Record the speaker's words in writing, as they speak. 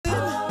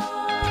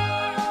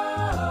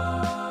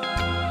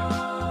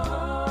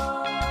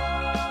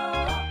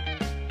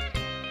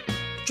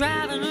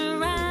Driving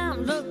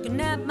around looking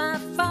at my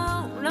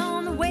phone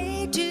on the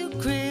way to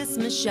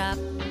Christmas shop.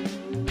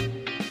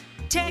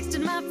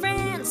 Texting my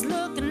friends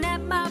looking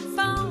at my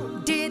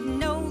phone. Didn't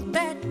know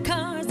that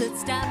cars had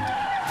stopped.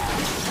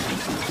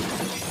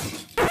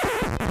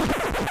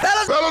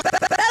 Fellas,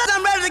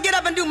 I'm ready to get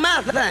up and do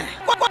my thing.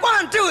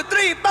 1, 2,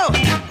 3, 4.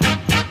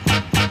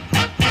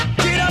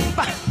 Get up,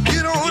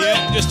 get on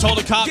Yeah, just told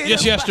a cop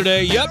just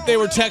yesterday. Yep, they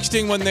were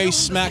texting when they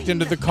smacked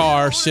into the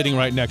car sitting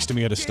right next to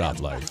me at a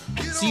stoplight.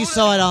 So you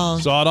saw it all.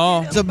 Saw it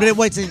all. So, but it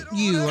wasn't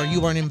you, or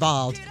you weren't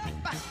involved.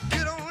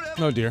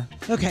 No, dear.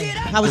 Okay.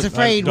 I was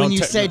afraid when you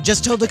said,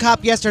 just told the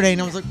cop yesterday,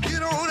 and I was like,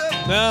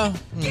 No.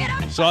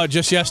 Saw it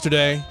just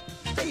yesterday.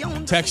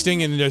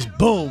 Texting and just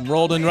boom,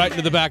 rolled in right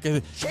into the back of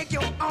it.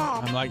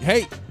 I'm like,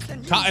 hey.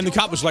 And the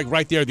cop was like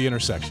right there at the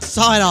intersection.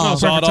 Saw it all.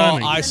 Saw it all.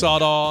 Timing. I saw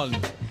it all.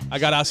 And I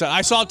got outside.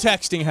 I saw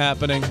texting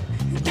happening.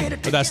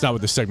 But that's not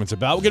what this segment's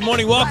about. Well, good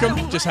morning.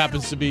 Welcome. Just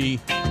happens to be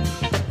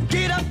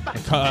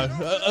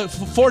a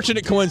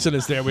fortunate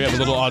coincidence there. We have a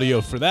little audio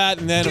for that.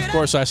 And then, of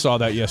course, I saw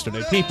that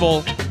yesterday.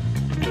 People,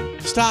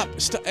 stop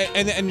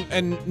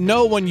and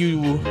know when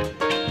you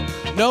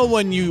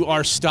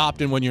are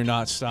stopped and when you're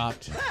not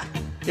stopped.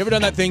 You ever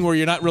done that thing where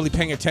you're not really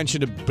paying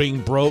attention to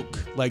being broke,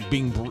 like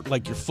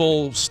your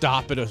full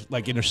stop at a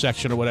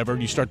intersection or whatever,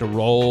 and you start to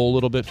roll a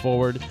little bit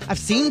forward? I've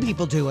seen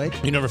people do it.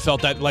 You never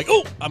felt that, like,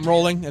 oh, I'm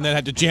rolling, and then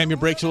had to jam your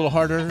brakes a little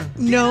harder?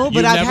 No,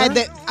 but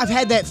I've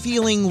had that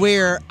feeling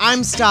where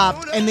I'm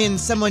stopped and then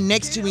someone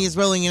next to me is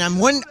rolling,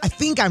 and I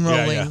think I'm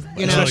rolling. Yeah.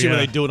 You know, Especially when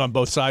they do it on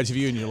both sides of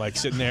you, and you're like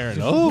sitting there, and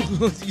you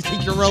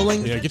think you're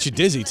rolling? Yeah, it gets you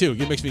dizzy too.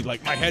 It makes me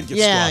like my head gets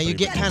Yeah, sloppy. you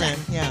get kind of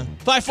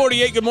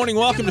 548. Good morning.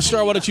 Welcome to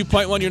Star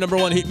 102.1, your number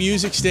one hit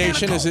music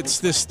station. As it's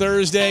this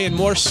Thursday, and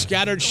more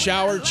scattered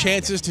shower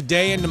chances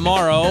today and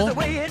tomorrow.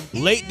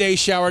 Late day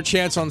shower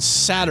chance on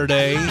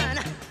Saturday.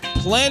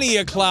 Plenty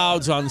of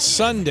clouds on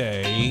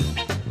Sunday.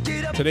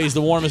 Today's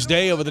the warmest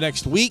day over the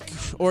next week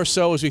or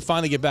so as we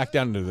finally get back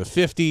down into the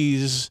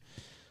 50s.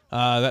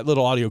 That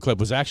little audio clip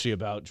was actually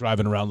about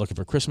driving around looking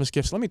for Christmas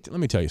gifts. Let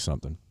me tell you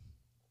something.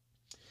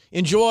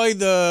 Enjoy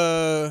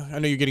I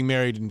know you're getting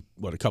married in,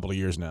 a couple of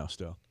years now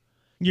still.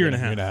 Year and a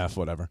half. Year and a half,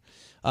 whatever.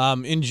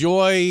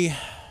 Enjoy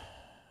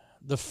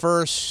the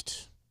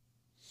first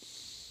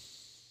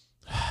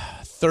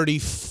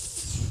 30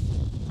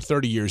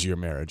 years of your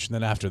marriage. And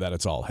then after that,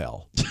 it's all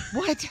hell.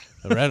 What?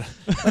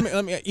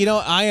 Let me,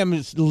 I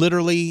am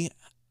literally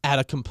at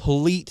a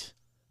complete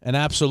and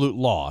absolute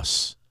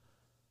loss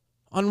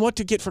on what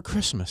to get for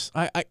Christmas.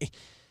 I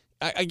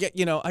get,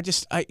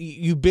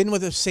 you've been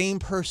with the same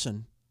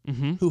person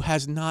who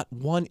has not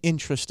one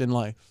interest in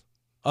life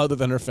other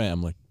than her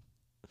family.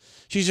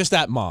 She's just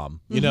that mom,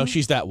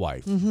 she's that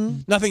wife.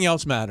 Nothing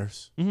else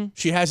matters.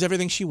 She has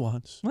everything she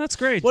wants. Well, that's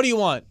great. What do you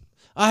want?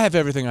 I have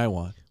everything I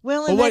want.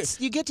 Well, and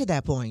you get to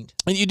that point.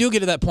 And you do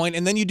get to that point,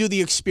 and then you do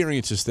the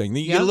experiences thing.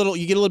 You get a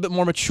little bit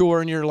more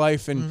mature in your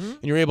life, and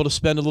you're able to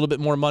spend a little bit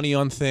more money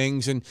on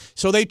things. And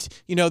so they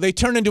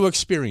turn into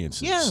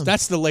experiences. Yeah.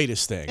 That's the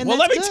latest thing. And well,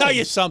 let me good. tell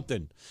you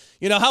something.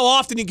 How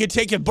often you can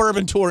take a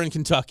bourbon tour in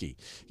Kentucky?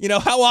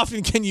 How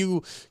often can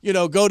you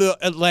go to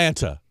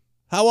Atlanta?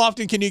 How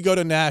often can you go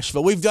to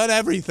Nashville? We've done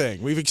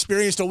everything. We've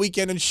experienced a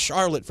weekend in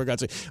Charlotte, for God's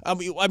sake.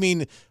 I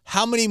mean,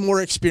 how many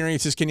more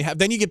experiences can you have?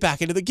 Then you get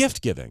back into the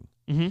gift giving.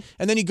 And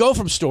then you go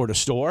from store to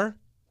store,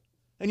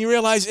 and you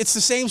realize it's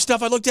the same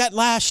stuff I looked at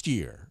last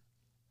year.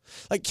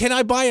 Like, can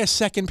I buy a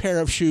second pair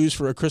of shoes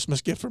for a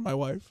Christmas gift for my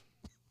wife?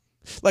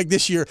 Like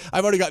this year,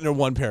 I've already gotten her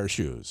one pair of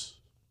shoes.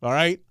 All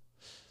right?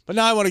 But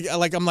now I want to,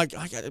 I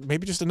got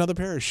maybe just another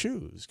pair of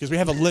shoes because we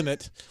have a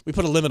limit. We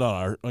put a limit on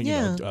our,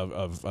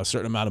 of a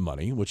certain amount of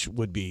money, which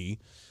would be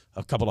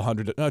a couple of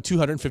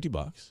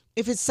 $250.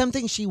 If it's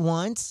something she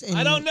wants.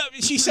 I don't know.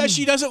 She says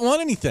she doesn't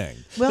want anything.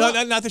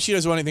 Well, not that she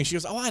doesn't want anything. She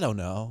goes, I don't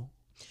know.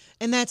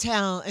 And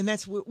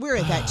we're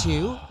at that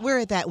too. We're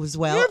at that as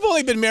well. You've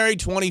only been married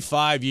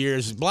 25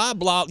 years, blah,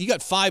 blah. You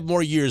got 5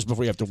 more years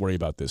before you have to worry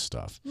about this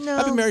stuff. No.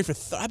 I've been married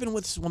I've been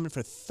with this woman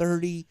for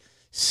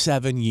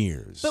 37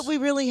 years. But we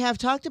really have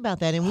talked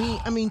about that.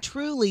 And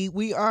truly,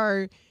 we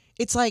are,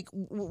 it's like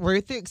we're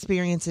at the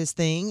experiences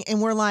thing.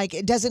 And we're like,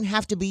 it doesn't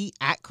have to be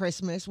at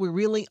Christmas. We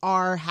really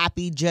are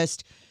happy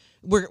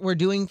we're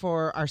doing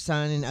for our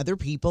son and other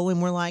people.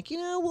 And we're like,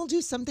 we'll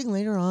do something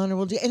later on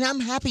and I'm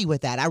happy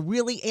with that. I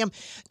really am.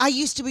 I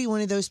used to be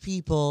one of those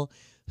people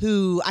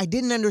who I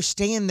didn't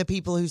understand the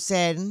people who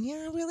said,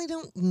 I really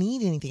don't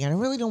need anything. I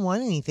really don't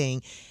want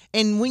anything.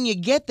 And when you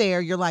get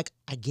there, you're like,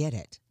 I get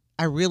it.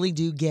 I really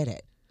do get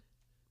it.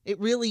 It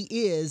really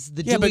is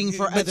the doing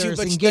for others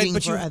and getting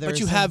for others. But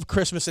you have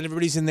Christmas and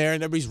everybody's in there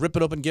and everybody's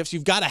ripping open gifts.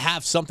 You've got to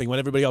have something when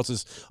everybody else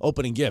is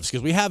opening gifts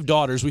because we have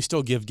daughters we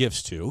still give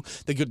gifts to.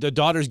 The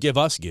daughters give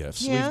us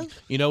gifts. Yeah.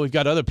 We've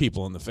got other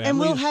people in the family. And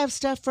we'll have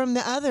stuff from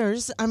the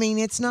others. I mean,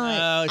 it's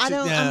not,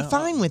 I'm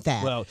fine with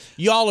that. Well,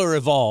 y'all are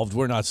evolved.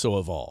 We're not so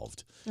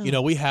evolved.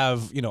 Oh. We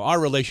have, our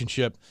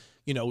relationship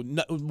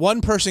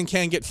one person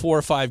can get 4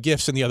 or 5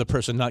 gifts and the other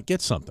person not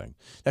get something.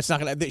 That's not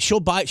going to,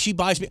 she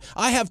buys me.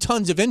 I have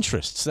tons of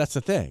interests. That's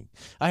the thing.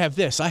 I have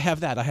this, I have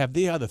that, I have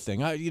the other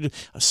thing.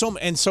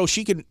 So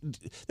she can,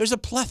 there's a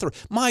plethora.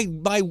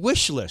 My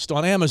wish list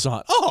on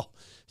Amazon. Oh,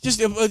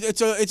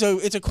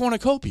 it's a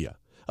cornucopia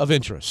of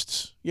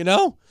interests,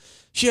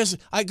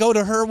 I go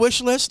to her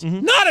wish list,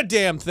 not a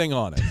damn thing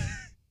on it.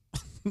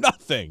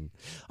 Nothing.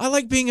 I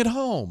like being at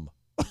home.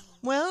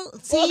 Well,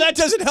 that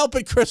doesn't help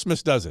at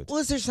Christmas, does it? Well,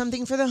 is there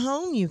something for the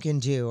home you can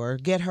do or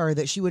get her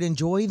that she would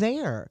enjoy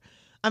there?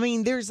 I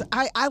mean,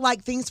 I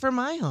like things for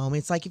my home.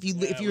 It's like if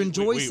you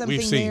enjoy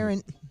something there,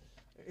 and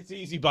it's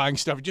easy buying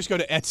stuff. Just go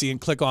to Etsy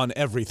and click on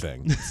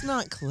everything. It's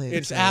not Clue.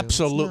 It's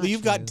absolutely.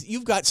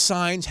 You've got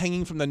signs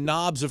hanging from the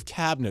knobs of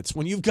cabinets.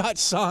 When you've got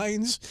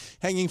signs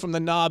hanging from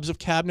the knobs of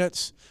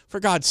cabinets, for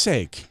God's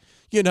sake,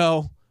 you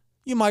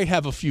might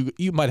have a few.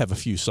 You might have a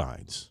few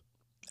signs.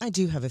 I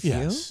do have a few.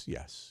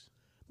 Yes.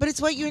 But it's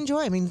what you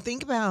enjoy. I mean,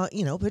 think about,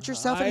 put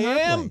yourself in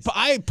her place.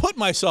 I put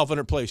myself in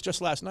her place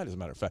just last night, as a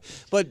matter of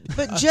fact. But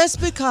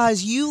just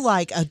because you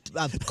like a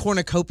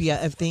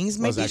cornucopia of things,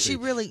 maybe she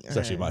really... It's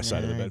actually my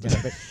side of the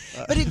bed.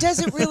 But it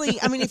doesn't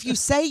really... I mean, if you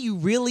say you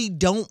really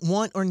don't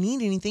want or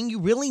need anything, you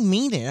really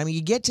mean it. I mean,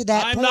 you get to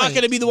that point. I'm not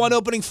going to be the one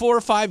opening 4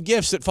 or 5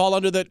 gifts that fall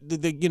under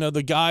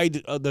the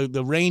guide,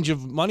 the range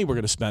of money we're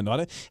going to spend on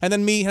it, and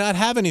then me not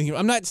have anything.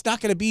 It's not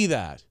going to be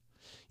that.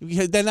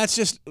 Then that's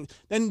just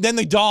then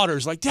the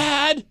daughter's like,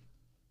 Dad,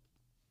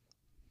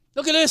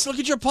 look at this, look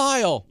at your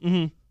pile.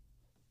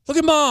 Look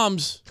at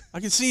Mom's. I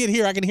can see it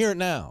here, I can hear it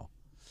now.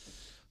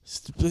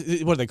 What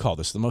do they call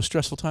this? The most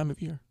stressful time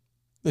of year?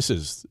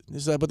 Is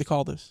that what they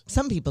call this?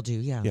 Some people do,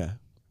 yeah. Yeah.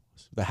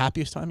 The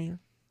happiest time of year?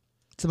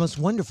 It's the most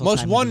wonderful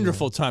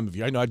time of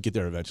year. I know I'd get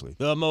there eventually.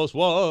 The most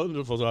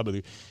wonderful time of the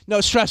year. No,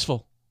 it's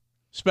stressful.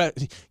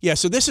 Yeah,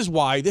 so this is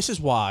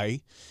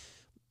why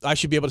I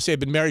should be able to say I've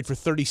been married for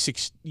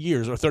 36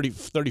 years or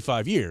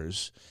 35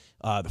 years.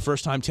 The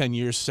first time 10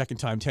 years, second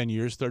time 10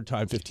 years, third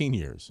time 15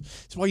 years.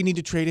 That's why you need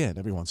to trade in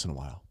every once in a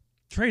while.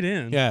 Trade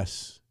in?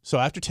 Yes. So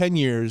after 10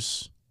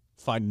 years,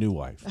 find a new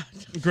wife.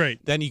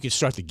 Great. Then you can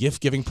start the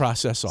gift-giving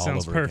process all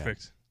Sounds over again.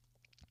 perfect.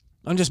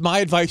 I'm just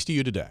my advice to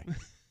you today.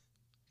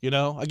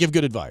 I give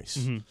good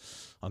advice.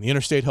 On the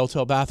interstate,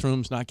 hotel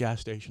bathrooms, not gas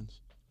stations.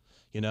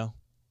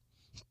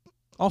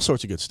 All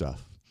sorts of good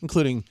stuff,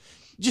 including...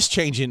 just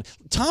changing.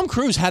 Tom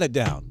Cruise had it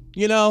down.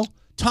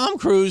 Tom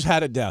Cruise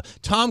had it down.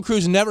 Tom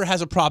Cruise never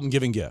has a problem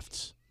giving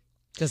gifts.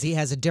 Because he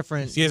has a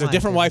different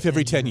wife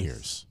every 10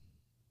 years.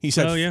 He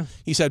said, oh, yeah.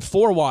 He said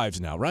 4 wives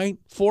now, right?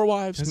 4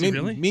 wives. Has he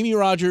really? Mimi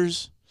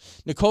Rogers,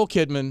 Nicole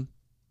Kidman.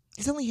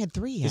 He's only had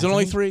 3. Is it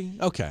only 3?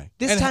 Okay.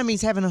 This time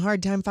he's having a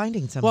hard time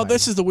finding somebody. Well,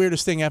 this is the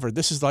weirdest thing ever.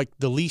 This is like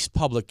the least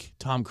public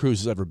Tom Cruise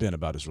has ever been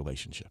about his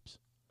relationships.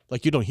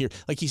 Like you don't hear,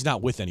 like he's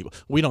not with anybody.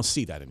 We don't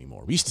see that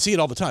anymore. We used to see it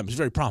all the time. He's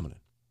very prominent.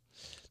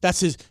 That's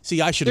his.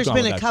 See, I should have gone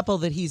with that. There's been a couple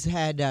that he's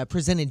had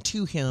presented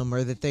to him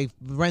or that they've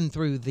run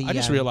through the I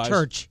just realized,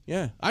 church.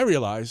 Yeah, I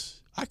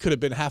realize I could have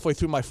been halfway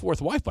through my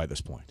 4th wife by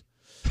this point.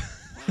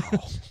 Wow.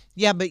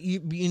 Yeah, but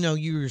you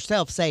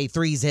yourself say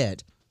 3's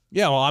it.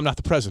 Yeah, well, I'm not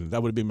the president.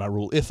 That would have been my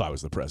rule if I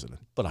was the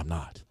president, but I'm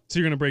not. So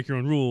you're going to break your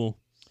own rule.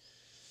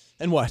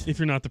 And what? If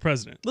you're not the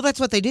president. Well, that's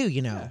what they do,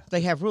 Yeah.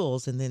 They have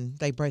rules, and then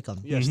they break them.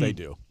 Yes, they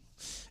do.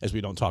 As we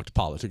don't talk to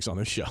politics on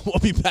this show. We'll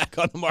be back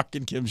on the Marc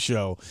and Kim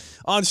Show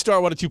on Star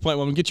 102.1.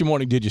 We'll get your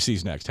morning Did You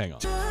See's next. Hang on.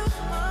 Star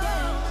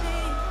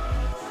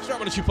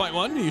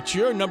 102.1, it's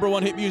your number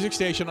 1 hit music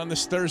station on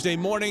this Thursday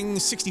morning.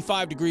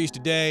 65 degrees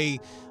today.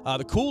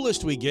 The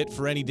coolest we get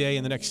for any day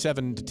in the next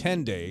 7 to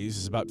 10 days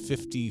is about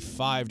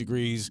 55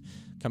 degrees.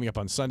 Coming up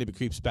on Sunday, but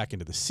creeps back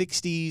into the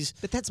 60s.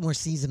 But that's more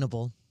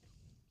seasonable.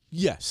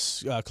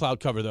 Yes. Cloud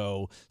cover,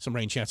 though. Some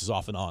rain chances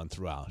off and on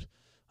throughout.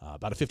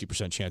 About a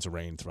 50% chance of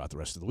rain throughout the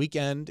rest of the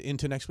weekend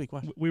into next week.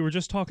 What? We were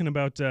just talking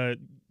about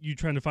you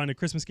trying to find a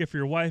Christmas gift for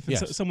your wife, and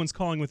yes. Someone's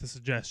calling with a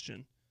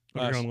suggestion.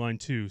 You're online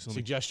too.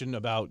 Suggestion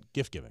about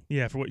gift giving.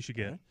 Yeah, for what you should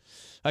get.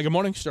 Hi, good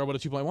morning. Star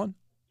 102.1.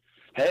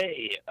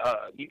 Hey,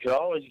 you could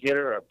always get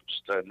her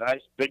just a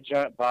nice big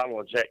giant bottle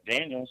of Jack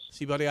Daniels.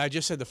 See, buddy, I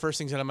just said the first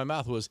things out of my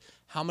mouth was,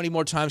 how many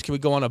more times can we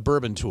go on a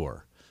bourbon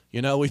tour?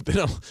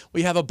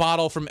 We have a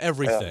bottle from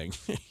everything.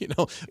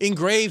 Yeah.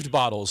 Engraved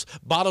bottles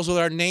with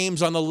our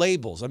names on the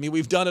labels. I mean,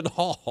 we've done it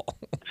all.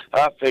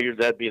 I figured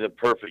that'd be the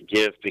perfect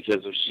gift because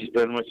if she's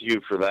been with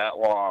you for that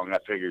long, I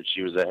figured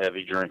she was a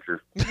heavy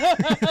drinker.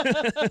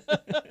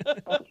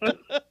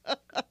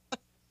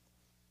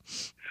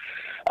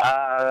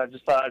 I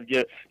just thought I'd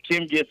get.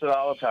 Kim gets it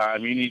all the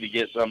time. You need to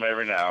get some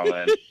every now and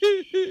then.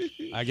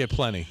 I get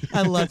plenty.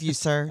 I love you,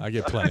 sir. I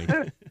get plenty.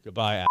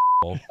 Goodbye,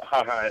 asshole.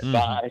 All right,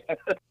 bye.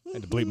 I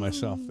had to bleep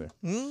myself there.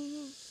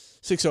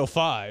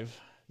 6:05.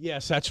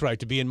 Yes, that's right.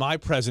 To be in my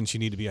presence, you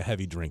need to be a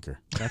heavy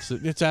drinker.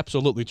 It's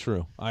absolutely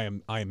true. I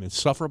am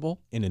insufferable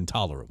and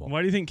intolerable.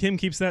 Why do you think Kim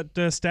keeps that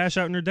stash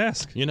out in her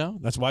desk?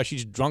 That's why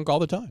she's drunk all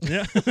the time.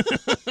 Yeah.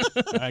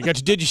 I got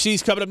your Did You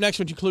See's coming up next,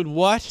 which include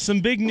what?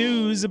 Some big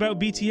news about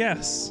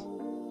BTS.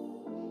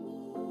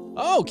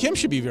 Oh, Kim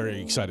should be very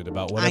excited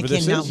about whatever I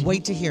this cannot is.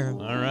 wait to hear. All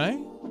right.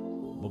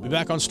 We'll be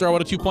back on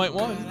Starwater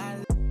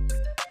 2.1.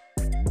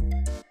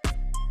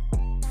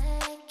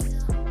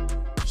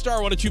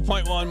 Starwater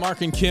 2.1,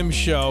 Mark and Kim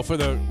show. For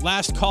the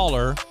last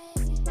caller,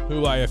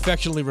 who I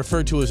affectionately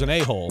referred to as an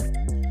a-hole,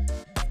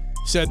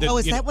 said that... Oh,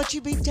 is that what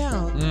you beeped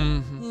out?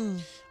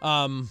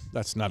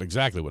 That's not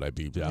exactly what I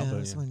beeped out. Yeah, but, I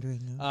was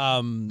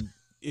wondering.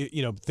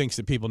 Thinks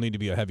that people need to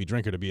be a heavy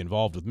drinker to be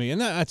involved with me,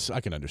 and I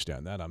can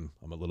understand that. I'm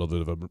a little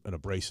bit of an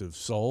abrasive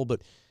soul,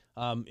 but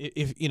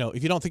if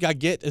you don't think I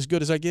get as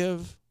good as I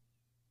give,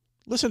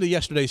 listen to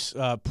yesterday's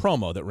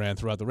promo that ran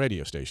throughout the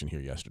radio station here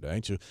yesterday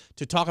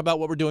to talk about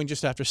what we're doing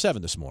just after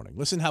 7 this morning.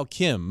 Listen how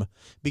Kim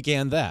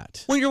began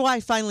that. When your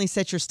wife finally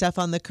sets your stuff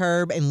on the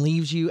curb and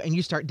leaves you, and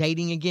you start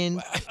dating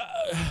again.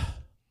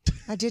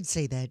 I did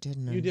say that,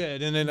 didn't I? You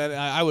did, and then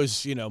I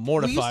was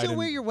mortified. Will you still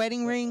wear your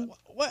wedding ring?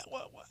 What?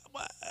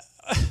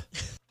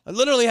 I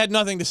literally had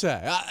nothing to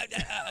say.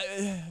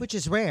 Which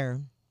is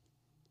rare.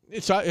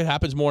 It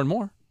happens more and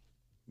more,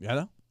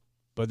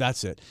 but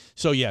that's it.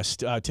 So yes,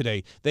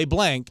 today they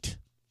blanked.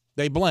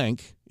 They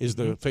blank is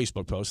the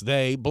Facebook post.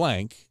 They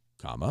blank,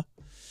 comma,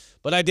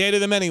 but I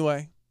dated them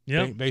anyway.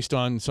 Yeah, based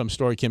on some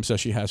story Kim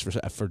says she has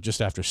for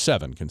just after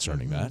 7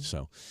 concerning that.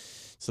 So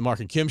it's the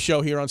Mark and Kim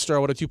show here on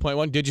Starwater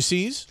 2.1. Did you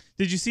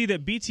see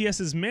that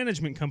BTS's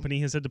management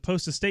company has had to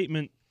post a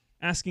statement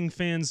asking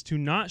fans to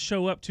not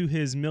show up to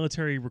his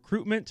military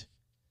recruitment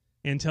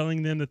and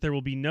telling them that there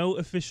will be no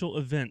official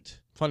event?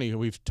 Funny,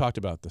 we've talked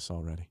about this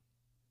already.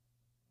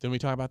 Didn't we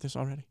talk about this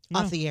already? No.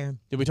 Off the air.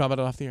 Did we talk about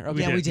it off the air?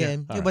 Okay. Yeah, we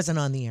did. Yeah. It wasn't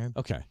on the air.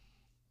 Okay.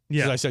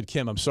 Yeah. Because I said,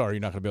 Kim, I'm sorry,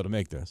 you're not going to be able to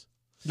make this.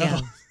 Yeah.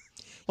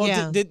 Well,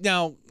 Yeah.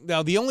 now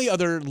the only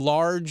other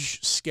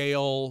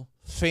large-scale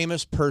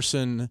famous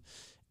person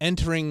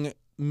entering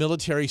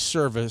military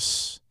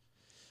service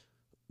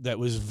that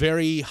was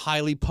very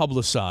highly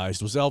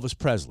publicized was Elvis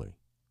Presley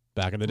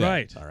back in the day.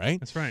 Right. All right.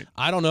 That's right.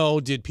 I don't know.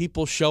 Did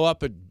people show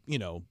up at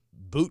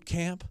boot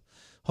camp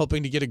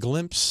hoping to get a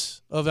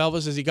glimpse of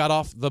Elvis as he got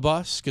off the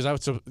bus? Because I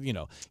would,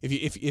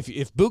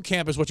 if boot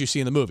camp is what you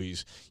see in the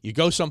movies, you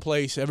go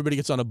someplace, everybody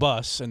gets on a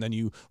bus, and then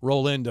you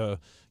roll into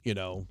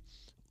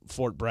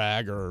Fort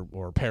Bragg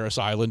or Paris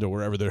Island or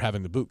wherever they're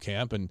having the boot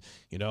camp, and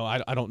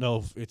I don't know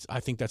if it's. I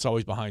think that's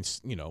always behind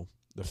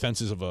the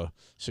fences of a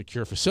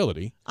secure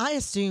facility. I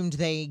assumed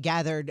they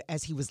gathered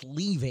as he was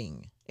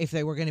leaving, if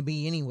they were going to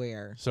be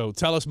anywhere. So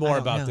tell us more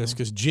about this,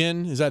 because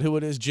Jin, is that who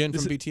it is? Jin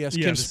from BTS?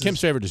 Yeah,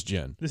 Kim's favorite is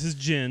Jin. This is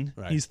Jin.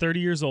 Right. He's 30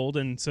 years old,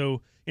 and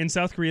so in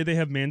South Korea they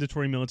have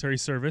mandatory military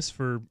service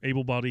for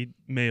able-bodied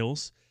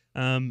males.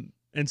 And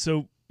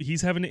so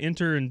he's having to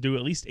enter and do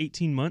at least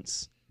 18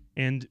 months,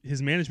 and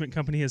his management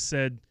company has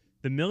said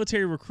the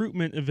military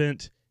recruitment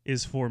event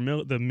is for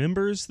the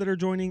members that are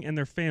joining and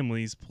their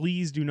families.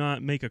 Please do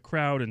not make a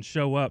crowd and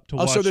show up to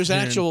watch. Oh, so there's Jin.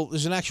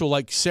 an actual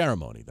like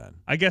ceremony then.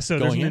 I guess so.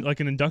 Going There's in?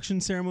 like an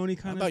induction ceremony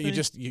kind How of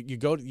about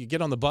thing. you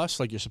get on the bus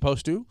like you're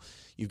supposed to.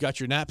 You've got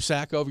your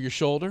knapsack over your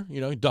shoulder,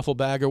 duffel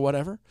bag or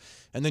whatever,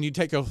 and then you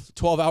take a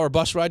 12-hour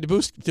bus ride to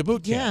boot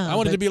camp. Yeah, I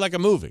want it to be like a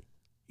movie.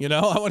 I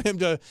want him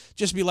to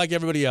just be like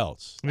everybody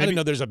else. I Maybe- didn't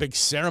know there's a big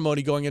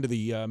ceremony going into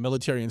the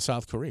military in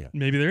South Korea.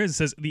 Maybe there is. It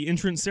says the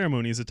entrance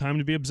ceremony is a time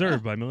to be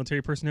observed by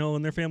military personnel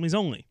and their families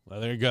only. Well,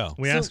 there you go.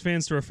 We ask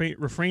fans to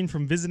refrain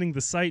from visiting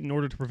the site in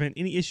order to prevent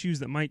any issues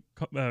that might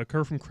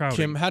occur from crowding.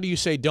 Kim, how do you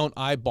say "don't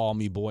eyeball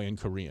me, boy" in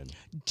Korean?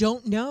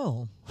 Don't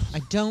know. I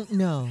don't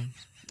know.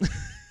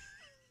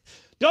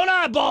 Don't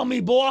eyeball me,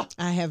 boy.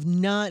 I have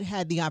not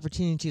had the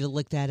opportunity to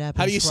look that up.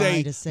 How and do you try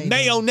say to say that.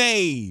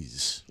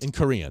 mayonnaise in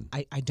Korean?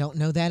 I don't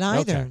know that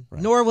either. Okay,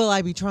 right. Nor will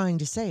I be trying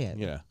to say it.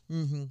 Yeah.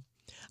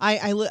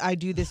 I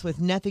do this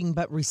with nothing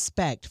but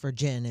respect for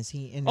Jen as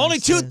he enters Only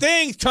 2 the-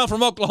 things come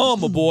from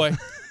Oklahoma, boy.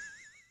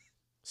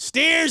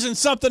 Steers and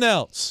something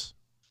else.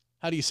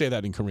 How do you say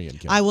that in Korean,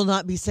 Kim? I will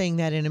not be saying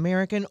that in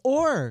American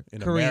or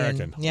in Korean.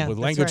 American. Yeah, the that's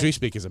language we right.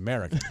 speak is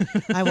American.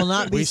 I will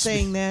not We be speak-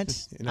 saying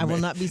that. in I will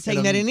Amer- not be in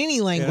saying that in any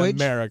language.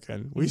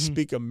 American. We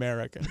speak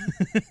American.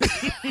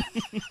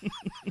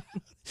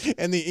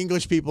 And the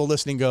English people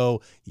listening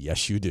go,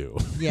 yes, you do.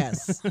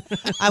 Yes.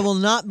 I will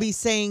not be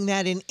saying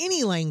that in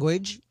any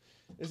language,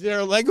 Is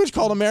there a language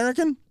called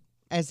American?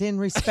 as in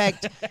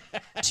respect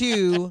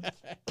to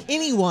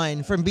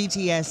anyone from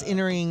BTS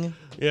entering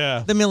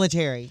Yeah. the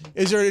military.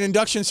 Is there an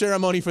induction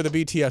ceremony for the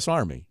BTS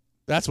Army?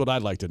 That's what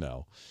I'd like to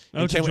know.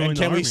 Oh, to join the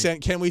can Army.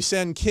 we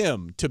send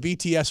Kim to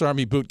BTS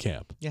Army boot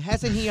camp? Yeah,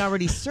 hasn't he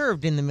already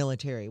served in the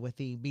military with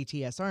the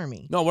BTS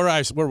Army? No,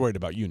 we're worried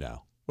about you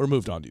now. We're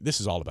moved on.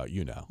 This is all about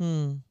you now.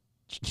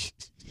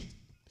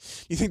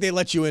 You think they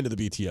let you into the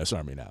BTS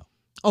Army now?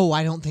 Oh,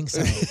 I don't think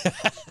so.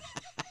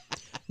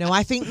 No,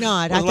 I think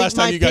not. When was the I last think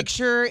my time you got-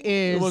 picture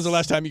is When was the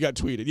last time you got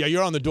tweeted? Yeah,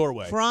 you're on the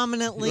doorway.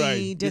 prominently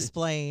Right.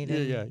 displayed. Yeah,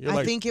 and yeah, you're I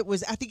like- think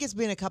it's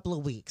been a couple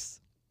of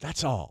weeks.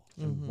 That's all.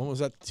 Mm-hmm. When was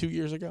that? 2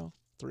 years ago?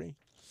 3?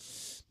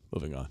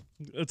 Moving on.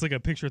 It's like a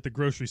picture at the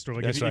grocery store.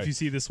 Like That's if right. you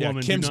see this Yeah,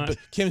 woman, Kim's, do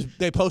not.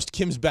 they post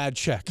Kim's bad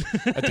check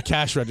at the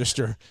cash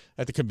register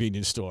at the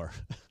convenience store.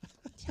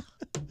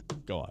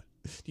 Go on.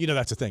 You know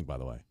that's a thing, by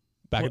the way.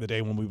 back in the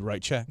day when we would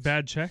write checks.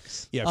 Bad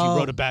checks? Yeah, if you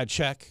wrote a bad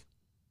check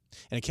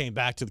and it came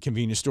back to the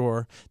convenience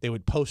store, they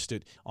would post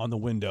it on the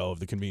window of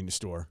the convenience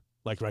store,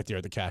 like right there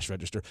at the cash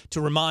register,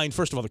 to remind,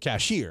 first of all, the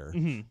cashier,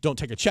 don't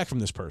take a check from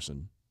this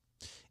person.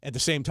 At the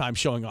same time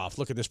showing off,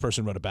 look at this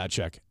person wrote a bad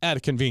check at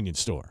a convenience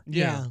store.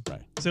 Yeah.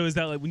 Right. So is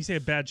that like, when you say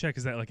a bad check,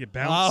 is that like it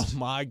bounced? Oh,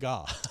 my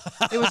God.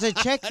 It was a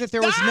check that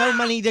there was no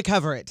money to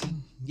cover it.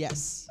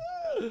 Yes.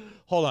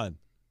 Hold on.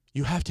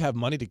 You have to have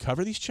money to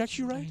cover these checks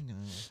you write?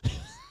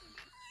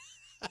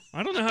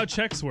 I don't know how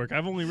checks work.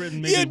 I've only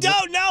written maybe You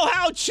don't know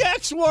how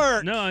checks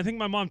work. No, I think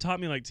my mom taught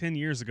me like 10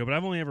 years ago, but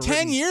I've only ever 10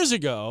 written... years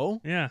ago?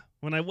 Yeah.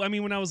 When I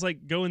was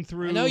like going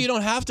through... I know you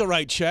don't have to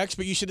write checks,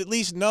 but you should at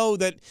least know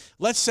that,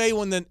 let's say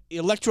when the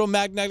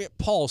electromagnetic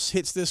pulse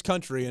hits this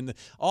country and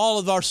all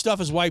of our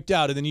stuff is wiped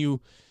out, and then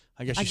you...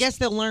 I guess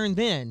they'll learn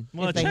then.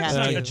 Well, if they have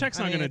a to. check's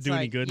not going to do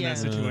any good in that I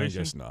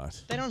situation. guess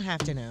not. They don't have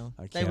to know.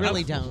 I They can't.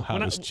 really don't.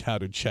 How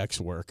do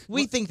checks work?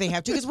 We think they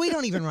have to because we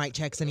don't even write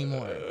checks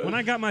anymore. When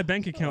I got my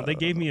bank account, they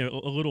gave me a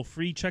little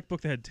free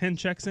checkbook that had 10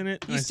 checks in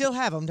it. You still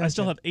have them, don't you? I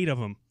still have 8 of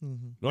them.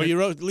 Well,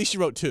 at least you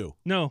wrote 2.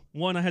 No,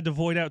 one I had to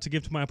void out to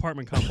give to my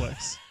apartment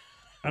complex.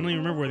 I don't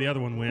even remember where the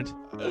other one went.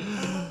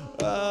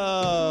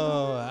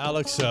 Oh,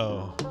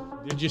 Alexo.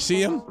 Did you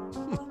see him?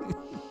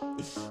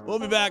 We'll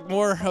be back.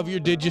 More of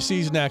your Did You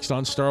Sees next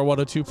on Star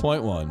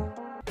 102.1.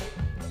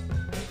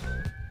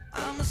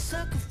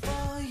 Star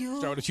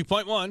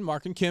 102.1,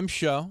 Mark and Kim's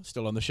show.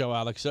 Still on the show,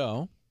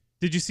 Alexo.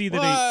 Did you see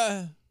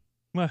that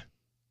What?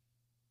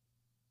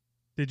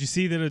 Did you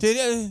see that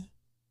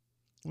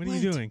What are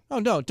you doing? Oh,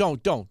 no,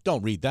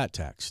 don't read that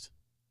text.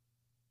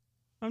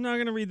 I'm not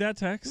going to read that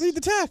text. Read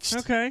the text.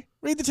 Okay.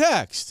 Read the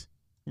text.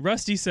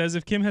 Rusty says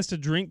if Kim has to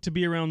drink to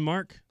be around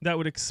Mark, that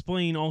would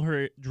explain all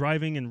her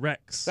driving and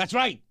wrecks. That's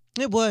right.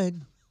 It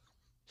would.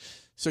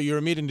 So you're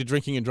admitting to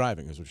drinking and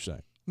driving, is what you're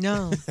saying.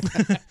 No.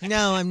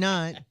 No, I'm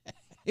not.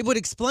 It would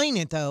explain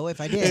it, though,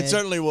 if I did. It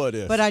certainly would.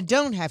 If. But I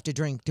don't have to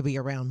drink to be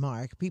around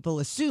Mark. People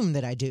assume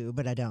that I do,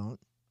 but I don't.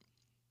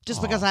 Just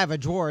because I have a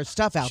drawer of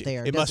stuff out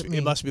there. It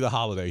must be the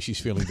holiday. She's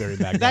feeling very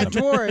magnanimous. That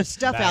drawer of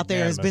stuff out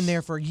there has been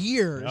there for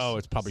years. Oh,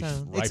 it's probably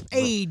it's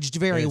aged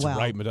very well. It's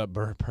ripened up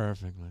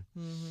perfectly.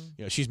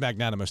 Yeah, she's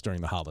magnanimous during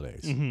the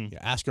holidays. Yeah,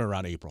 ask her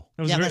around April.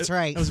 That's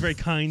right. That was a very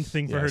kind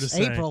thing for her to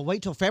say. April,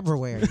 wait till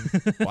February.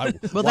 Why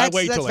that's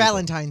wait till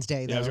Valentine's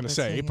Day, though. Yeah, I was going to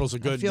say, April's a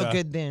good... I feel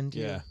good then, too.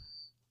 Yeah.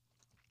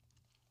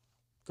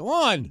 Go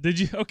on. Did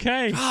you?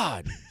 Okay.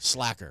 God,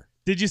 slacker.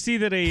 Did you see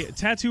that a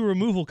tattoo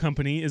removal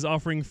company is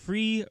offering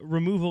free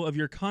removal of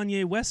your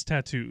Kanye West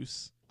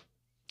tattoos?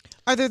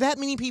 Are there that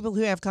many people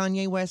who have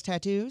Kanye West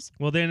tattoos?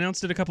 Well, they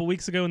announced it a couple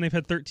weeks ago, and they've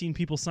had 13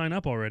 people sign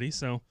up already.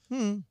 So,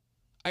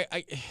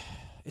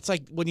 It's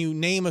like when you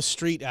name a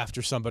street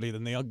after somebody,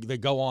 then they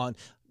go on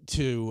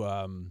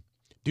to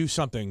do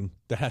something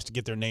that has to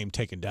get their name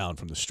taken down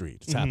from the street.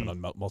 It's happened on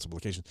multiple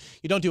occasions.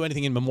 You don't do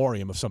anything in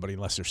memoriam of somebody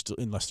unless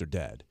they're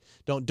dead.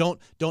 Don't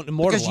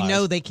immortalize. Because you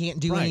know they can't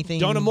do anything.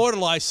 Don't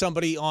immortalize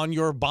somebody on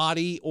your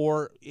body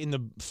or in the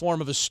form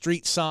of a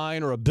street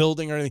sign or a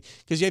building or anything,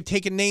 because you've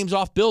taken names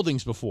off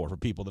buildings before for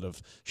people that have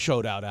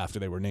showed out after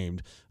they were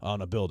named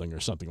on a building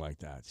or something like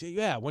that. So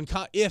yeah,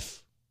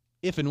 if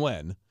and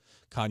when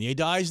Kanye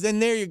dies, then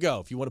there you go.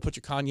 If you want to put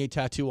your Kanye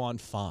tattoo on,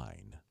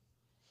 fine.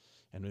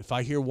 And if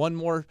I hear one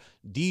more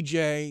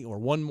DJ or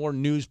one more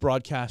news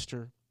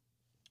broadcaster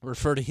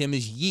refer to him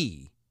as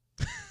Ye.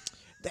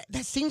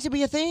 That seems to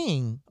be a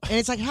thing. And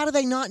it's like, how do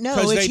they not know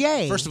it's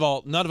Ye? First of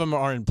all, none of them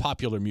are in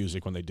popular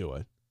music when they do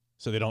it,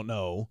 so they don't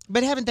know.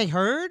 But haven't they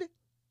heard?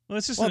 Well,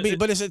 it's just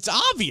but it's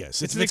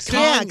obvious. It's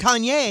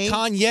Kanye.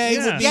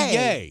 Kanye would be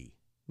Ye,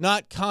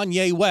 not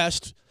Kanye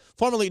West.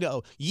 Formerly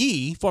known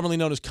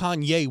as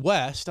Kanye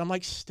West. I'm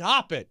like,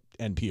 stop it,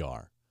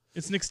 NPR.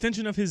 It's an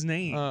extension of his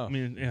name. I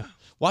mean, yeah.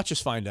 Watch us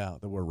find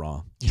out that we're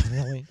wrong.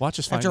 Really? Watch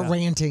us find out. After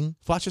ranting.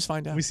 Watch us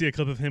find out. We see a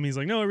clip of him. He's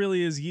like, no, it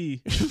really is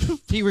Ye.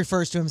 He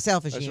refers to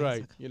himself as Ye. That's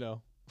right.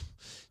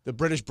 The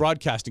British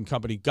Broadcasting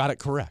Company got it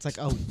correct. It's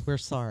like, oh, we're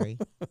sorry.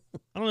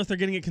 I don't know if they're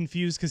getting it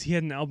confused because he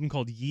had an album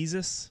called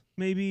Yeezus,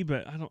 maybe,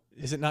 but I don't.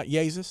 Is it not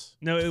Yeezus?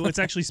 No, it's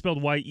actually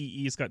spelled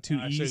Y-E-E. It's got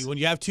 2 E's. When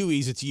you have 2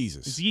 E's, it's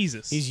Yeezus. It's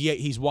Yeezus.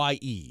 He's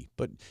Y-E.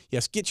 But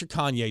yes, get your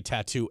Kanye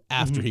tattoo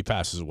after he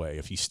passes away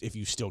if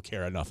you still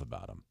care enough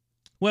about him.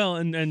 Well,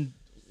 and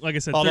like I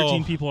said,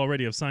 13 people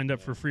already have signed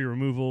up for free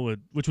removal,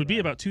 which would be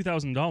about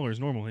 $2,000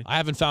 normally. I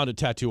haven't found a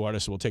tattoo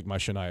artist who will take my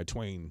Shania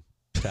Twain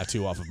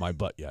tattoo off of my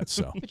butt yet.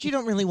 So, but you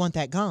don't really want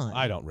that gone.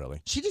 I don't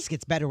really. She just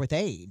gets better with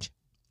age.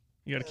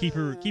 You got to keep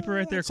her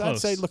right there close. I'd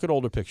say look at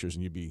older pictures,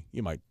 and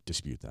you might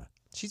dispute that.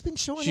 She's been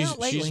showing out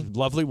lately. She's a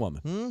lovely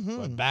woman,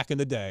 but back in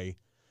the day,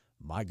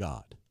 my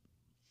God,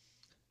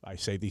 I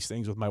say these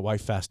things with my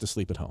wife fast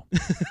asleep at home.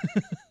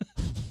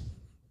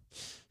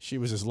 She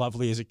was as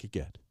lovely as it could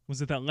get.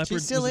 Was it that leopard? She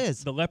still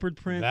is. The leopard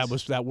print?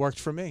 That worked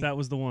for me. That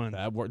was the one.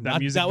 That worked. That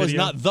music that was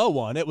video? not the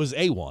one. It was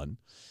a one.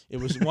 It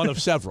was one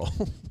of several.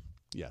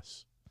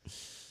 Yes.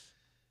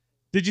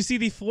 Did you see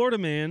the Florida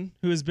man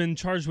who has been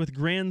charged with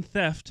grand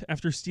theft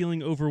after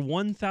stealing over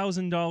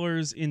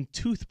 $1,000 in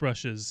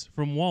toothbrushes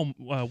from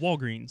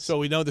Walgreens? So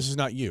we know this is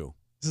not you.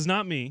 This is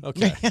not me.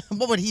 Okay.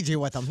 What would he do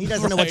with them? He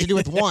doesn't know what to do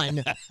with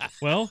one.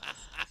 Well,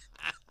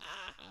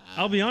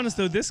 I'll be honest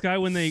though. This guy,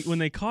 when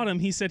they caught him,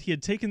 he said he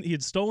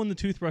had stolen the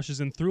toothbrushes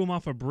and threw them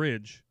off a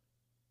bridge.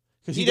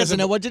 Because He doesn't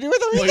know what to do with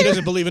them. Well, he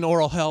doesn't believe in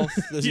oral health.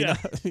 Does he Yeah.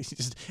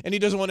 not? And he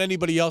doesn't want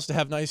anybody else to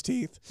have nice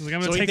teeth. He's like,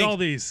 I'm going to take all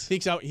these.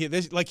 Thinks out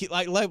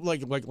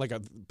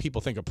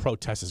people think a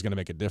protest is going to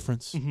make a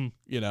difference. Mm-hmm.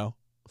 You know,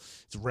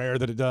 it's rare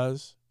that it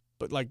does.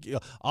 But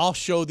I'll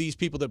show these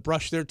people that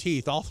brush their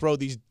teeth. I'll throw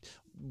these,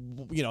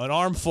 an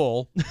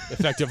armful,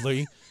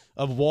 effectively,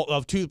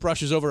 of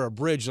toothbrushes over a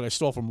bridge that I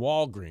stole from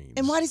Walgreens.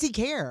 And why does he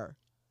care?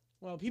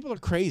 Well, people are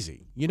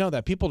crazy. You know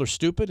that people are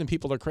stupid and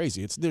people are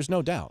crazy. There's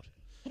no doubt.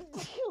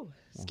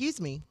 Excuse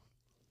me.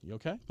 You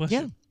okay? Bless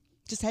Yeah. you.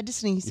 Just had to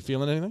sneeze. You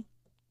feeling anything?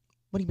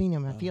 What do you mean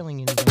I'm not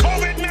feeling anything?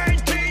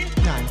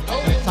 COVID-19! No,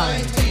 I'm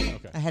fine.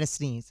 Okay. I had a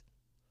sneeze.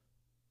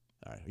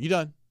 All right. You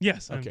done?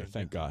 Yes. I'm Okay. good.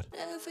 Thank God.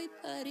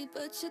 Everybody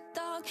but your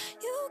dog,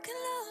 you can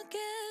look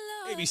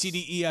at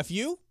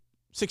ABCDEFU,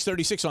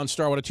 636 on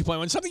Star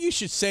 102.1. Something you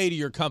should say to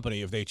your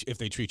company if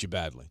they treat you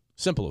badly.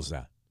 Simple as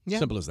that. Yeah.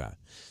 Simple as that.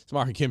 It's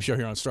Mark and Kim show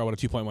here on Star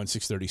 102.1,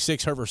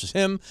 636. Her versus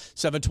him,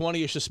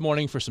 7:20-ish this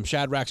morning for some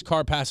Shadrack's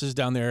car passes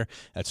down there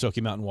at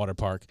Soaky Mountain Water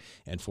Park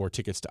and 4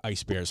 tickets to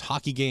Ice Bears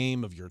hockey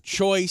game of your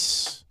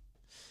choice.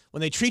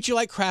 When they treat you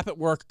like crap at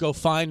work, go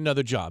find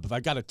another job. If I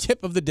got a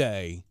tip of the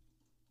day,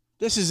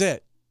 this is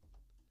it.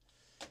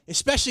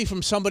 Especially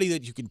from somebody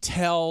that you can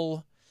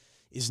tell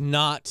is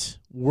not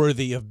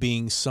worthy of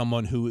being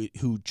someone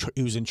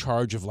who's in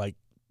charge of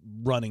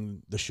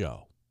running the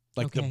show.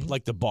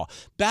 Like the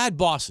boss. Bad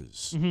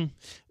bosses. Mm-hmm.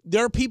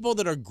 There are people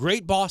that are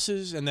great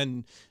bosses, and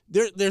then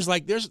there's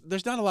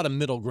not a lot of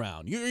middle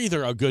ground. You're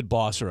either a good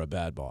boss or a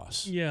bad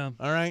boss. Yeah.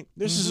 All right?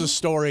 This is a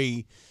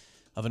story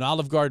of an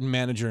Olive Garden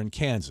manager in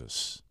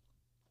Kansas.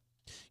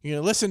 You're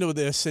going to listen to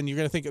this, and you're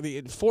going to think of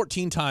it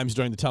 14 times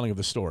during the telling of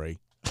the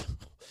story.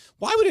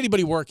 Why would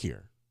anybody work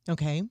here?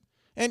 Okay.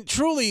 And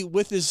truly,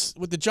 with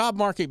the job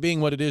market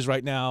being what it is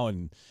right now,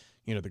 and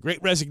the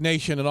Great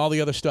Resignation and all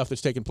the other stuff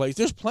that's taking place,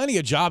 there's plenty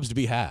of jobs to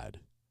be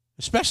had,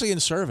 especially in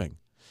serving.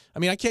 I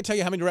mean, I can't tell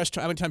you how many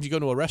times you go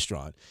to a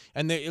restaurant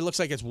and it looks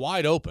like it's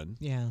wide open.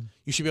 Yeah.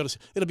 You should be able to.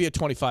 It'll be a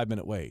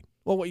 25-minute wait.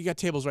 Well, you got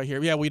tables right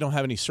here. Yeah, we don't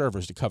have any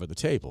servers to cover the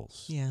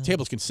tables. Yeah.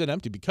 Tables can sit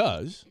empty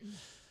because,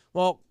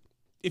 well,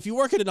 if you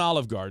work at an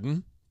Olive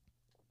Garden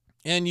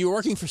and you're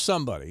working for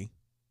somebody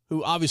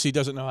who obviously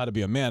doesn't know how to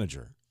be a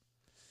manager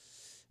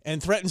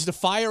and threatens to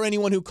fire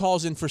anyone who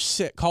calls in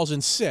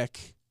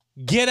sick,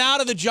 get out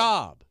of the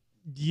job.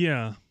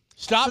 Yeah.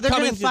 Stop So they're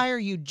coming going to fire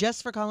you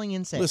just for calling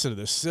in sick. Listen to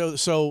this.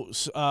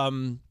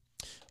 The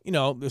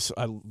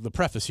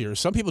preface here is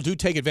some people do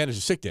take advantage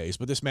of sick days,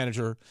 but this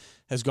manager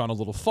has gone a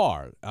little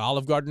far. An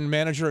Olive Garden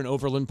manager in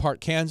Overland Park,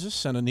 Kansas,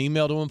 sent an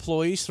email to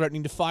employees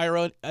threatening to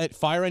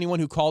fire anyone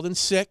who called in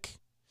sick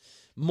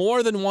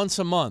more than once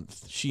a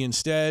month. She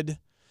instead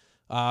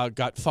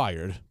got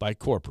fired by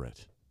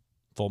corporate.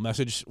 Full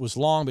message was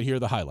long, but here are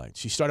the highlights.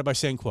 She started by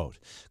saying, quote,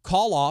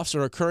 "Call-offs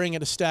are occurring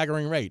at a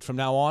staggering rate. From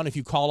now on, if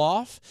you call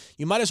off,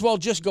 you might as well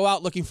just go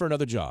out looking for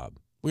another job.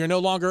 We are no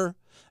longer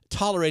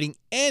tolerating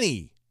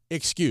any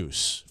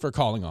excuse for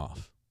calling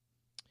off."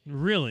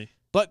 Really?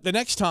 But the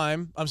next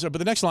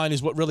line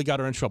is what really got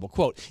her in trouble.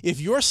 Quote,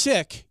 "If you're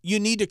sick, you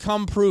need to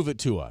come prove it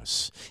to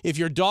us. If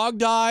your dog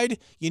died,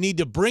 you need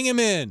to bring him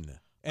in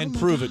and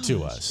prove it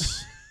to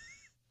us."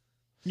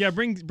 Yeah,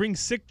 bring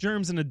sick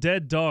germs and a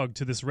dead dog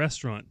to this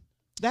restaurant.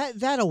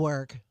 That'll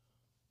work.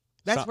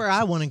 That's where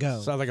I want to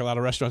go. Sounds like a lot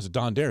of restaurants that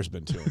Don Dare's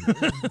been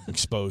to,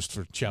 exposed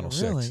for Channel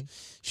 6.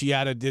 She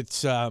added,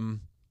 if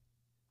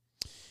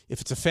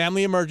it's a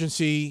family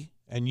emergency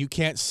and you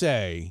can't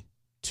say,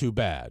 too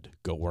bad,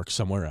 go work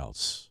somewhere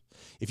else.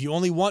 If you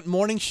only want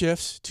morning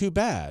shifts, too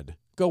bad,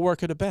 go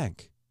work at a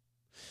bank.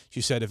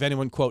 She said, if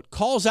anyone, quote,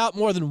 calls out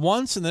more than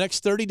once in the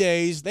next 30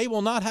 days, they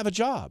will not have a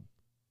job.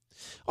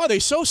 Are they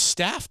so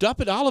staffed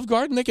up at Olive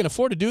Garden they can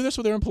afford to do this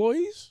with their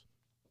employees?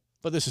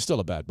 But this is still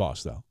a bad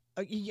boss, though.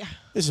 Yeah.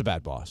 This is a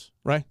bad boss,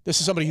 right?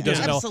 This is somebody who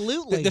doesn't know.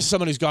 Absolutely. This is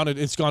someone it's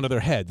gone to their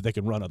head that they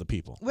can run other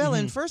people. Well,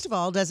 and first of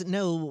all, doesn't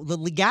know the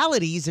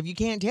legalities of you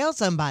can't tell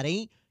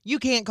somebody you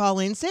can't call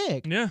in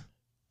sick. Yeah.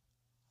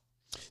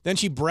 Then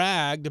she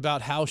bragged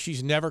about how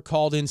she's never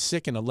called in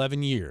sick in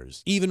 11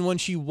 years, even when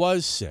she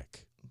was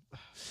sick,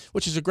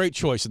 which is a great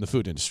choice in the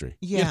food industry.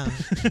 Yeah.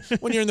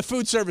 When you're in the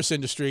food service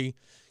industry,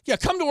 yeah,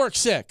 come to work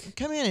sick.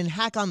 Come in and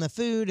hack on the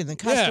food and the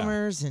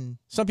customers. And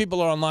some people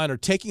online are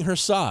taking her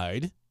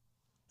side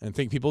and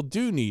think people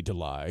do need to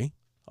lie.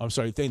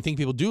 They think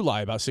people do lie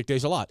about sick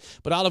days a lot.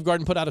 But Olive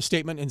Garden put out a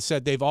statement and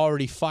said they've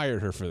already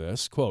fired her for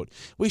this. Quote,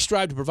 "We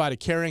strive to provide a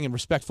caring and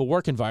respectful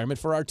work environment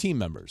for our team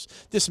members.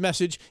 This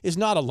message is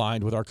not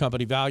aligned with our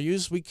company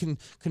values. We can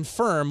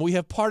confirm we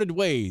have parted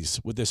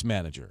ways with this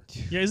manager."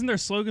 Yeah, isn't their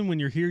slogan, "When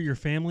you're here, you're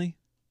family"?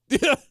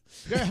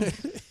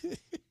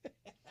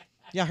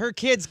 yeah, her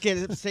kids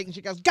get sick and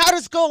she goes, "Go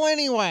to school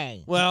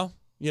anyway." Well,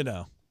 you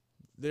know,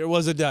 there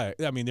was a day.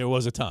 I mean, there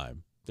was a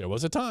time. There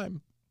was a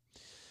time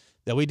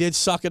that we did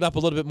suck it up a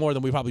little bit more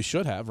than we probably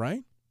should have,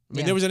 right? I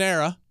mean, there was an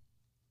era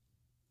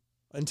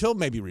until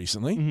maybe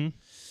recently. Mm-hmm.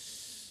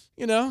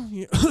 You know,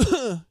 you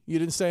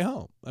didn't stay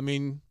home. I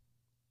mean,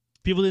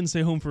 people didn't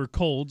stay home for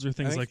colds or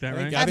things like that,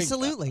 right?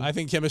 Absolutely. I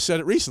think Kim has said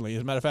it recently.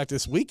 As a matter of fact,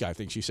 this week, I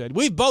think she said,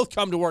 we've both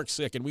come to work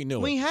sick, and we knew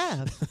We it.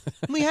 have.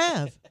 We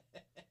have.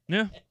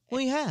 Yeah.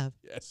 We have.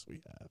 Yes,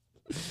 we have.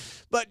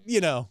 But,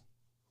 you know,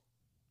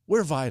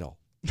 we're vital.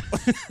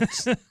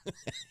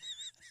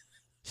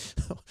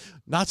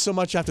 Not so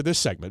much after this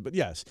segment, but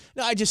yes.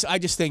 No, I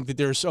just think that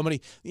there's so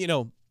many, you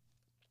know,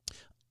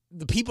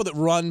 the people that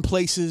run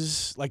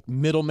places like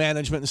middle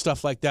management and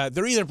stuff like that,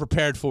 they're either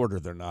prepared for it or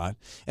they're not.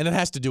 And it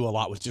has to do a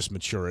lot with just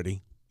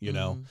maturity, you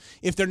know.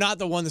 If they're not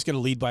the one that's going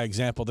to lead by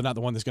example, they're not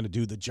the one that's going to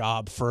do the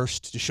job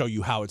first to show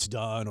you how it's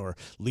done or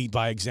lead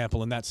by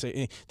example and that's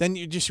it, then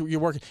you're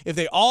working. If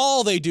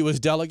all they do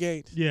is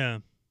delegate, Yeah.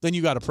 then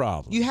you got a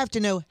problem. You have to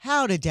know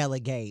how to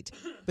delegate,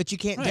 but you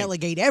can't Right.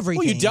 delegate everything.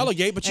 Well, you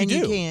delegate, but you and do.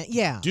 You can't,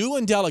 yeah. Do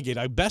and delegate.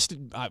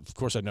 Of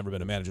course, I've never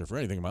been a manager for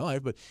anything in my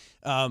life, but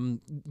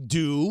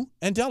do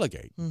and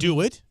delegate.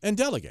 Do it and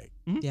delegate.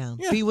 Yeah.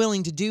 Yeah. Be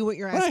willing to do what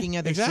you're asking Right,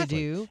 others exactly.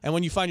 to do. And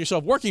when you find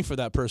yourself working for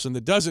that person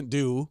that doesn't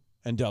do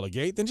and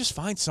delegate, then just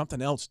find something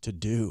else to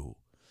do.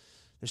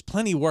 There's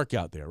plenty of work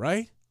out there,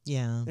 right?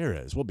 Yeah. There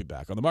is. We'll be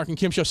back on the Marc and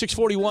Kim Show,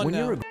 641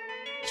 now.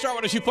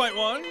 Start with a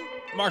 2.1.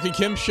 Marc and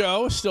Kim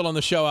Show, still on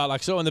the show out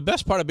like so. And the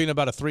best part being a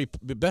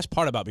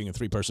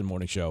three-person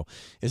morning show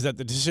is that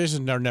the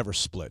decisions are never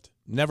split.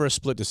 Never a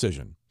split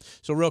decision.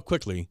 So real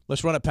quickly,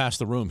 let's run it past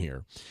the room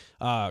here.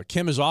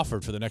 Kim is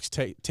offered for the next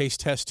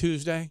Taste Test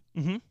Tuesday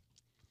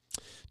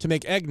to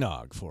make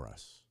eggnog for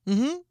us.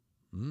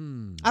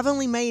 I've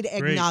only made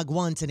eggnog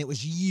once, and it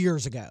was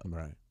years ago.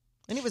 Right.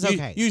 And it was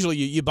okay. Usually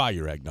you buy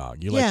your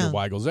eggnog. You like your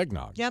Weigel's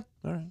eggnog. Yep.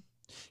 All right.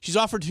 She's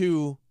offered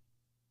to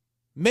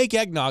make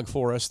eggnog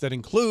for us that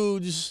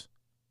includes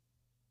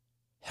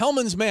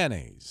Hellman's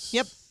mayonnaise.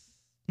 Yep.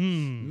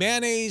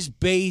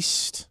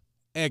 Mayonnaise-based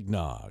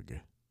eggnog.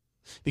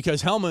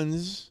 Because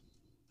Hellman's,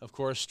 of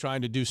course,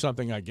 trying to do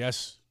something, I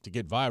guess, to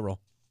get viral,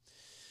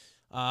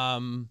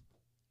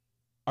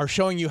 are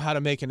showing you how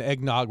to make an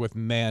eggnog with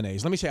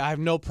mayonnaise. Let me say, I have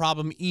no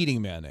problem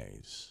eating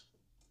mayonnaise.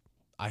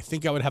 I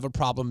think I would have a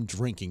problem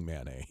drinking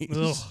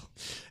mayonnaise.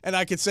 And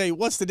I could say,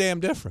 what's the damn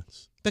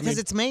difference? Because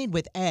it's made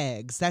with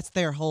eggs. That's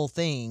their whole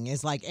thing.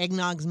 Is like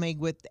eggnog's made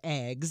with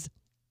eggs.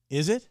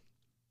 Is it?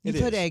 You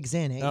put eggs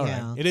in it, All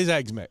yeah. right. It is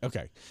eggs made.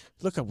 Okay.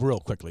 Look up real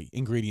quickly,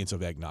 ingredients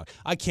of eggnog.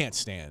 I can't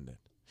stand it.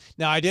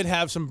 Now, I did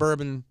have some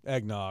bourbon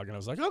eggnog, and I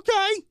was like,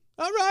 okay,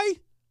 all right.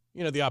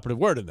 You know the operative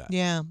word in that.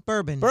 Yeah,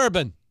 bourbon.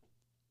 Bourbon.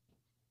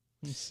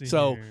 Let's see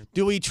So, here.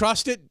 do we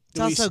trust it? It's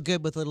also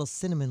good with a little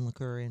cinnamon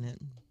liqueur in it.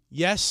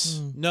 Yes,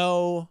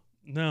 no,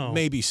 No.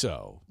 maybe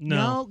so.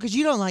 No. because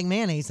you don't like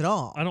mayonnaise at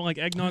all. I don't like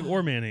eggnog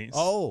or mayonnaise.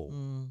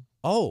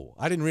 Oh,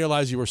 I didn't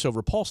realize you were so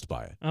repulsed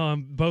by it. Oh,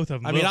 both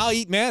of them. I mean, Ugh. I'll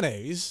eat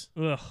mayonnaise.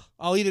 Ugh.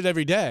 I'll eat it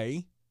every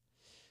day.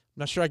 I'm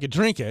not sure I could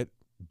drink it,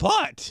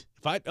 but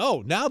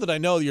now that I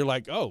know you're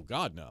like, oh,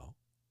 God, no.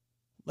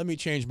 Let me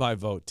change my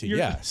vote to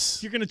yes.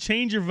 You're going to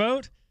change your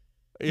vote?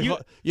 You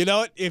know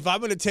what? If I'm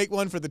going to take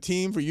one for the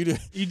team for you to.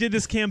 You did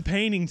this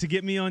campaigning to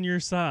get me on your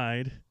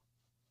side.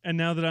 And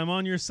now that I'm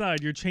on your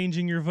side, you're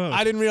changing your vote.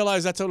 I didn't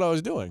realize that's what I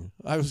was doing.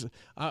 I'm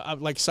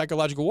like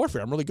psychological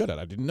warfare. I'm really good at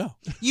it. I didn't know.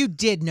 You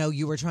did know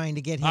you were trying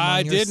to get him I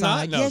on your did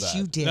side. not know Yes, that.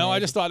 you did. No, I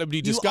just thought it would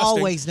be disgusting. You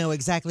always know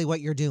exactly what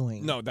you're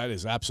doing. No, that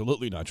is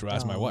absolutely not true.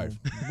 Ask my wife.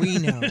 We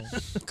know.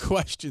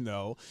 Question,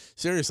 though.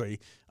 Seriously,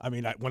 I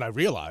mean, when I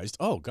realized,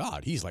 oh,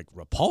 God, he's like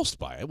repulsed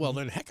by it, well,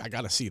 then, heck, I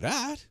got to see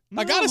that.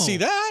 I got to see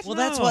that. Well,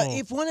 that's what,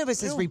 if one of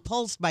us is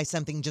repulsed by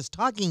something, just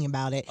talking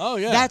about it,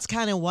 that's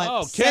kind of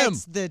what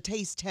sets the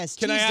Taste Test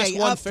Can Tuesday I ask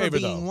one up favor, for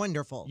being though?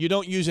 wonderful. You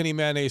don't use any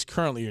mayonnaise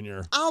currently in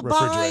your I'll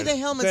refrigerator. buy the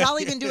Hellmann's. I'll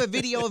even do a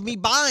video of me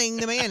buying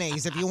the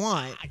mayonnaise if you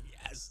want.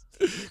 Yes.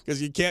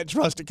 Because you can't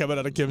trust it coming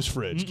out of Kim's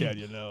fridge, can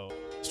you? No.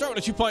 Start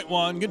with a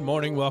 2.1. Good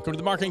morning. Welcome to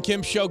the Marc and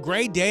Kim Show.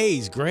 Gray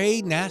days.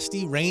 Gray,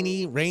 nasty,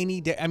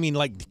 rainy day. I mean,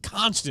 like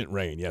constant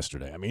rain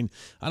yesterday. I mean,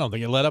 I don't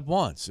think it let up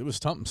once. It was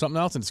something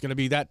else, and it's going to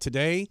be that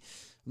today.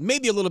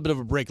 Maybe a little bit of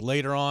a break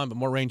later on, but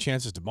more rain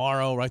chances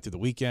tomorrow, right through the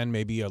weekend.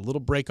 Maybe a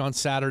little break on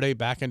Saturday,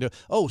 back into,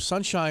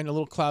 sunshine, a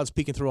little clouds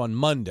peeking through on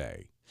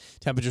Monday.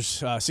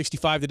 Temperatures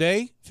 65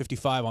 today,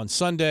 55 on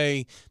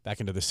Sunday, back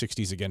into the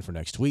 60s again for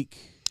next week.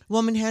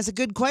 Woman has a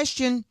good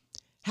question.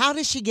 How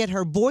does she get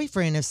her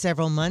boyfriend of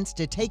several months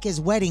to take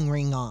his wedding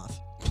ring off?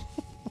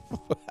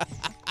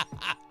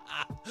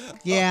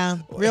 Yeah,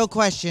 real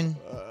question.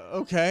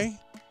 Okay.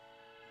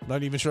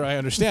 Not even sure I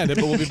understand it,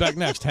 but we'll be back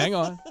next. Hang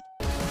on.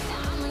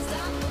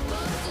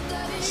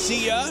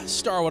 See ya.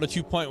 Starwater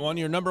 2.1,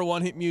 your number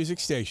one hit music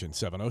station,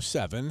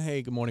 707.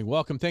 Hey, good morning.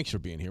 Welcome. Thanks for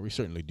being here. We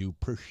certainly do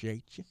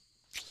appreciate you.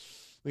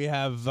 We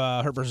have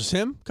Her versus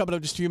Him coming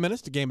up just a few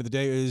minutes. The game of the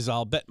day is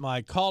I'll Bet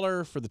My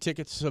Caller for the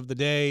tickets of the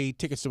day.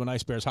 Tickets to an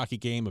Ice Bears hockey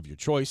game of your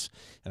choice.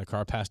 And a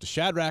car pass to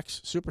Shadrack's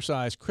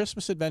supersized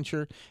Christmas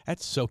adventure at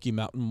Soaky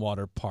Mountain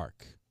Water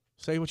Park.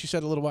 Say what you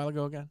said a little while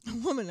ago again. A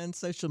woman on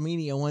social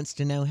media wants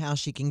to know how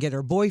she can get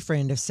her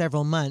boyfriend of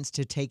several months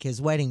to take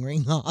his wedding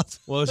ring off.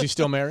 Well, is he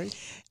still married?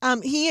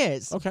 He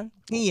is. Okay.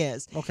 He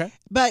is. Okay.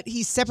 But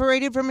he's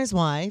separated from his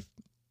wife,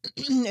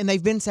 and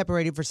they've been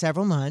separated for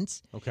several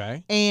months.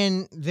 Okay.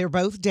 And they're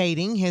both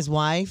dating. His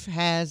wife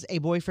has a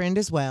boyfriend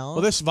as well.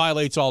 Well, this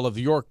violates all of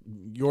your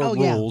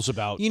rules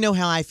about. You know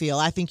how I feel.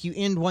 I think you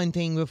end one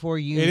thing before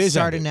you It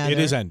start ended. another. It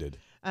is ended.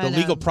 The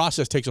legal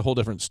process takes a whole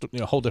different,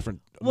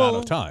 amount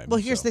of time. Well,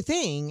 here's the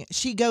thing.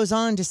 She goes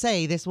on to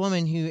say, this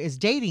woman who is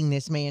dating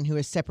this man who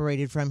is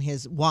separated from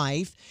his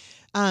wife,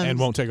 and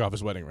won't take off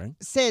his wedding ring,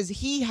 says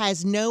he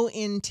has no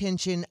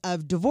intention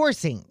of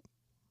divorcing.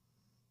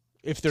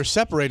 If they're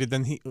separated,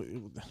 then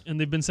And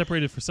they've been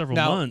separated for several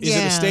months. Is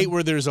it a state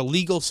where there's a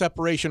legal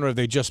separation, or have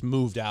they just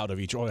moved out of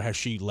each, or has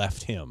she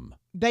left him?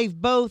 They've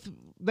both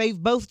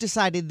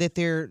decided that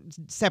they're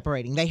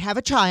separating. They have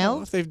a child.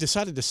 Well, if they've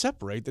decided to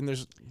separate, then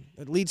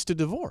it leads to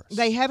divorce.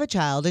 They have a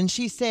child, and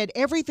she said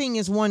everything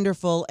is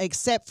wonderful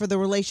except for the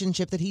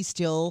relationship that he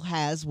still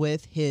has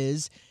with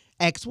his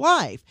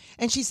ex-wife.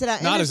 And she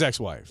said, not his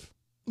ex-wife.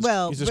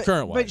 Well, he's his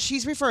current wife. But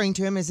she's referring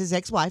to him as his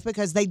ex-wife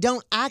because they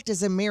don't act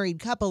as a married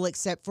couple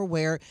except for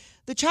where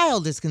the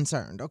child is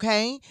concerned,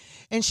 okay?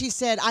 And she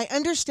said, I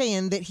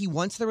understand that he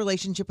wants the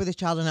relationship with his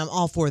child, and I'm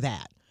all for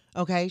that.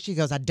 Okay, she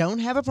goes, I don't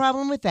have a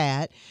problem with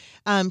that.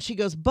 She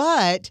goes,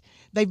 but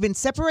they've been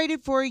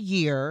separated for a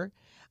year.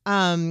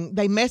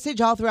 They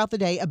message all throughout the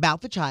day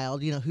about the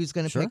child, who's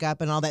going to pick up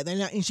and all that.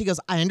 And she goes,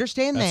 I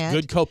understand that. That's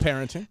good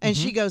co-parenting. And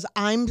she goes,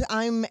 I'm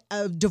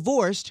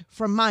divorced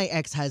from my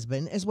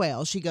ex-husband as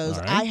well. She goes,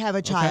 All right. I have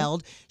a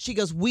child. Okay. She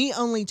goes, we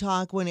only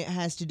talk when it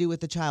has to do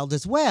with the child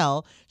as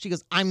well. She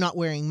goes, I'm not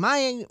wearing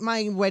my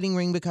wedding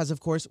ring because,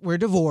 of course, we're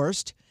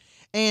divorced.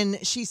 And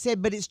she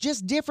said, but it's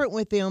just different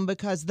with them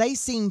because they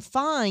seem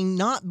fine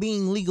not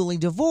being legally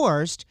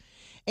divorced.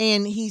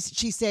 And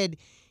she said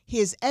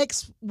his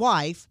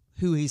ex-wife,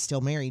 who he's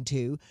still married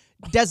to,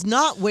 does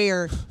not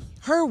wear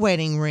her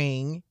wedding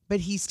ring,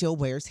 but he still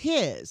wears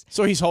his.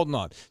 So he's holding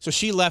on. So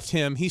she left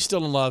him. He's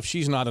still in love.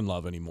 She's not in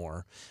love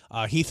anymore.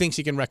 He thinks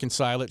he can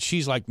reconcile it.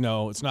 She's like,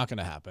 no, it's not going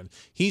to happen.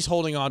 He's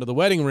holding on to the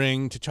wedding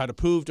ring to try to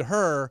prove to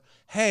her,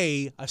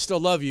 hey, I still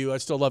love you.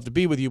 I'd still love to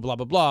be with you, blah,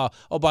 blah, blah.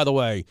 Oh, by the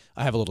way,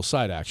 I have a little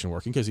side action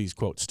working because he's,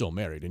 quote, still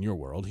married in your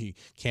world. He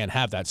can't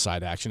have that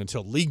side action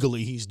until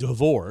legally he's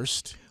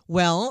divorced.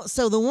 Well,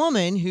 so the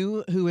woman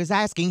who is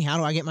asking, how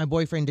do I get my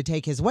boyfriend to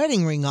take his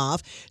wedding ring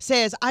off,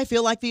 says, I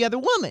feel like the other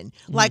woman.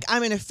 Like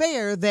I'm an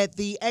affair that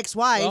the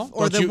ex-wife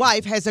or the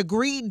wife has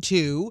agreed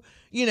to,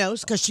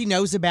 because she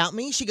knows about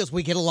me. She goes,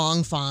 we get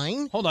along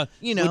fine. Hold on.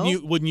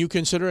 Wouldn't you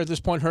consider at this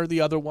point her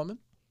the other woman?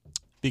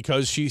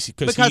 Because he's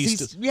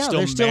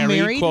still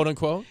married, quote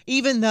unquote.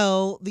 Even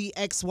though the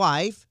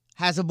ex-wife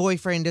has a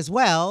boyfriend as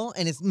well,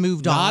 and it's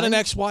moved on. Not an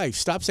ex-wife.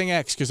 Stop saying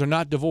ex because they're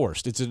not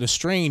divorced. It's an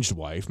estranged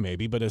wife,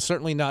 maybe, but it's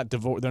certainly not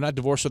divorced. They're not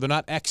divorced, so they're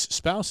not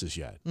ex-spouses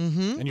yet.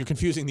 Mm-hmm. And you're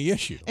confusing the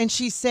issue. And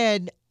she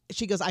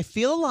goes, I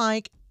feel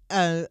like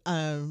a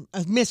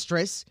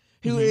mistress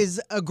who is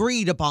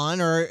agreed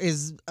upon or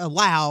is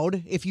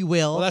allowed, if you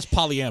will. Well, that's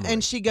polyamory.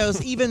 And she goes,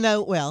 even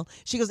though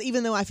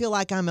I feel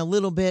like I'm a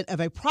little bit of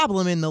a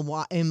problem in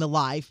the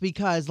life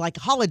because like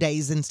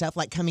holidays and stuff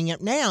like coming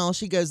up now,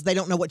 she goes, they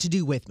don't know what to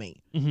do with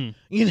me.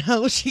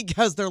 Mm-hmm. She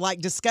goes, they're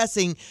like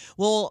discussing,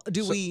 well,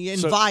 do we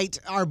invite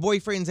our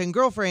boyfriends and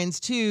girlfriends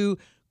to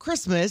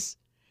Christmas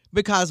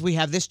because we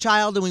have this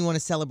child and we want to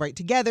celebrate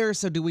together.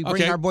 So do we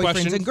bring our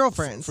boyfriends and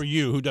girlfriends? For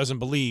you who doesn't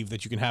believe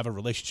that you can have a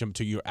relationship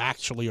until you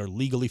actually are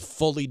legally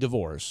fully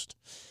divorced,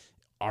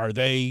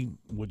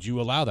 would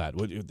you allow that?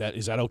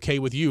 Is that okay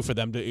with you for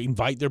them to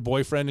invite their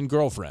boyfriend and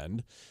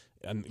girlfriend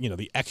and,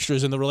 the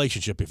extras in the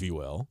relationship, if you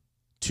will,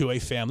 to a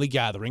family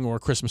gathering or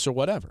Christmas or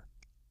whatever?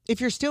 If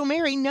you're still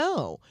married,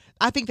 no.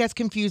 I think that's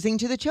confusing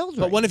to the children.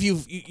 But what if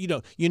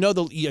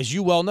as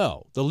you well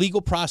know, the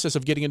legal process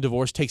of getting a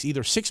divorce takes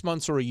either 6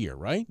 months or a year,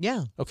 right?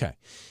 Yeah. Okay.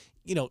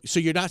 So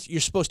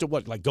you're supposed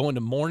to go into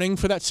mourning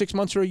for that 6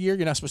 months or a year?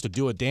 You're not supposed to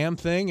do a damn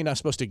thing? You're not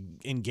supposed to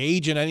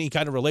engage in any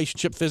kind of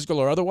relationship, physical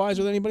or otherwise,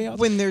 with anybody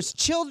else? When there's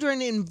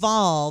children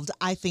involved,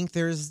 I think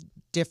there's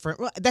different.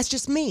 Well, that's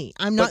just me.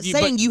 I'm not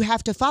saying you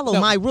have to follow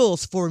my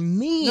rules. For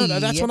me, no,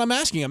 that's what I'm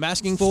asking. I'm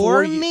asking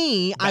for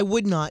me. I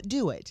would not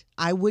do it.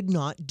 I would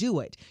not do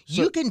it.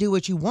 So, you can do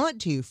what you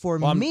want to. For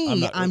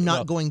me, I'm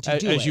not going to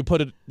do it. As you put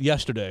it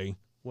yesterday,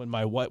 when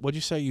my wife, what'd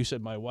you say? You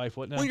said my wife.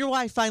 What now? When your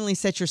wife finally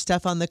sets your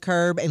stuff on the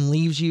curb and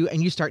leaves you,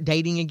 and you start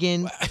dating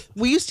again,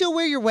 will you still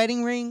wear your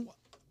wedding ring?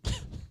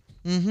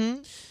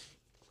 Mm-hmm.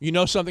 You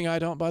know something I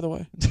don't, by the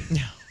way.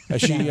 No.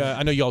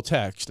 I know y'all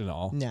text and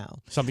all. No.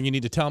 Something you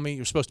need to tell me?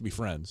 You're supposed to be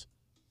friends.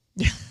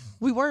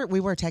 We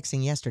were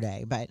texting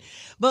yesterday, but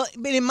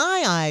in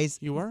my eyes,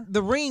 you were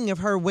the ring of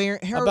her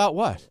wearing her about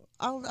what?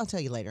 I'll tell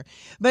you later.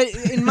 But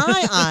in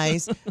my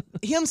eyes,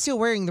 him still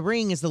wearing the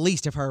ring is the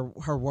least of her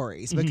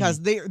worries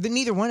because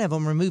neither one of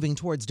them are moving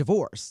towards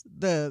divorce.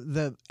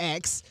 The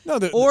ex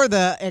or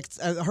the ex,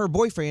 her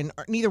boyfriend,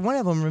 neither one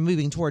of them are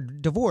moving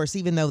toward divorce,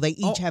 even though they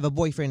each have a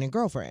boyfriend and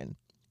girlfriend.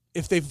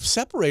 if they've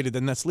separated,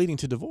 then that's leading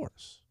to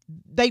divorce.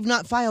 They've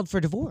not filed for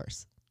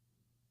divorce.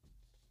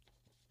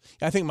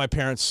 I think my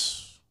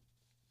parents,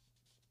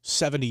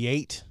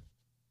 78,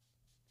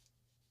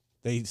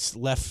 they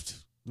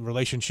left the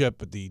relationship,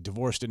 but the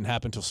divorce didn't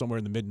happen until somewhere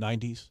in the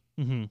mid-90s.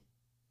 Mm-hmm.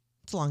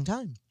 It's a long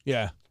time.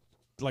 Yeah.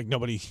 Like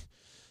nobody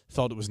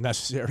felt it was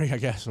necessary, I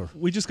guess. Or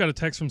We just got a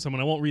text from someone.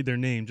 I won't read their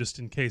name just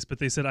in case, but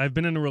they said, I've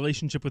been in a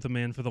relationship with a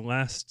man for the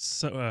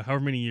last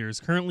however many years,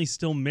 currently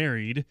still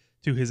married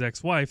to his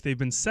ex-wife. They've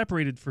been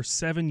separated for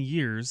 7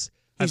 years.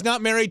 He's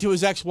not married to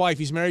his ex-wife.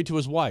 He's married to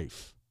his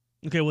wife.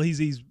 Okay, well,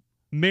 he's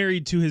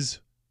married to his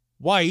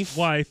Wife,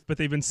 but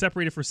they've been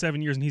separated for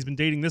 7 years, and he's been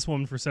dating this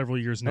woman for several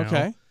years now.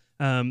 Okay.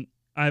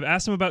 I've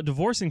asked him about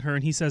divorcing her,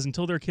 and he says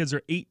until their kids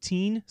are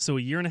 18, so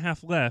a year and a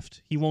half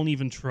left, he won't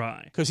even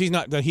try. Because he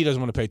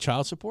doesn't want to pay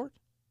child support?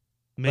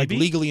 Maybe.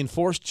 Like legally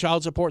enforced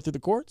child support through the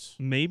courts?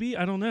 Maybe,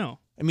 I don't know.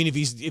 I mean, is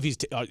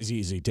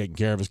he taking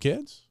care of his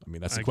kids? I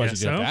mean, that's the I question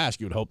guess you have so. to ask.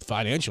 You would hope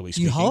financially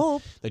speaking You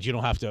hope. that you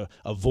don't have to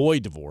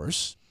avoid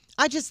divorce.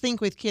 I just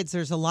think with kids,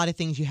 there's a lot of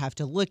things you have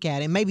to look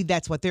at, and maybe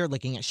that's what they're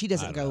looking at. She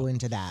doesn't go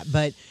into that,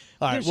 but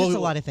All right, there's just a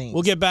lot of things.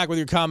 We'll get back with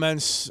your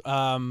comments.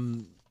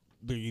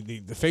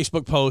 The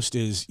Facebook post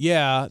is,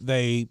 yeah,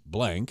 they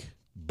blank,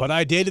 but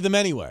I dated them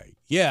anyway.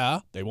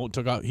 Yeah, he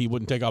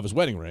wouldn't take off his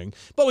wedding ring,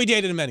 but we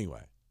dated him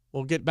anyway.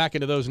 We'll get back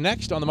into those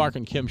next on the Marc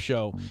and Kim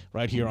Show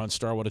right here on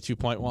Starwater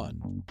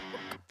 2.1.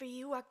 For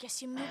you, I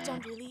guess you moved on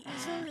really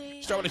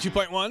easily. Starwater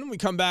 2.1. When we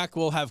come back,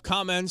 we'll have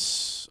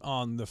comments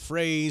on the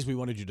phrase we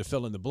wanted you to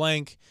fill in the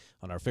blank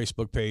on our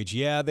Facebook page.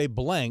 Yeah, they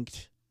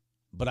blanked,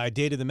 but I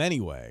dated them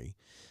anyway.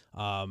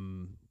 I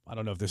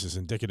don't know if this is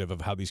indicative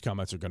of how these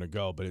comments are going to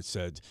go, but it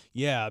said,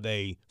 yeah,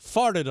 they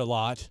farted a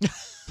lot,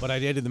 but I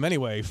dated them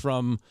anyway.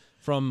 From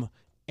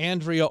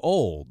Andrea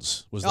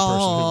Olds was the person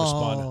who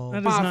responded. That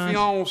is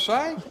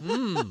not.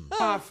 Fiancé.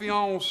 My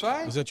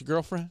fiancé. Is that your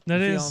girlfriend?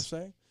 That Your is.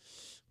 fiancé?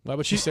 Why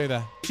would she say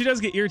that? She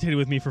does get irritated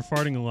with me for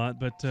farting a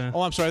lot, but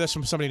Oh, I'm sorry. That's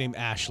from somebody named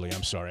Ashley.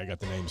 I'm sorry. I got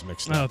the names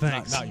mixed up. Oh,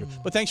 thanks. Not you.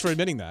 But thanks for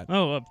admitting that.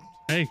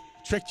 hey,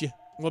 Tricked you.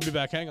 We'll be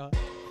back. Hang on.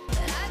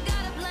 I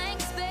got a blank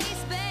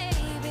space,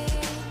 baby,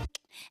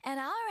 and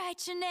I'll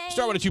write your name.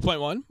 Start with a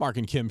 2.1, Marc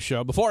and Kim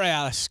Show. Before I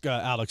ask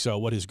Alex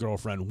what his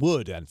girlfriend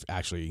would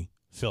actually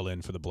fill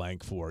in for the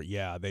blank for,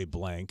 yeah, they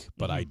blank,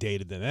 but I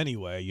dated them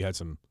anyway, you had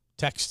some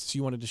texts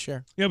you wanted to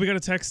share? Yeah, we got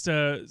a text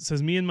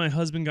says, me and my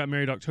husband got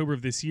married October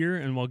of this year,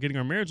 and while getting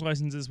our marriage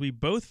licenses, we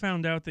both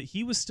found out that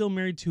he was still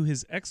married to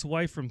his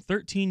ex-wife from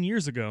 13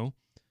 years ago.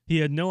 He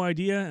had no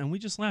idea, and we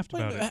just laughed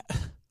about it.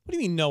 What do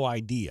you mean, no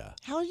idea?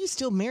 How are you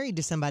still married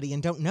to somebody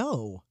and don't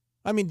know?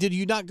 I mean, did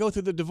you not go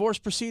through the divorce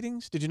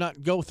proceedings? Did you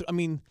not go through? I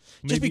mean,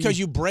 just Maybe- because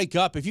you break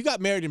up, if you got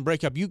married and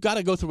break up, you got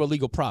to go through a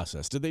legal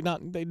process. Did they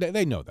not?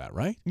 They know that,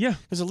 right? Yeah.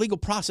 There's a legal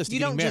process to You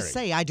getting don't married. just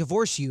say, I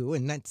divorce you,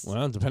 and that's...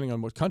 Well, depending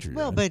on what country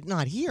you're in. but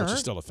not here. Which is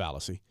still a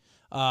fallacy.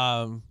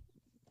 Was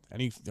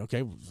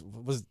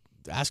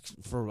ask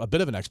for a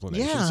bit of an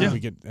explanation. Yeah. See if Yeah. we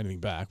get anything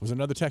back. Was there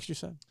another text you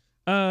sent?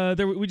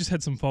 We just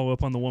had some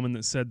follow-up on the woman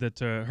that said that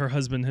her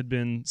husband had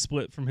been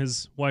split from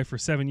his wife for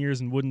 7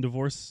 years and wouldn't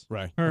divorce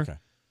Right. her. Okay.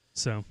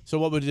 So So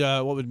what would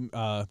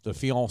the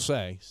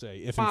fiancé say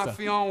if in My fact,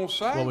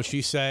 fiancé. what would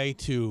she say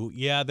to,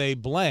 yeah, they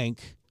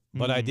blank,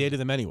 but I dated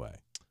them anyway?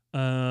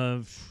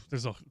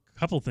 there's a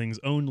couple things.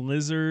 Own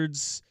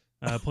lizards,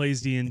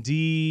 plays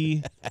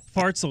D&D,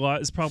 farts a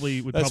lot would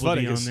probably be 'cause on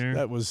there.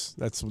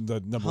 that's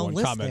the number Whole one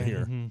list comment there.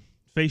 here. Mhm.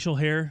 Facial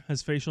hair,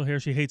 has facial hair.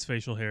 She hates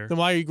facial hair Then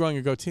why are you growing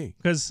a goatee?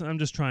 because I'm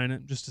just trying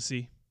it just to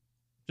see.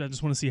 I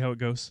just want to see how it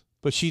goes.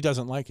 But she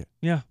doesn't like it.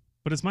 Yeah,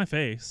 but it's my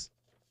face.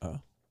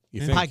 You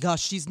Yeah. think? My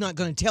gosh, she's not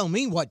going to tell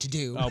me what to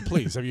do. Oh,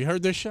 please. Have you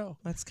heard this show?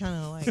 That's kind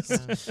of like...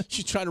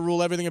 She's trying to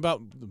rule everything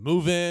about the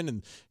move-in,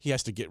 and he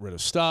has to get rid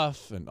of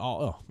stuff and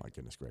all. Oh, my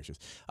goodness gracious.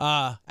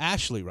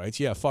 Ashley writes,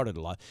 yeah, farted a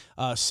lot.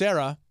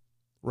 Sarah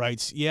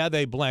writes, yeah,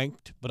 they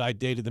blanked, but I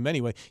dated them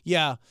anyway.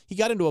 Yeah, he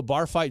got into a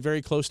bar fight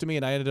very close to me,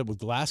 and I ended up with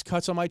glass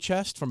cuts on my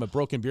chest from a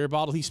broken beer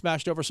bottle he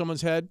smashed over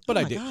someone's head. But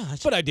Oh my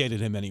gosh. But I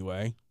dated him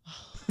anyway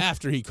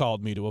after he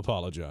called me to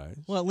apologize.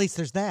 well, at least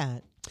there's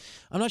that.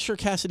 I'm not sure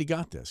Cassidy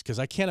got this because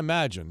I can't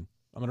imagine.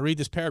 I'm going to read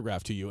this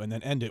paragraph to you and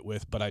then end it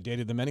with, but I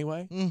dated them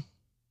anyway.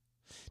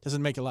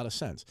 Doesn't make a lot of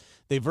sense.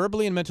 They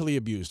verbally and mentally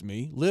abused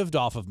me, lived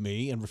off of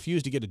me, and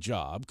refused to get a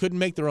job, couldn't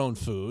make their own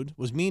food,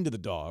 was mean to the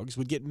dogs,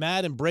 would get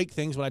mad and break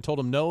things when I told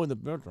them no in the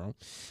bedroom,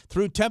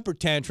 threw temper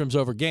tantrums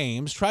over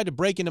games, tried to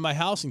break into my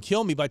house and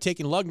kill me by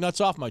taking lug nuts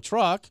off my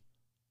truck,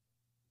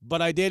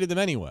 but I dated them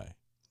anyway.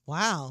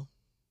 Wow.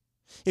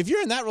 If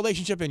you're in that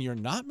relationship and you're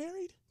not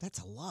married, That's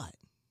a lot.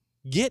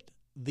 get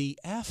the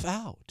F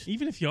out.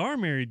 Even if you are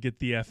married, get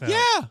the F out. Yeah.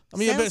 I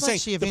mean, Sounds but like saying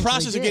she the eventually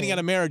process of getting did. out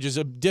of marriage is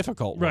a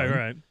difficult one.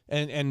 Right.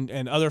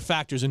 And other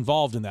factors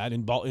involved in that,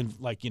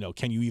 like,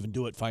 can you even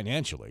do it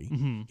financially?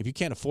 Mhm. If you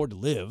can't afford to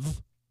live,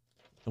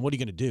 then what are you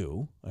going to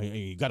do?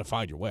 You got to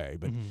find your way.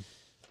 But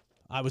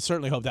I would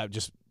certainly hope that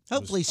just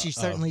Hopefully was, she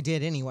certainly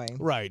did anyway.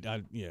 Right.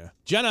 Yeah.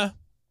 Jenna,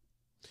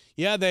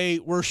 yeah, they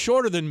were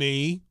shorter than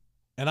me,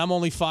 and I'm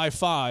only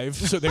 5'5",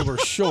 so they were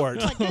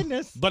short. My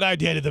goodness. But I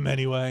dated them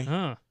anyway.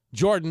 Huh.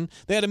 Jordan,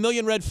 they had a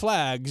million red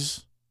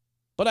flags,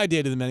 but I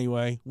dated them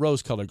anyway.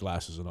 Rose-colored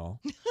glasses and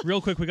all.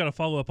 Real quick, we got to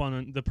follow up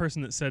on the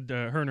person that said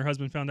her and her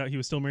husband found out he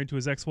was still married to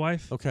his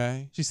ex-wife.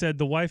 Okay. She said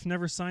the wife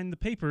never signed the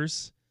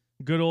papers.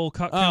 Good old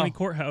Cook County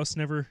courthouse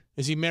never.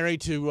 Is he married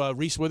to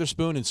Reese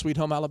Witherspoon in Sweet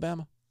Home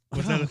Alabama?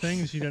 Was that a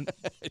thing? She didn't.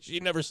 She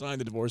never signed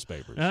the divorce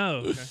papers. Oh,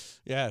 okay.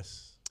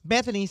 Yes.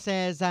 Bethany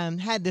says,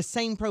 had the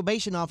same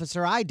probation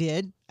officer I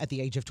did at the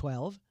age of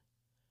 12.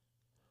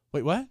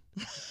 Wait, what?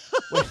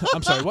 Wait,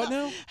 I'm sorry, what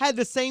now? Had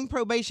the same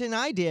probation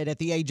I did at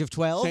the age of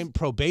 12. Same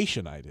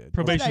probation I did.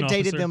 Probation But I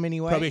dated officer. them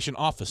anyway. Probation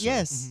officer.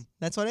 Yes,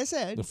 that's what I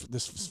said.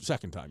 This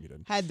second time you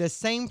didn't. Had the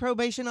same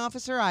probation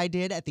officer I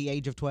did at the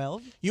age of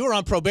 12. You were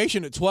on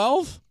probation at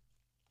 12?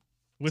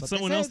 With That's what they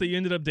someone else said. that you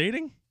ended up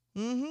dating?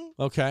 Mm-hmm.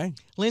 Okay.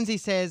 Lindsay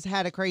says,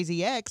 had a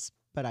crazy ex,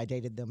 but I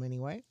dated them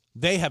anyway.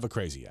 They have a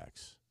crazy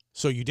ex.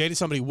 So you dated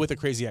somebody with a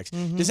crazy ex.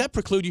 Does that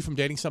preclude you from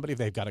dating somebody if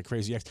they've got a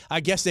crazy ex? I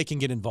guess they can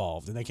get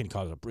involved and they can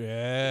cause a...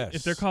 Yes.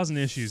 If they're causing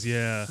issues,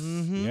 yeah.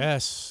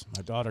 Yes.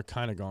 My daughter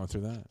kind of going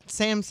through that.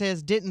 Sam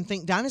says, didn't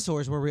think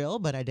dinosaurs were real,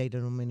 but I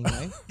dated them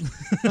anyway.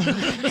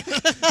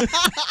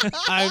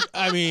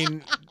 I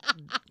mean...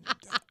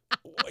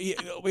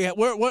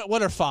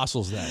 What are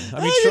fossils then?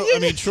 I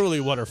mean, truly,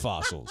 what are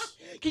fossils?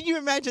 Can you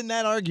imagine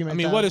that argument? I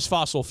mean, though? what is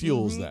fossil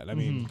fuels then? I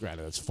mean,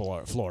 granted, it's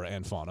flora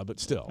and fauna, but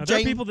still. Now, there are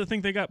Jane- people that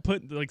think they got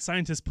put, like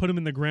scientists put them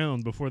in the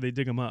ground before they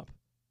dig them up.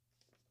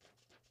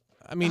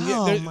 I mean,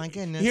 Oh, my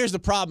goodness. Here's the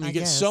problem: you I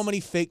get so guess. many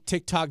fake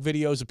TikTok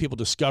videos of people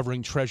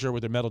discovering treasure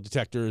with their metal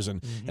detectors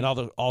and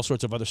all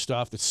sorts of other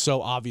stuff that's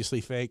so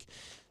obviously fake.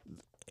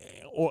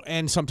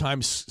 And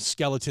sometimes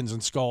skeletons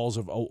and skulls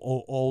of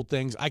old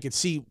things. I could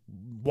see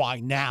why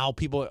now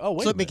people. Oh,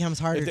 wait. So a it minute. becomes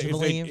harder If they- to if they-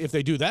 believe. If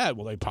they do that,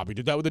 well, they probably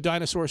did that with the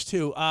dinosaurs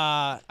too.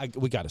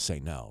 We got to say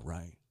no,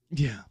 right?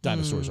 Yeah.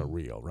 Dinosaurs are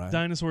real, right?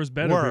 Dinosaurs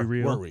better We're be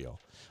real. We're real.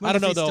 What I don't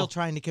if know he's though. Still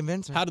trying to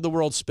convince her. How did the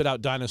world spit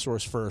out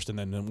dinosaurs first, and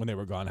then when they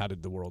were gone, how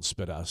did the world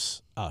spit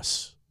us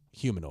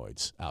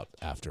humanoids out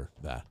after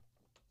that?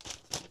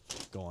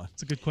 Go on.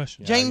 That's a good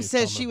question. Yeah, I James need to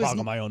says tell she them to was-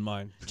 boggle my own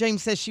mind.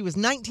 James says she was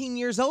 19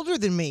 years older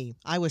than me.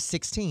 I was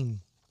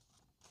 16,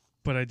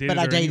 But I dated but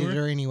her I dated anyway?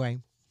 her anyway.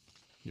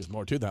 There's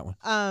more to that one.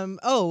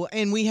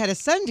 And we had a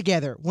son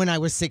together when I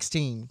was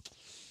 16,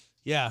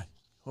 Yeah.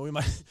 Well, we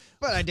might.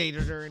 but I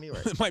dated her anyway.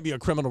 It might be a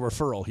criminal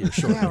referral here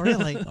shortly. Yeah,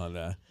 really. On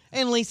that.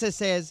 And Lisa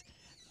says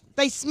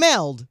they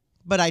smelled,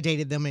 but I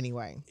dated them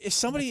anyway. If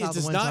somebody That's all the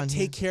does ones not on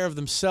take care of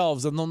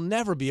themselves, then they'll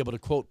never be able to,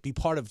 quote, be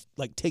part of,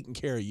 like, taking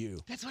care of you.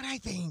 That's what I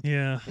think.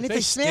 Yeah. And if They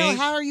they smell, stink.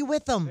 how are you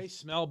with them? They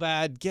smell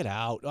bad. Get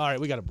out. All right,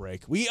 we got a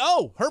break.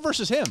 Her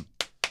versus him.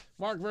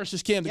 Mark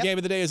versus Kim. The game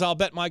of the day is I'll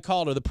Bet My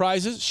Caller. The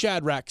prizes,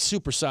 Shadrack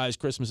Supersized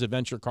Christmas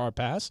Adventure Car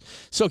Pass,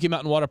 Silky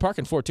Mountain Water Park,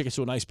 and 4 tickets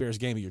to a Nice Bears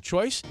game of your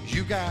choice.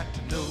 You got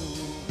to know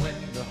when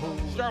to hold.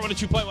 Star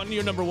 102.1,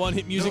 your number one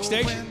hit music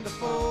station.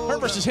 Her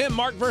versus him,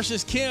 Mark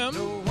versus Kim.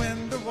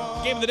 When to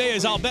walk. Game of the day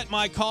is I'll Bet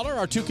My Caller.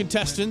 Our two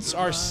contestants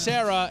are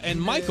Sarah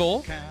and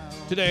Michael.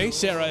 Today,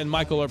 Sarah and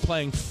Michael are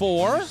playing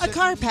for... A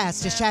car pass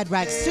to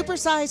Shadrack's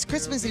supersized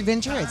Christmas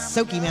adventure at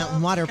Soaky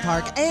Mountain Water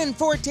Park and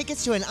 4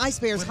 tickets to an Ice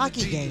Bears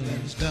hockey game.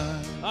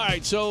 All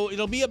right, so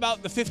it'll be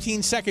about the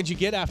 15 seconds you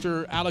get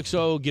after Alex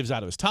O gives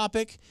out his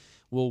topic.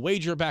 We'll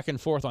wager back and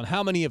forth on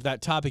how many of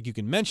that topic you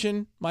can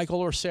mention,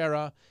 Michael or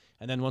Sarah.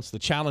 And then once the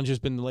challenge has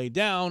been laid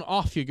down,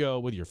 off you go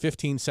with your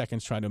 15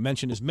 seconds trying to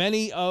mention as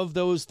many of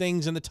those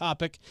things in the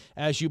topic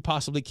as you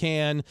possibly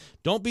can.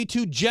 Don't be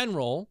too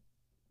general.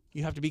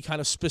 You have to be kind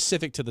of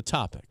specific to the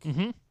topic.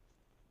 Mm-hmm. Does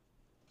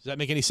that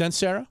make any sense,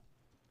 Sarah?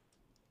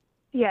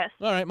 Yes.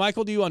 All right,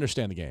 Michael, do you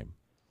understand the game?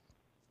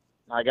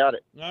 I got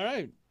it. All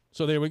right.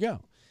 So there we go.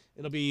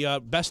 It'll be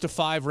best of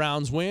 5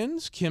 rounds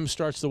wins. Kim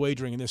starts the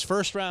wagering in this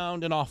first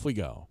round, and off we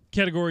go.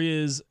 Category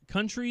is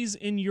countries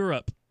in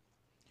Europe.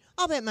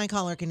 I'll bet my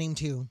caller can name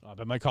 2. I'll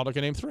bet my caller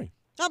can name 3.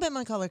 I'll bet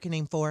my caller can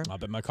name 4. I'll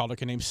bet my caller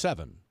can name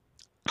 7.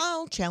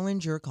 I'll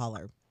challenge your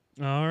caller.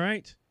 All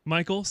right.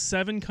 Michael,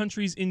 7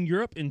 countries in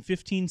Europe in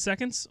 15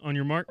 seconds. On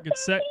your mark, get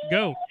set,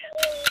 go.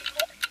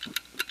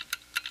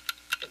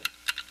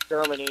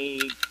 Germany,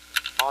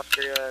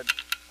 Austria,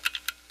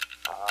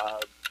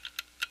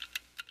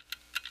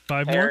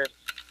 5 Paris.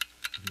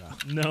 more?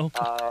 No.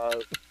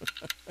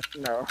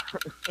 No.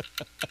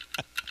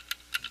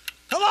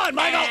 Come on,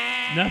 Michael!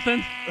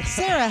 Nothing?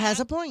 Sarah has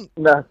a point.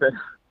 Nothing.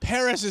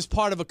 Paris is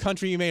part of a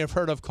country you may have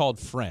heard of called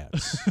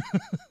France.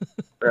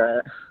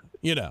 Right.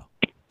 You know,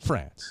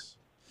 France.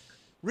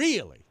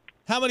 Really?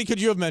 How many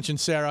could you have mentioned,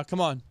 Sarah? Come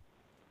on.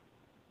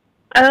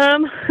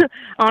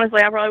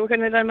 Honestly, I probably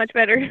couldn't have done much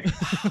better.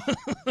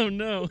 Oh,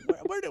 no.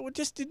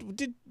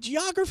 Did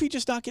geography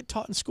just not get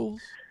taught in schools?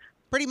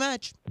 Pretty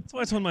much. That's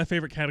why it's one of my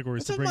favorite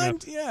categories to bring up.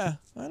 Yeah,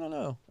 I don't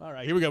know. All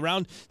right, here we go.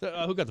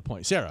 Who got the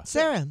point? Sarah.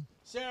 Sarah.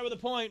 Sarah with a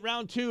point.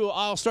 Round 2.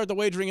 I'll start the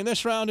wagering in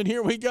this round, and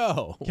here we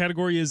go.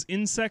 Category is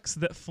insects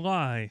that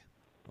fly.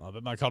 I'll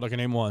bet my caller can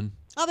name 1.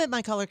 I'll bet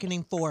my caller can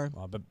name 4.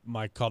 I'll bet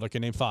my caller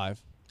can name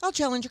 5. I'll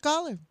challenge your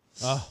caller.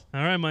 Oh,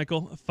 All right,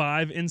 Michael.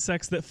 5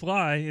 insects that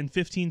fly in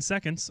 15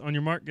 seconds. On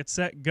your mark, get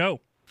set, go.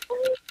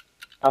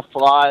 A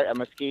fly, a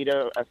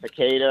mosquito, a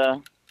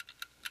cicada.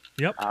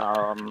 Yep.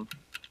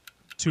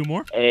 2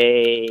 more.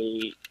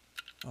 A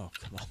Oh,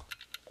 come on.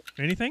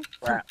 Anything?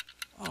 crap,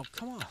 Oh,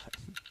 come on.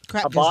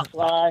 Crap a doesn't-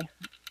 botfly,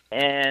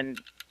 and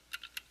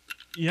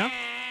Yeah.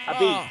 a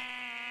bee. Oh.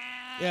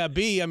 Yeah,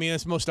 B. I mean,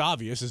 it's most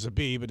obvious is a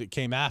B, but it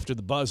came after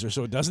the buzzer,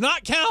 so it does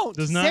not count.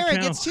 Does not Sarah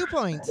count. gets 2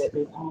 points.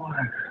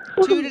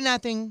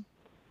 2-0.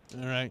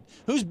 All right.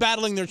 Who's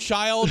battling their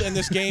child and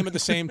this game at the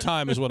same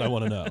time is what I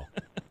want to know.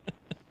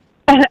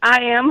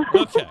 I am.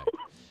 Okay.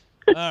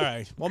 All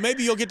right. Well,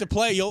 maybe you'll get to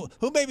play.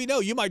 Who maybe know?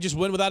 You might just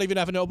win without even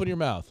having to open your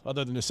mouth,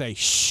 other than to say,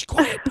 "Shh,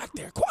 quiet back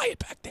there, quiet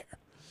back there."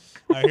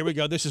 All right, here we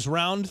go. This is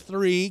round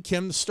 3.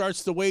 Kim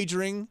starts the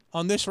wagering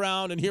on this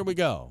round, and here we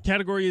go.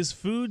 Category is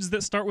foods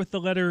that start with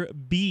the letter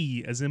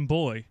B, as in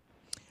boy.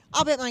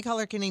 I'll bet my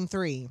caller can name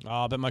 3.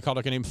 I'll bet my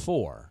caller can name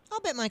 4.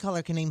 I'll bet my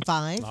caller can name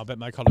 5. I'll bet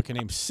my caller can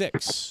name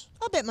 6.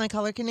 I'll bet my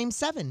caller can name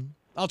 7.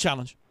 I'll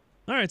challenge.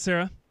 All right,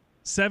 Sarah.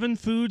 7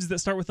 foods that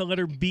start with the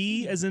letter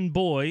B, as in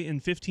boy, in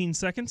 15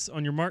 seconds.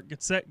 On your mark,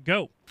 get set,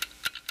 go.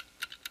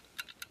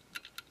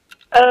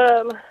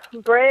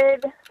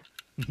 Bread,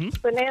 Mm-hmm.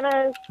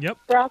 bananas, Yep.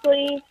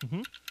 broccoli,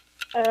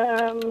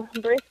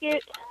 Mm-hmm.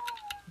 brisket,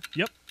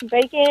 Yep.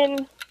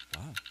 bacon,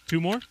 2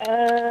 more.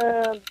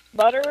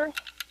 butter,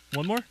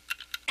 1 more.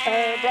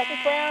 Brussels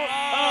sprout.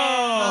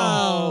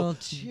 Oh,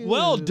 two.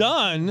 well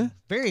done.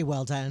 Very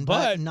well done,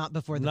 But but not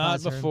before the Not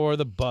buzzer. before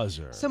the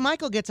buzzer. So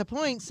Michael gets a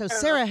point. So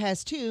Sarah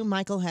has 2.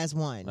 Michael has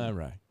 1. All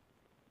right.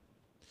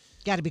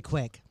 Got to be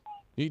quick.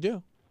 You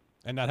do.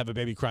 And not have a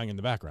baby crying in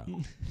the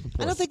background.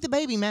 I don't think the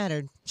baby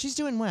mattered. She's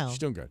doing well. She's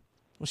doing good.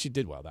 Well, she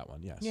did well, that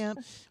one, yes. Yeah.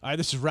 All right,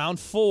 this is round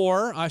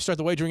 4. I start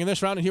the wagering in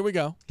this round, and here we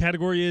go.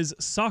 Category is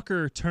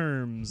soccer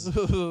terms.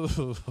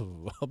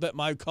 I'll bet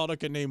my caller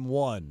can name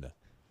 1.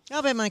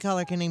 I'll bet my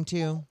caller can name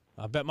 2.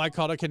 I'll bet my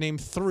caller can name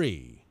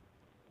 3.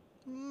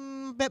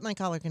 Bet my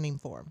caller can name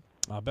 4.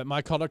 I'll bet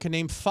my caller can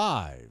name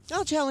 5.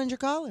 I'll challenge your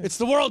caller. It's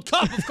the World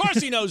Cup. Of course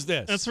he knows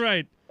this. That's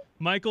right.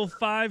 Michael,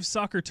 5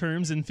 soccer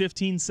terms in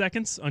 15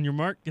 seconds. On your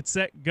mark, get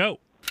set, go.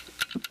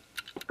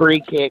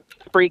 Free kick,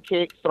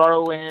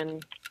 throw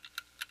in,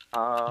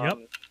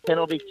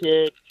 penalty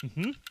kick,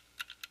 Mm-hmm.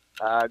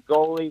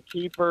 Goalie,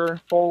 keeper,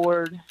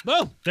 forward.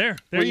 Boom. There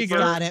you go.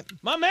 Got it.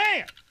 My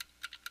man.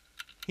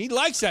 He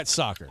likes that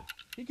soccer.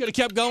 He could have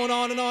kept going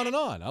on and on and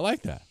on. I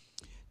like that.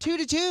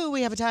 2-2.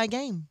 We have a tie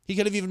game. He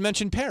could have even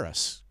mentioned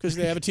Paris because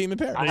they have a team in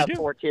Paris. I have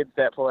 4 kids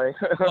that play.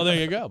 Oh, there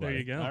you go, buddy. There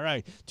you go. All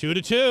right.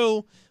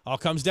 2-2. All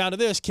comes down to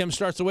this. Kim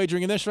starts the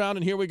wagering in this round,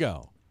 and here we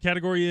go.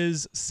 Category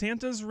is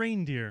Santa's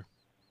reindeer.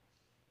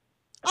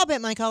 I'll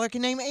bet my caller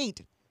can name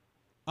 8.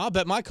 I'll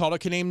bet my caller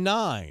can name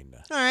 9.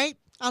 All right.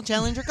 I'll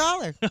challenge your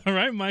caller. All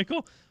right,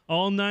 Michael.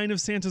 All 9 of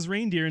Santa's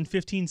reindeer in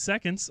 15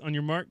 seconds. On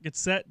your mark, get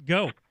set,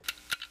 go.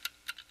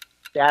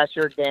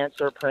 Dasher,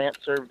 Dancer,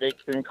 Prancer,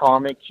 Vixen,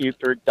 Comet,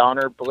 Cupid,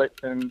 Donner,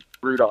 Blitzen,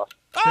 Rudolph.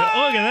 Look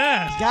at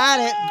that. Got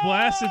it.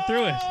 Blasted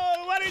through it.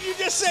 Oh, why didn't you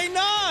just say 9?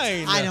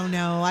 I don't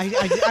know.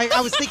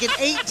 I was thinking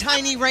 8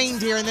 tiny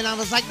reindeer, and then I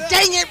was like,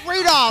 dang it,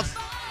 Rudolph.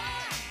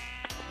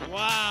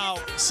 Wow.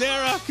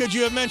 Sarah, could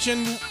you have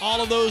mentioned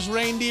all of those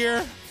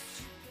reindeer?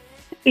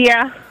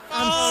 Yeah.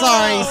 I'm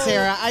sorry,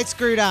 Sarah. I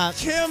screwed up.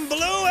 Kim blew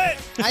it.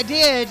 I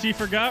did. She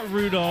forgot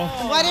Rudolph.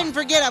 Well, I didn't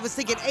forget. I was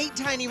thinking 8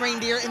 tiny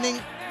reindeer, and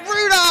then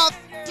Rudolph.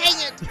 Dang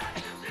it.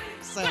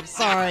 So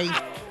sorry.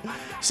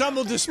 Some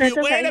will dispute.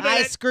 That's okay. Wait a minute.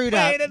 I screwed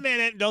up. Wait a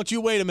minute. Don't you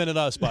wait a minute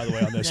us, by the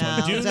way, on this No,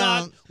 one. Do not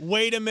don't.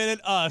 wait a minute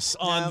us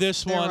on Nope,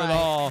 this they're one at right.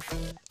 all.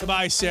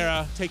 Goodbye,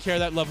 Sarah. Take care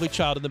of that lovely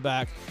child in the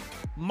back.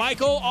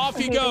 Michael, off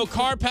you go.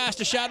 Car pass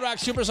to Shadrack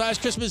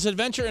Supersized Christmas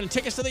Adventure and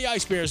tickets to the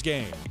Ice Bears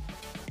game.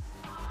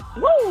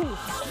 Woo!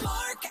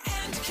 Mark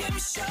and Kim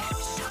Show.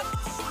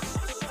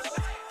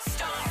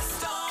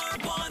 Star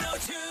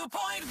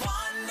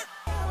 102.1.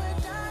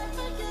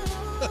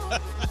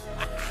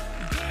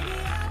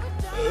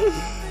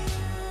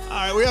 All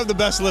right, we have the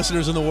best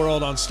listeners in the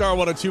world on Star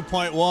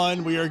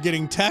 102.1. We are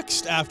getting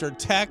text after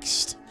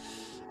text.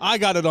 I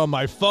got it on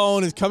my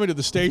phone. It's coming to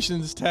the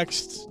station's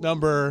text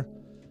number.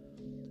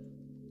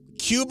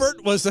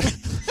 Cubert was a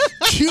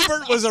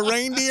Cubert was a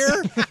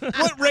reindeer.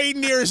 What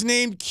reindeer is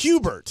named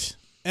Cubert?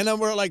 And then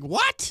we're like,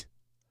 what?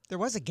 There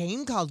was a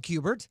game called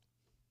Cubert.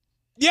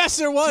 Yes,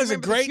 there was a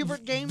remember the great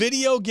Cubert game?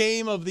 video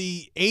game of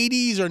the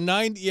 80s or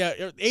 90s. Yeah,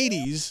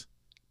 80s.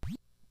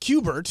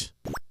 Cubert.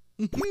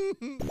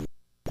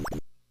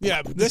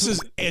 Yeah, this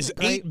is as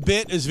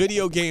 8-bit as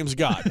video games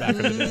got back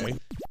in the day.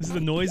 This is the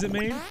noise it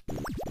made?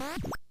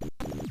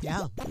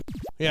 Yeah.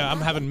 Yeah, I'm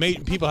having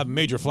people having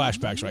major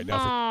flashbacks right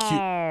now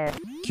for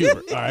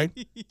Cubert, all right?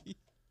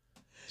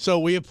 So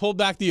we have pulled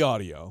back the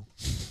audio.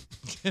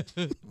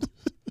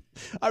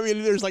 I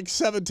mean, there's like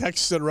 7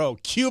 texts in a row.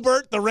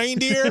 Cubert, the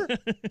reindeer?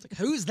 It's like,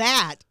 who's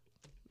that?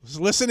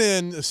 Listen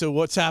in. So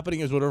what's happening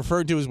is what I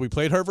referred to is we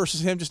played her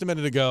versus him just a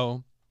minute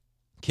ago.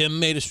 Kim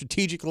made a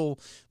strategical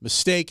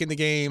mistake in the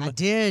game. I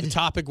did. The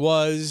topic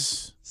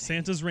was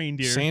Santa's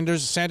reindeer.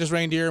 Santa's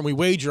reindeer, and we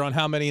wager on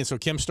how many. And so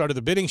Kim started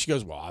the bidding. She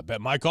goes, well, I bet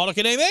my caller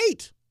can name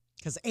 8.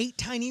 Because 8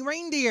 tiny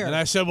reindeer. And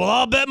I said, well,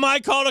 I'll bet my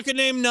caller can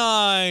name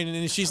 9.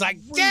 And she's like,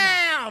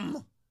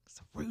 damn.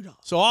 It's Rudolph.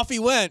 So off he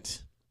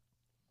went.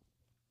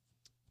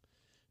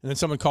 And then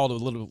someone called a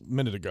little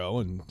minute ago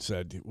and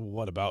said,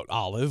 what about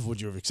Olive?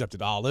 Would you have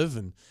accepted Olive?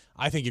 And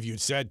I think if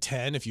you'd said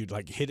 10, if you'd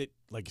like hit it,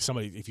 like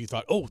somebody, if you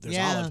thought, oh, there's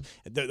Olive,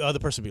 the other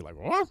person would be like,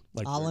 what?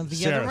 Like Olive the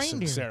Sarah, other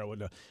reindeer. Sarah would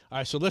know. All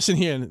right, so listen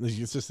here.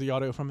 Is this the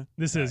audio from it?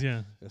 This is,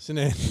 yeah. Listen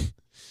in.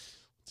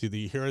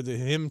 Hear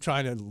him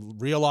trying to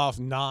reel off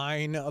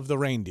 9 of the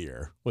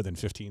reindeer within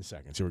 15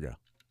 seconds. Here we go.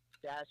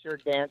 Dasher,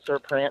 Dancer,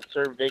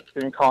 Prancer,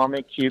 Vixen,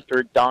 Comet,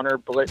 Cupid, Donner,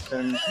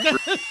 Blitzen.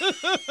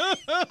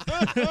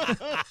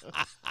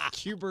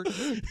 Cubert.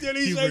 Did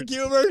he say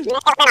Cubert?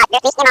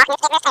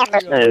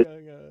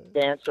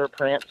 Dancer,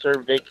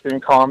 Prancer, Vixen,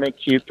 Comet,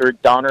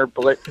 Cupid, Donner,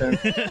 Blitzen.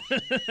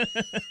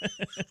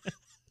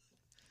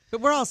 But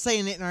we're all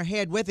saying it in our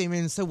head with him,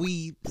 and so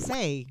we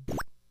say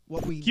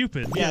what we...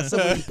 Cupid, Yeah, yeah.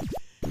 so we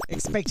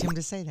expect him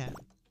to say that.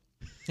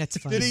 That's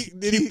funny.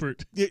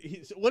 Cupid.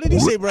 What did he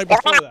say right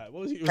before that?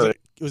 What was he?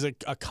 Was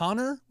it a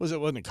Connor?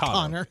 Wasn't it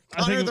Connor?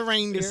 Connor the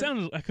reindeer. It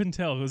sounded, I couldn't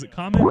tell. Was it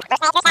Comet?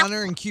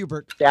 Connor and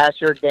Cubert.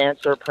 Dasher,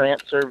 Dancer,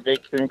 Prancer,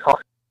 Vixen,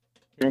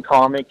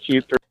 Comet,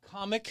 Cupid.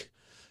 Comic?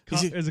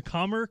 Is it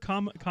Comet?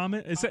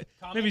 Is that,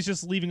 maybe he's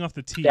just leaving off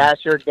the T.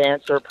 Dasher,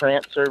 Dancer,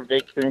 Prancer,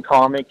 Vixen,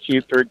 Comet,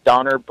 Cupid,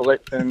 Donner,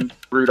 Blitzen,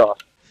 Rudolph.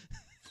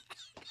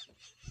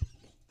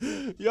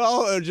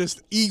 Y'all are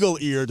just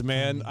eagle-eared,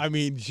 man. I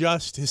mean,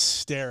 just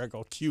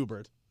hysterical.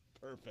 Cubert.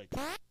 Perfect.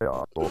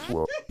 All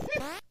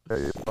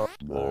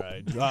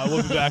right.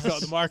 We'll be back on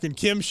the Mark and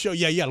Kim show.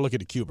 Yeah, you got to look at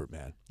the Cubert,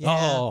 man. Yeah.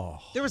 Oh.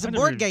 There was a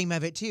board game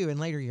of it, too, in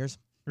later years.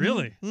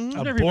 Really? Mm-hmm.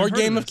 I've A never even board heard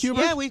game of of this.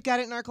 Cubert? Yeah, we've got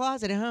it in our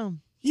closet at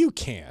home. You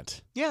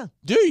can't. Yeah.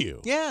 Do you?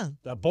 Yeah.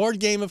 A board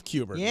game of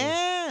Cubert.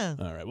 Yeah.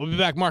 All right. We'll be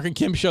back. Mark and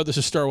Kim show. This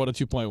is Star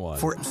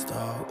 102.1.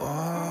 Start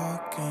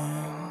walking.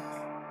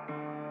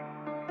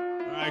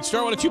 All right.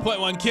 Star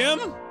 102.1. Kim,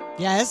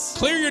 Yes.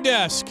 clear your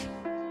desk.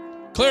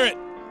 Clear it.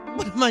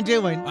 What am I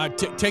doing?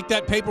 Take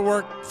that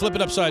paperwork, flip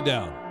it upside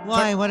down.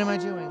 Why? What am I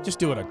doing? Just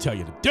do what I tell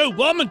you to do,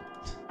 woman.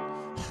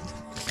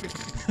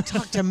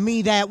 Talk to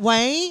me that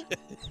way.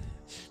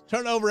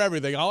 Turn over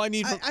everything. All I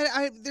need for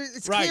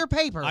It's clear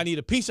paper. I need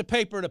a piece of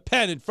paper and a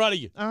pen in front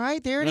of you. All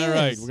right, there it is. All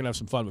right, we're gonna have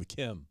some fun with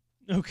Kim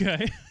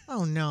Okay.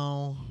 Oh,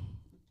 no.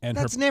 and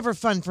That's her never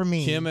fun for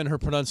me. Kim and her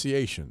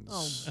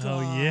pronunciations.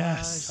 Oh,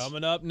 yes.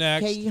 Coming up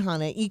next.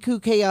 Keihana, Iku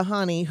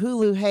Keahani,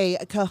 Hulu Hey,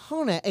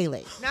 Kahona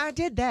Ele. Now, I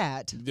did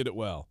that. You did it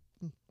well.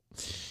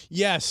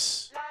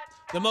 Yes,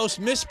 the most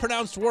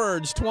mispronounced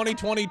words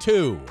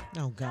 2022.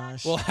 Oh,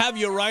 gosh. We'll have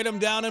you write them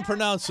down and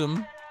pronounce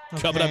them.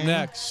 Coming up Okay.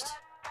 next.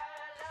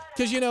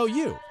 Because you know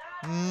you,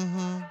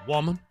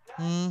 woman.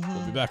 Mm-hmm.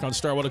 We'll be back on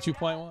Star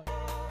 102.1.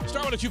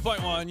 Star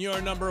 102.1,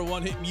 your number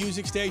one hit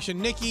music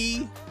station.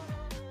 Nikki,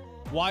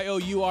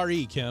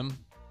 Y-O-U-R-E, Kim.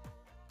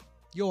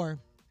 Your.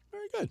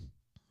 Very good.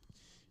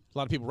 A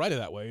lot of people write it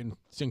that way, and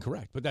it's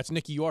incorrect. But that's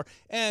Nikki Yor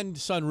and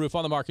Sunroof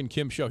on the Mark and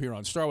Kim show here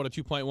on Star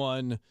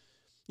 102.1.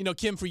 You know,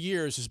 Kim for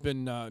years has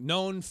been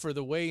known for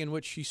the way in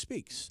which she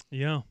speaks.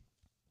 Yeah.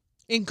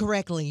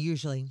 Incorrectly,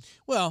 usually.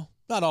 Well,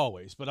 not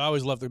always, but I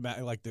always love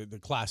the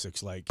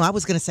classics. Like I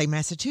was going to say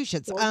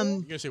Massachusetts. you're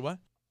gonna say what?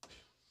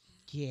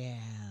 Yeah.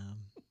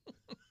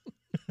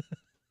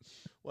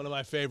 One of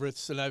my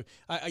favorites, and I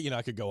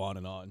could go on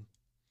and on.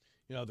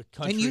 You know, the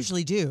country. And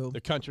usually do.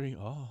 The country.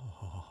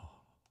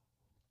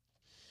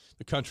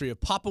 The country of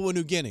Papua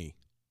New Guinea,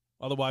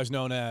 otherwise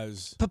known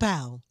as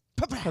Papal.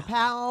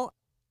 Papal.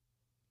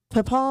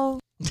 Papal.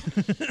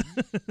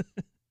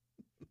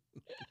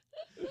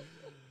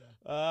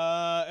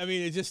 I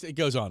mean, it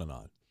goes on and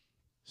on.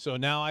 So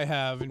now I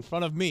have in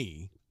front of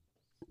me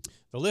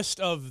the list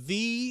of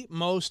the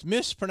most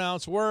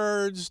mispronounced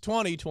words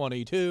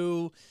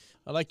 2022.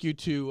 I'd like you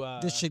to.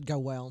 This should go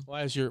well.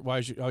 Why is your?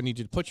 I need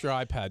you to put your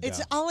iPad down.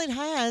 It's all it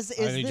has is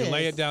I need this. you to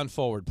lay it down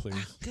forward, please.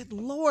 Good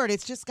Lord,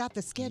 it's just got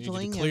the I need you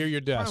scheduling to clear and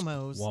your desk,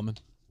 promos. woman.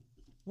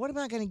 What am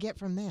I going to get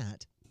from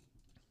that?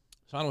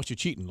 So I don't want you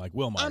cheating like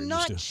Will Meyer I'm used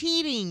not to.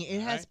 cheating. It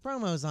All has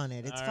promos on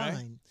it. It's All right.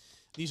 fine.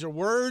 These are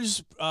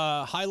words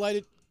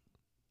highlighted.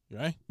 You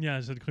right? Yeah, I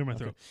just had to clear my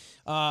throat.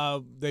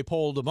 They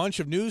polled a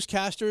bunch of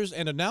newscasters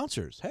and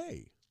announcers.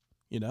 Hey,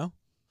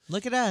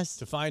 Look at us.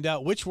 to find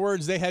out which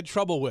words they had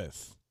trouble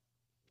with.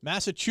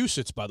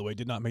 Massachusetts, by the way,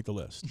 did not make the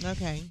list.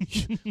 Okay.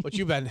 But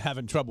you've been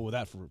having trouble with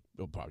that for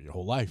probably your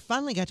whole life.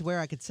 Finally got to where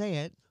I could say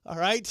it. All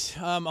right.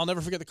 I'll never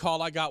forget the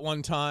call I got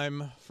one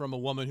time from a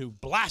woman who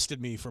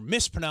blasted me for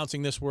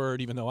mispronouncing this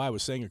word, even though I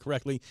was saying it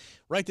correctly.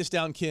 Write this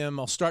down, Kim.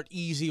 I'll start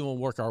easy and we'll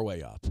work our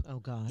way up. Oh,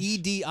 gosh.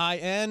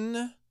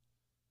 EDINBURGH.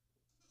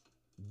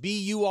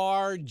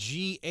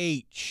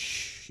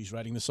 She's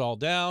writing this all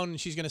down.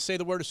 She's going to say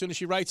the word as soon as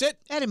she writes it.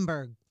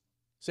 Edinburgh.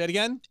 Say it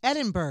again.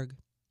 Edinburgh.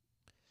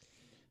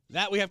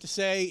 That we have to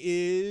say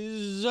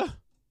is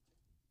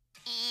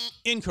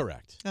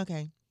incorrect.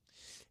 Okay.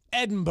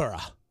 Edinburgh.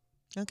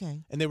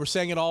 Okay. And they were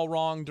saying it all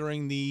wrong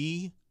during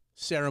the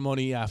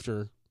ceremony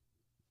after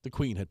the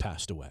Queen had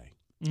passed away.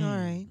 All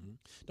right.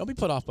 Don't be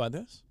put off by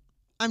this.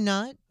 I'm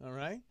not. All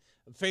right.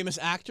 Famous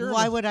actor.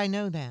 Why would I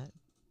know that?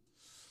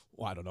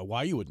 Well, I don't know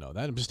why you would know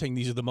that. I'm just saying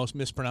these are the most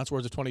mispronounced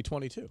words of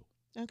 2022.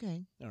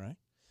 Okay. All right.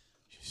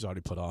 She's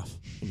already put off.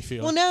 Can you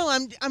feel Well, it?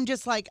 no, I'm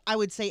just like, I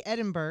would say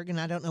Edinburgh, and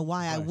I don't know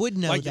why I would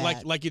know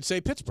that. Like you'd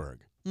say Pittsburgh.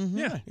 Mm-hmm.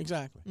 Yeah,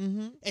 exactly.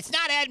 Mm-hmm. It's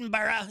not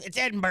Edinburgh. It's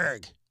Edinburgh.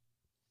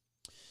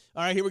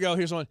 All right, here we go.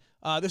 Here's one.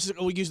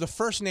 We use the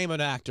first name of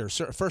an actor.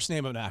 First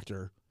name of an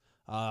actor.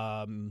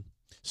 Son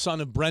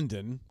of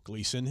Brendan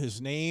Gleeson.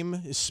 His name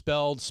is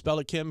spell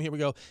it, Kim. Here we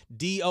go.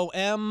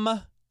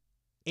 Domhnall.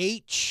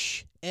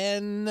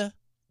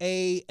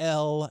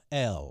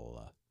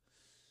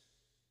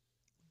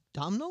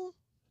 Domhnall?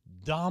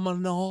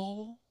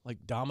 Domhnall,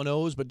 like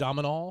dominoes, but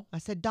Domhnall. I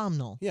said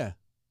Domhnall. Yeah.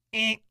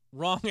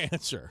 Wrong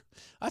answer.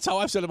 That's how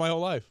I've said it my whole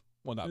life.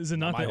 Well, not Is it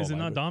not? my whole Is it life,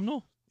 not but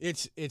Domhnall?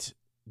 It's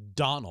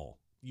Donald.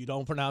 You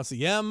don't pronounce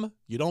the M.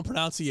 You don't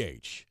pronounce the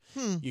H.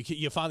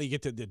 You finally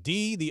get to the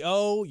D, the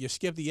O. You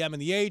skip the M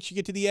and the H. You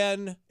get to the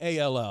N.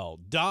 ALL.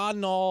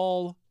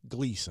 Donald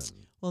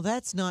Gleeson. Well,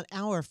 that's not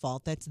our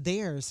fault. That's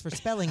theirs for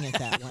spelling it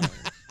that way.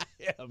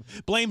 Yeah.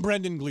 Blame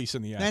Brendan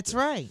Gleeson, the actor. That's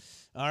right.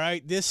 All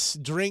right. This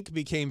drink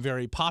became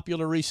very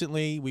popular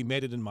recently. We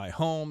made it in my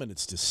home, and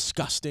it's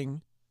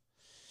disgusting.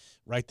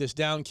 Write this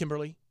down,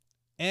 Kimberly.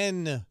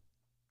 Negroni.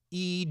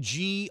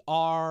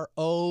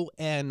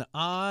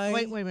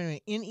 Wait.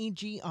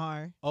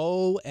 Negr.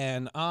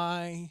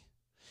 ONI.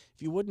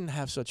 If you wouldn't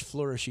have such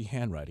flourishy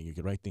handwriting, you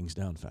could write things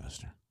down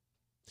faster.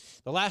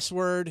 The last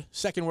word,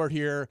 second word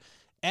here,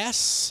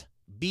 SBAGLIATO.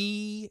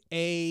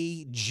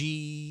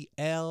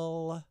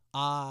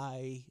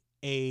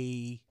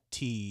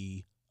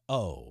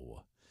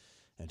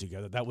 And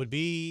together that would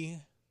be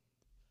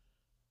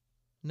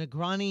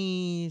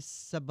Negroni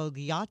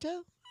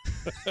Sabogiato?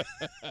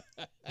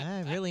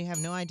 I really have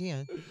no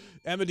idea.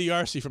 Emma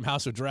D'Arcy from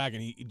House of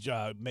Dragon.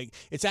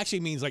 It actually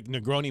means like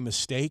Negroni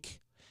mistake,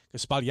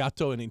 because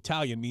Spagliato in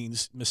Italian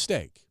means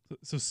mistake.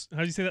 So how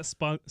do you say that?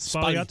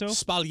 Spagliato?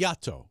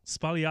 Spagliato.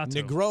 Spagliato.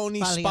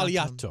 Negroni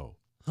Spagliato.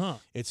 Huh.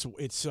 It's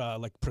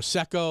like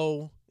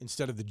Prosecco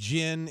instead of the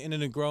gin in a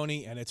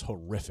Negroni, and it's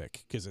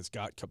horrific because it's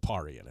got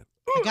Campari in it.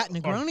 I got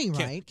Negroni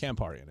right.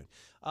 Campari in it.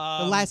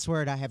 The last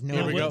word I have no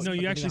Here we idea. go. No,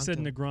 you actually said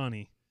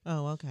Negroni.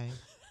 Oh, okay.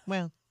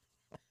 Well,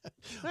 all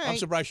right. I'm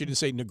surprised she didn't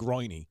say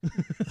Negroni.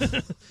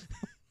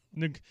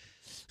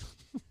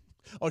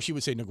 Oh, she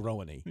would say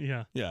Negroni.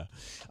 Yeah. Yeah.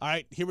 All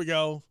right, here we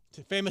go.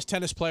 Famous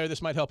tennis player.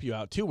 This might help you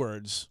out. 2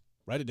 words.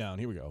 Write it down.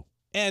 Here we go.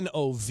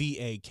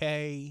 Novak.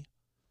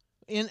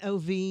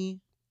 NOV.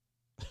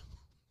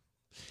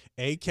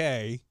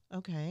 AK.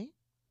 Okay.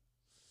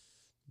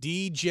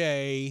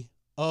 DJOKOVIC.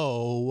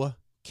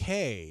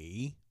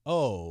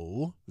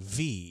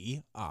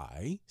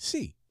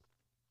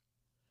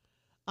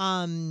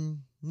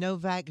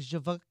 Novak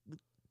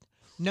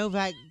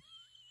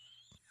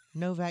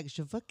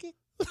Djokovic?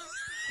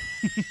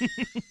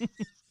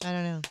 I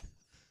don't know.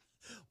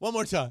 One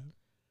more time.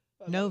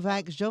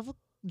 Novak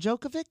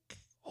Djokovic?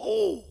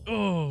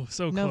 Oh,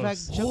 so Novak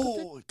close.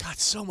 Djokovic? It got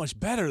so much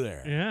better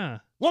there. Yeah.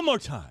 One more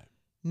time.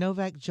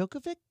 Novak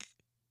Djokovic?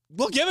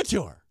 We'll give it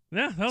to her.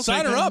 Yeah, that'll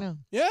Sign take her it. up. know.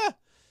 Yeah.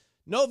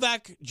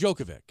 Novak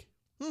Djokovic.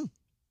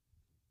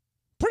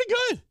 Pretty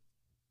good.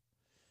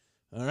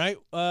 All right.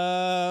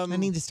 I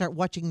need to start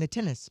watching the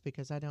tennis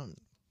because I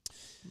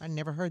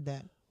never heard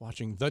that.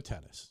 Watching the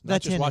tennis. The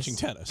Not just tennis. watching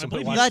tennis. I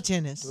believe Watch- The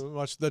tennis.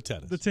 Watch the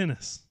tennis. The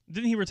tennis.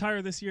 Didn't he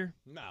retire this year?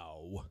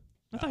 No.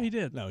 I thought he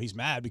did. No, he's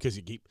mad because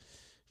he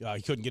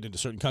couldn't get into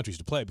certain countries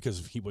to play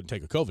because he wouldn't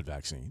take a COVID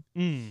vaccine.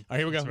 All right,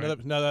 here we go. That's right.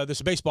 Another, this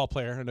is a baseball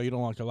player. I know you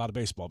don't like a lot of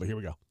baseball, but here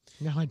we go.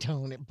 No, I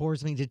don't. It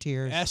bores me to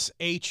tears.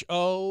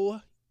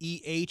 SHOEHI.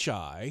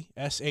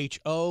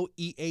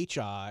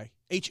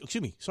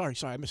 Excuse me. Sorry,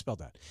 I misspelled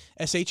that.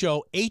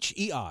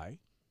 SHOHEI.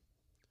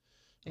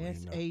 I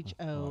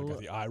got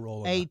the eye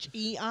roll.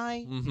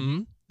 SHOHEI? Mm-hmm.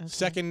 Okay.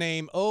 Second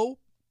name OHTANI.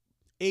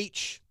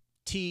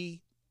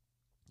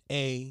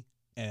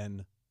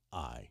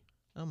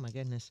 Oh, my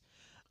goodness.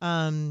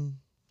 Shohei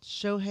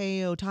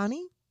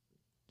Ohtani?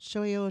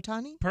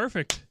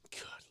 Perfect.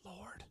 Good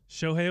Lord.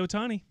 Shohei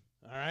Ohtani.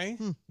 All right.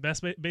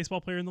 Best baseball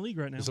player in the league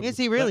right now. So- Is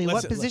he really?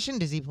 Let's- What position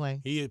does he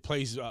play? He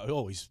plays.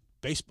 He's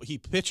baseball. He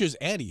pitches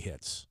and he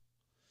hits.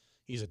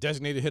 He's a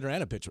designated hitter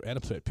and a pitcher.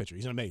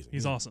 He's amazing.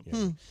 He's awesome.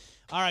 Yeah.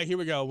 All right, here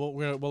we go.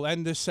 We'll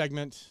end this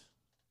segment.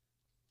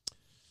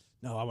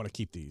 No, I want to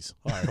keep these.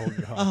 All right, hold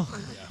on.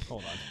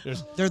 Hold on.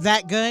 They're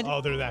that good?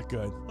 Oh, they're that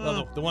good.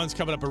 Oh, the ones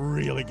coming up are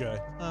really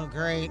good. Oh,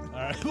 great. All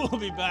right, we'll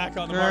be back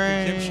on the Marc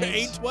and Kim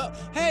Show.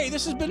 8:12. Hey,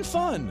 this has been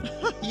fun.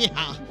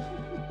 Yeah.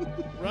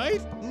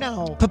 Right?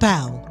 No.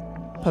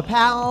 Papow.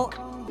 Papow.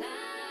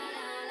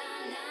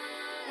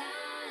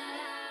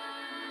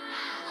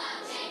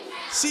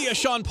 See ya,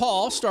 Sean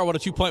Paul. Star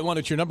 102.1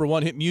 at your number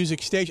 1 hit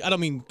music station. I don't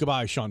mean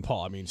goodbye, Sean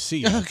Paul. I mean see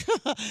ya.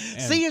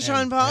 See ya,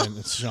 Sean Paul. And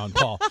it's Sean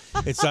Paul.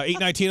 It's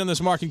 8:19 on this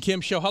Marc and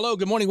Kim show. Hello,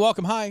 good morning,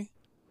 welcome, hi.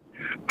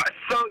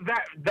 So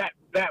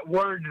that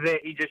word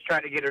that you just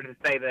tried to get her to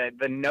say,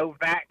 the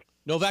Novak,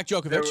 Novak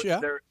Djokovic, yeah.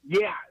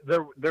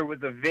 There was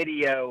a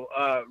video.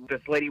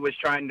 This lady was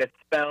trying to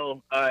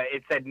spell.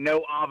 It said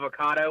no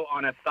avocado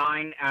on a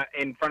sign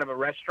in front of a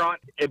restaurant,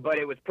 but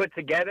it was put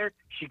together.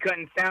 She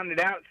couldn't sound it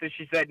out, so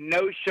she said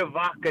no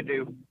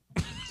shavakadu.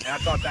 And I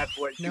thought that's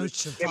what No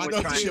was trying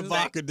to say.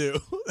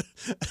 Shavakadu.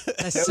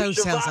 That so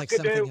sounds like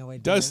something I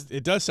would do.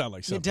 It does sound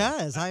like something. It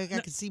does. I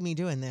could see me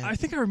doing that. I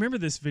think I remember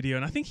this video,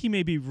 and I think he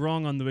may be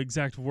wrong on the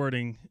exact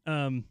wording.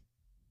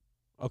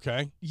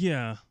 Okay.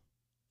 Yeah.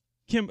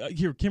 Kim,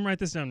 Kim, write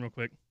this down real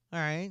quick. All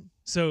right.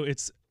 So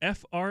it's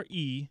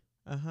FRE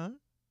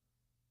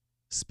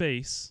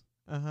space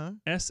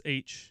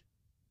SH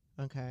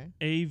Okay.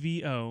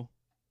 AVO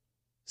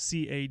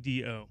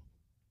CADO.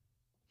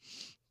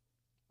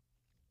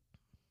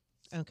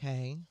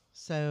 Okay.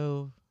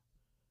 So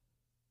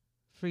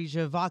free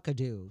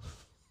shavakadu.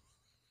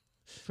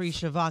 Free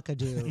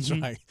shavakadu. That's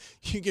right.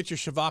 You can get your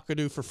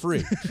shavakadu for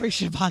free. Free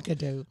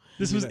shavakadu.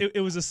 This was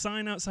it was a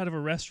sign outside of a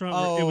restaurant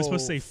where it was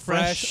supposed to say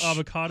fresh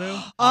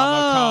avocado.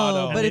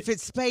 Avocado. But if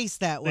it's spaced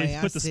that way, They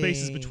put the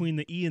spaces between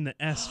the E and the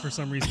S for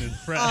some reason in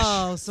fresh.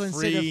 Oh, so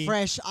instead of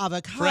fresh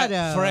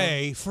avocado.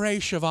 Frey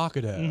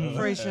shavakadu. Mm-hmm.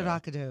 Free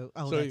shavakadu.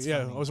 Oh, So that's yeah,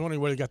 funny. I was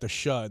wondering where they got the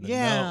sh and the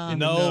Yeah.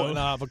 no and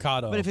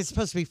avocado. But if it's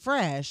supposed to be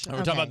fresh,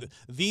 We're talking about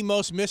the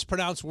most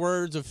mispronounced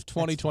words of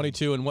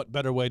 2022, and what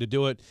better way to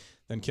do it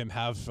than Kim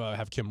have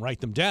Kim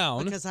write them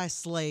down. Because I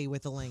slay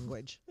with the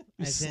language.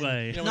 As in-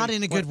 slay. not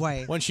in a good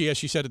way. When she, as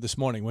she said it this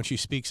morning, when she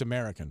speaks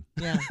American.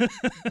 Yeah,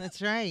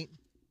 that's right.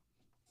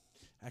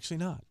 Actually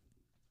not.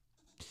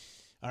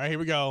 All right, here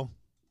we go.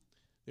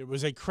 There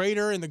was a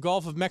crater in the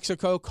Gulf of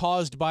Mexico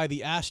caused by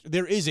the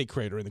There is a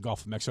crater in the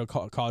Gulf of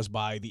Mexico caused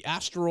by the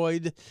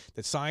asteroid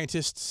that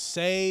scientists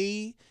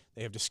say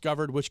they have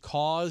discovered, which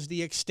caused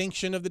the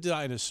extinction of the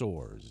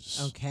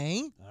dinosaurs.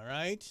 Okay. All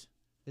right.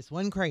 This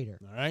one crater.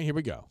 All right, here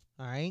we go.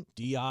 All right.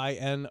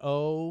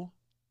 Dinosaurs.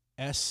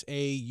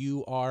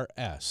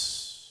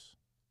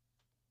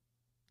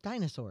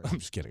 Dinosaurs. I'm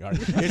just kidding. All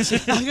right.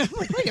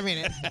 Wait a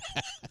minute.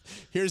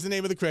 Here's the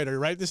name of the crater.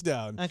 Write this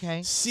down. Okay.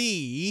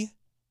 CHICXULUB.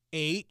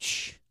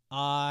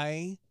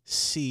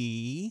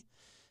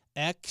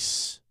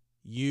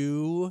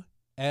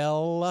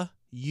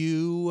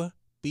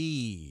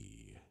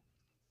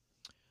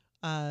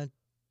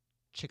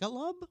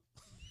 Chickalub?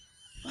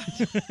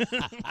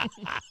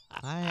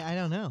 I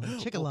don't know.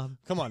 Chickalub.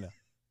 Come on now.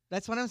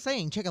 That's what I'm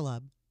saying.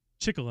 Chickalub.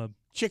 Chickalub.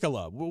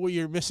 Chickalub. Well,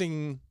 you're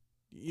missing.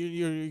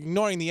 You're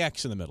ignoring the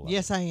X in the middle.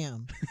 Yes, I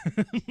am.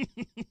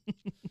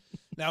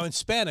 Now, in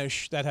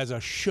Spanish, that has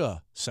a sh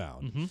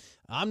sound. Mm-hmm.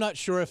 I'm not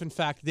sure if, in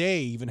fact, they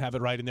even have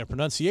it right in their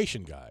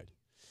pronunciation guide.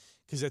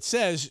 Because it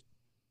says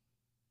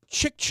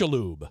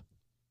Chick-chaloob,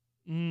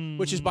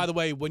 which is, by the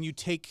way, when you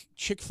take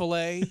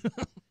Chick-fil-A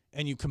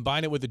and you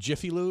combine it with a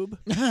Jiffy Lube,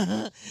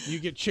 you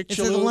get Chick-chaloob.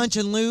 Is it a lunch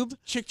and lube?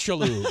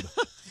 Chick-chaloob.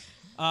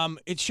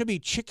 It should be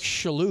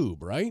Chick-chaloob,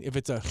 right? If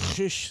it's a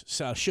shish,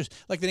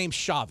 like the name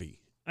Xavi.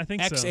 I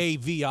think so.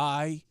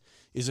 X-A-V-I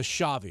is a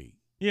Xavi.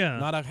 Yeah.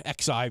 Not a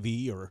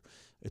X-I-V or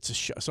it's a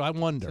so I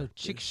wonder. So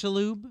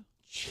Chick-chaloob?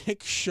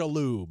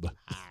 Chick-chaloob.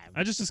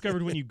 I just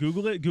discovered when you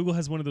Google it, Google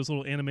has one of those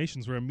little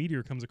animations where a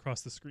meteor comes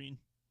across the screen.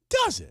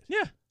 Does it?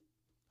 Yeah.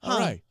 All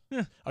right.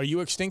 Yeah. Are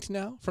you extinct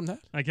now from that?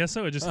 I guess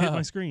so. It just hit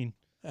my screen.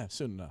 Yeah,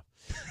 soon enough.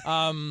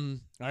 All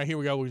right, here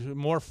we go.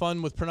 More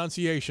fun with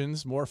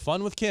pronunciations. More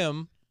fun with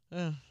Kim.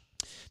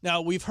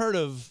 Now, we've heard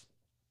of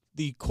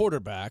the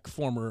quarterback,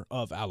 former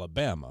of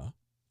Alabama,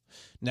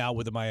 now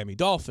with the Miami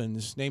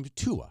Dolphins, named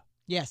Tua.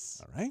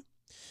 Yes. All right.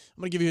 I'm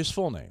going to give you his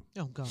full name.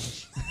 Oh,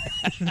 gosh.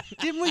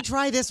 Didn't we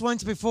try this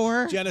once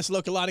before? Janice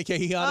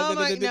Lokalani Oh,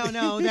 my,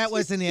 no, that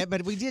wasn't it.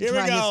 But we did Here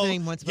try we go. his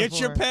name once before. Get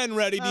your pen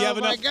ready. Do you have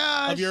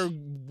enough of your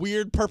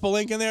weird purple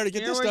ink in there to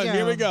get this done?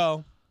 Here we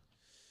go.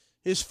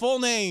 His full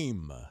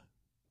name.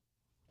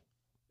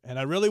 And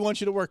I really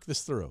want you to work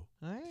this through.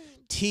 All right.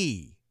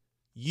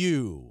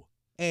 T-U-A-N-I-G-A-M-A-N-U-O-L-A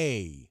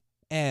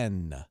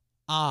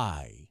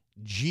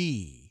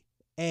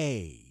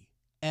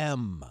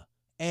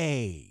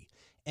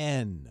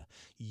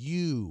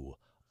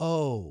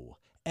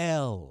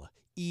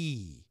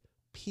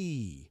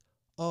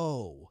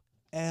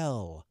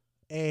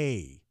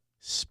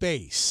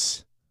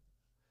space.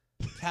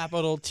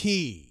 Capital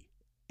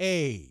T-A-G-O-V-A-I-L-O-A.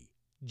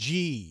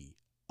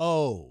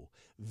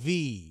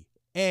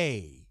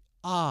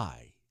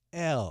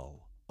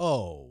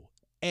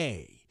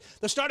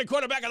 The starting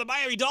quarterback of the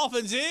Miami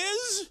Dolphins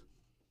is...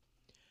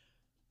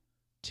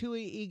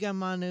 Tui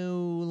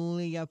Igamanu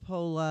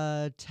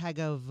Leopola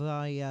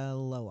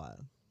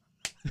Tagovailoa.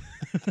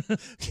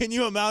 Can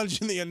you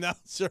imagine the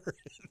announcer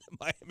in the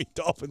Miami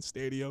Dolphin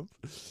Stadium?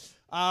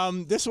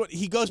 This one,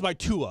 he goes by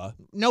Tua.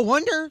 No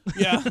wonder.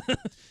 Yeah.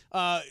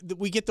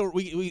 We get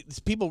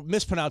people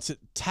mispronounce it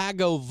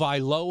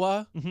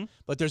Tagovailoa,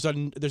 but there's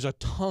a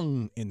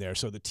tongue in there,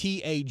 so the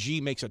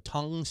T-A-G makes a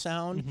tongue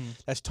sound.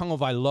 That's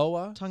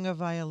Tagovailoa.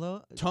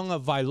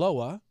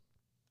 Tagovailoa.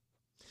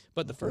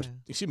 But the first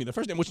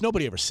name, which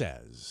nobody ever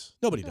says.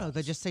 Nobody does. No,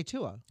 they just say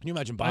Tua. Can you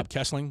imagine Bob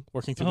Kessling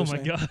working through Oh this my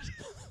name? God.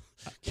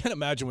 Can't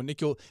imagine when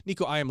Nico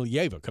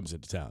Iamalieva comes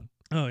into town.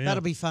 Oh, yeah.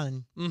 That'll be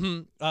fun.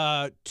 Tuaning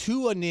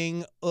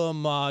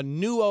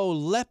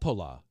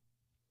nuolepola.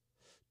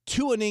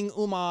 Tuaning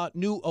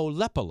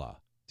nuolepola.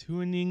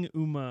 Tuaning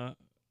uma.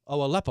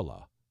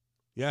 Alepola.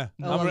 Yeah.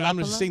 I'm going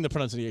to sing the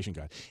pronunciation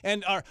guide.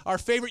 And our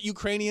favorite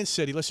Ukrainian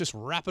city, let's just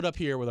wrap it up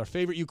here with our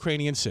favorite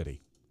Ukrainian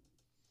city.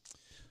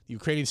 The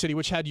Ukrainian city,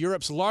 which had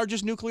Europe's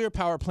largest nuclear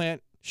power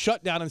plant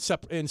shut down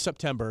in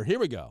September. Here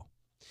we go.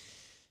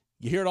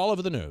 You hear it all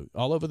over the news.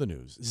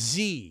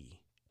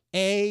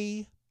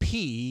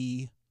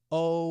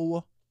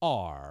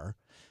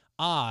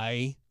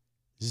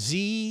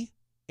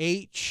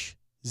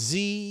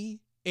 ZAPORIZHZHIA.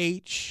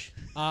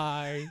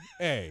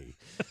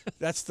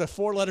 That's the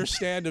four-letter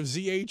stand of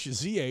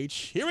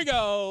ZHZH. Here we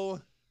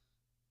go.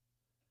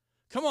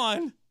 Come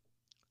on.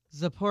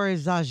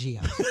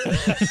 Zaporizhzhia.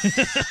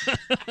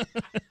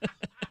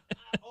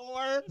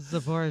 Or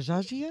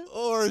Zaporizhzhia?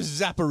 Or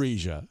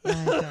Zaporizhia.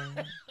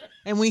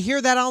 And we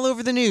hear that all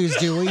over the news,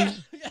 do we? Yeah,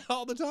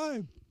 all the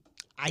time.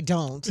 I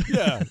don't.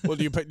 Yeah. Well,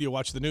 do you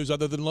watch the news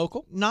other than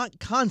local? Not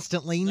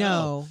constantly,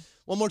 no.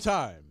 One more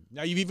time.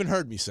 Now you've even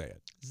heard me say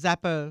it.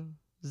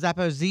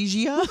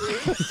 Zaporizhia?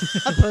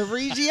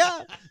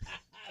 Zaporizhia?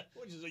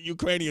 Which is a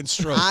Ukrainian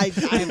stroke.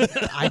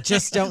 I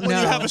just don't know.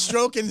 When you have a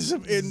stroke in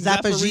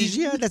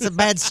Zaporizhia? That's a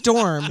bad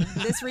storm.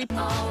 This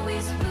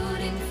always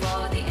rooting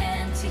for the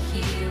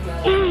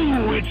anti-hero.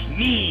 Ooh, it's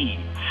me.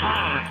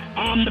 Hi,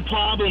 I'm the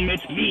problem.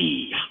 It's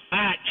me.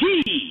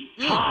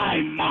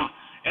 Time.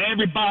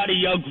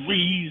 Everybody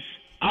agrees.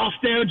 I'll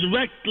stare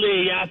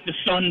directly at the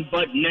sun,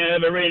 but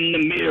never in the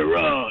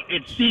mirror.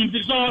 It seems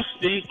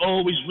exhausting,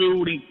 always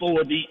rooting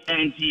for the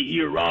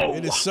anti-hero.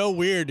 It is so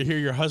weird to hear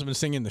your husband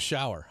sing in the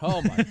shower.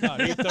 Oh, my God.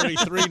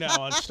 8:33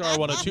 now on Star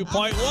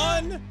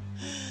 102.1,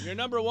 your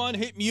number one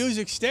hit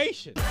music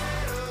station.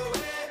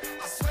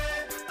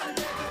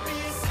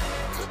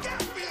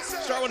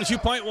 Star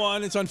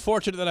 102.1. It's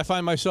unfortunate that I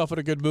find myself in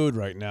a good mood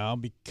right now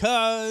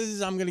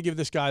because I'm going to give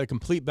this guy the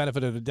complete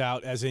benefit of the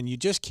doubt, as in you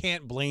just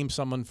can't blame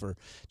someone for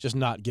just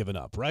not giving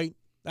up, right?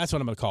 That's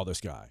what I'm going to call this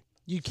guy.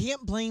 You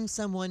can't blame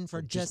someone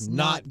for just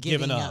not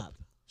giving up.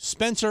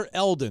 Spencer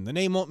Eldon. The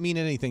name won't mean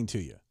anything to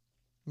you.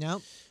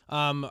 Nope.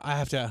 I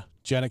have to,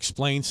 Jen,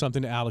 explain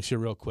something to Alex here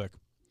real quick.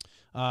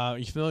 Are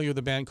you familiar with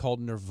a band called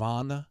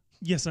Nirvana?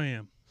 Yes, I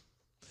am.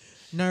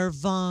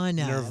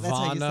 Nirvana. That's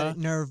how you say it.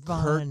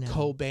 Nirvana. Kurt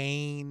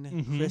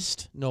Cobain,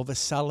 Chris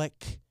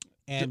Novoselic,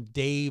 and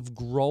Dave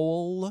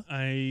Grohl.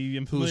 I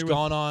am familiar who's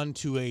gone on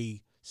to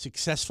a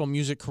successful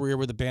music career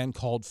with a band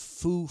called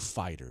Foo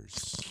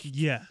Fighters.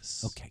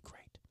 Yes. Okay,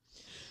 great.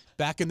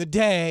 Back in the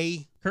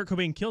day, Kurt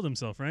Cobain killed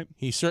himself, right?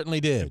 He certainly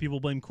did. And people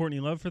blame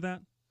Courtney Love for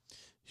that?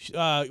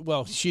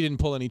 Well, she didn't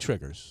pull any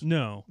triggers.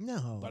 No.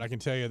 But I can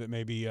tell you that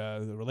maybe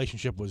the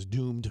relationship was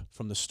doomed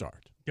from the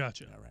start.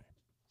 Gotcha. All right.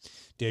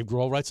 Dave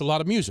Grohl writes a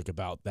lot of music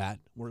about that,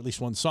 or at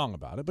least one song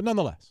about it, but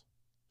nonetheless.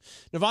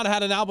 Nirvana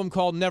had an album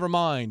called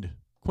Nevermind,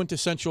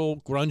 quintessential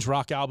grunge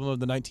rock album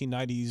of the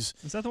 1990s.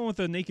 Is that the one with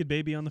the naked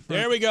baby on the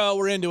front? There we go.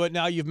 We're into it.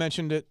 Now you've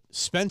mentioned it.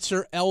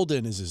 Spencer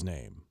Eldon is his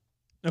name.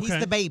 Okay. He's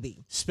the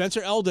baby.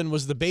 Spencer Eldon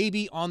was the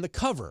baby on the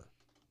cover.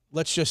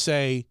 Let's just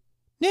say,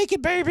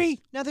 naked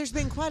baby. Now, there's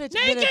been quite a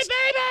naked bit of...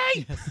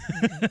 baby. Yes.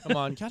 Come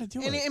on, gotta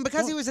do it. And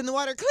because he was in the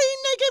water, clean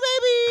naked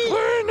baby.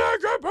 Clean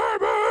naked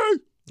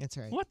baby. That's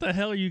right. What the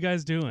hell are you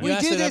guys doing? We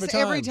do this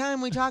every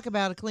time we talk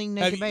about a clean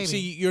naked baby. See,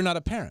 you're not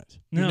a parent.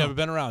 No. You've never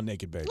been around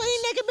naked babies.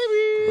 Clean naked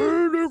baby.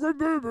 Clean naked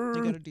baby.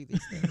 You got to do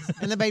these things.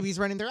 And the baby's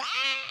running through.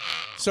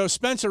 So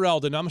Spencer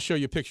Eldon, I'm going to show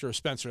you a picture of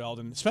Spencer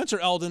Eldon. Spencer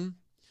Eldon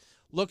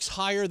looks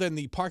higher than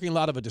the parking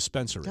lot of a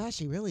dispensary. Gosh,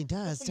 he really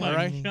does. Oh, my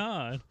right?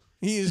 God.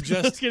 He is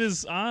just... Look at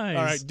his eyes.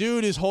 All right,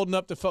 dude is holding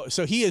up the photo.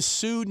 So he has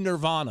sued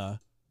Nirvana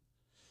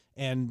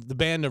and the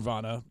band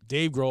Nirvana,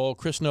 Dave Grohl,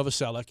 Chris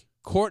Novoselic,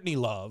 Courtney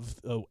Love,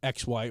 the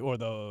ex-wife, or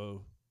the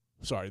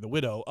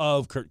widow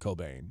of Kurt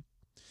Cobain.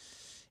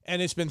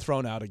 And it's been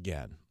thrown out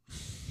again.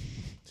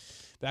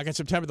 Back in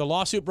September, the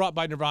lawsuit brought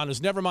by Nirvana's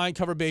Nevermind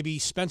cover baby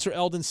Spencer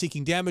Eldon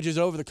seeking damages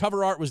over the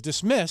cover art was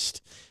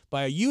dismissed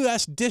by a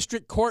U.S.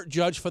 District Court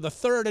judge for the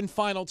third and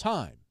final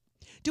time.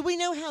 Do we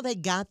know how they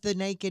got the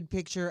naked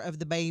picture of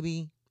the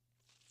baby?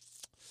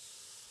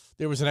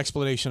 There was an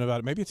explanation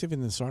about it. Maybe it's even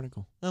in this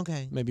article.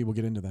 Okay. Maybe we'll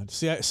get into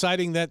that.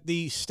 Citing that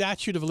the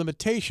statute of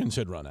limitations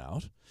had run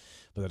out,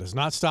 but that has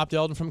not stopped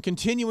Eldon from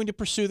continuing to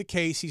pursue the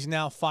case. He's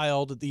now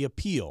filed the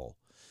appeal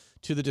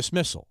to the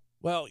dismissal.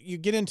 Well, you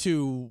get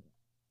into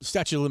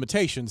statute of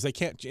limitations, they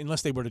can't,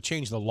 unless they were to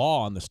change the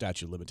law on the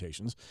statute of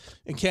limitations,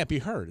 it can't be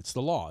heard. It's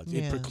the law.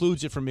 It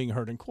precludes it from being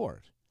heard in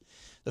court.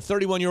 The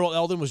 31-year-old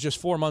Eldon was just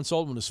 4 months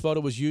old when his photo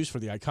was used for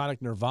the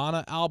iconic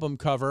Nirvana album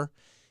cover.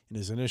 In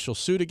his initial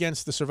suit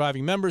against the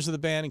surviving members of the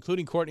band,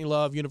 including Courtney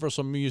Love,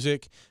 Universal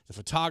Music, the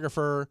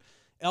photographer,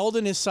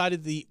 Eldon has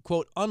cited the,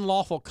 quote,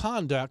 unlawful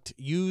conduct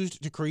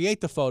used to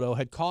create the photo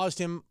had caused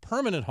him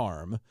permanent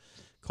harm,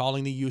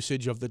 calling the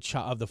usage of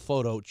the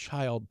photo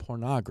child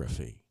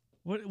pornography.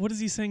 What is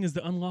he saying is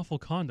the unlawful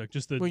conduct?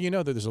 Just the Well, you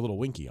know that there's a little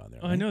winky on there.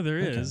 Oh, right? I know there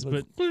is,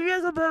 but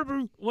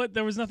what?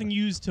 There was nothing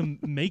used to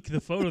make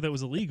the photo that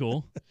was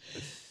illegal.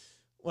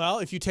 Well,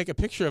 if you take a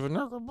picture of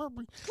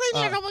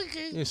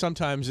it,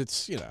 sometimes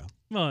it's,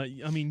 Well,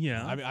 I mean,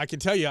 yeah. I mean, I can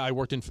tell you, I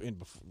worked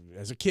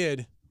as a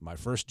kid. My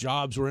first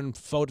jobs were in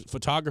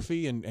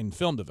photography and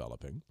film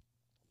developing,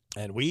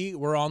 and we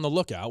were on the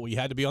lookout. We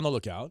had to be on the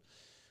lookout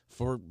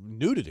for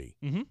nudity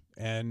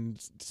and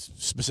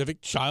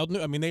specific child.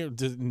 I mean, they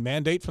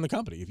mandate from the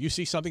company. If you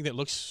see something that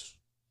looks,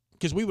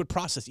 because we would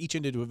process each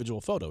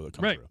individual photo that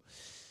comes through.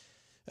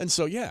 And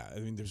so, yeah, I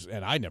mean,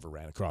 and I never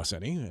ran across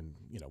any, and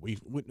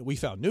we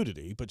found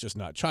nudity, but just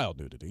not child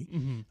nudity.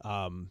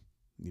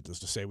 Needless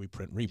to say, we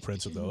print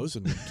reprints of those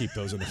and keep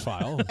those in the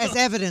file as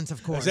evidence,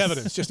 of course. As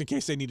evidence, just in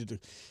case they needed to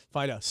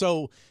find out.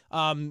 So,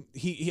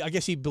 I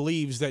guess he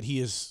believes that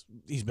he's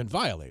been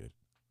violated.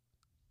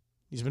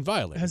 He's been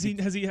violated. Has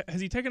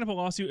he taken up a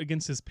lawsuit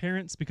against his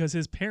parents, because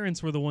his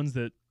parents were the ones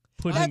that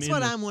put him in? That's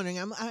what I'm wondering.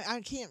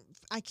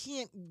 I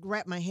can't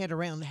wrap my head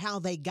around how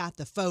they got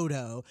the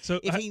photo. So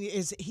if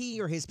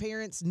he or his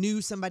parents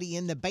knew somebody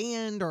in the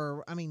band,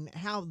 or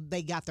how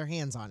they got their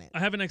hands on it. I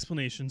have an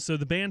explanation. So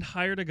the band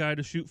hired a guy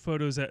to shoot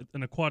photos at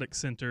an aquatic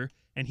center,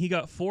 and he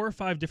got 4 or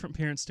 5 different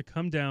parents to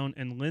come down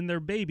and lend their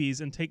babies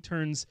and take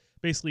turns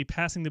basically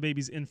passing the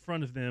babies in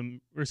front of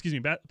them, or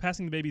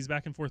passing the babies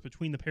back and forth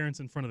between the parents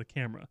in front of the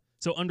camera.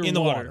 So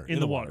underwater. In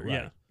the water,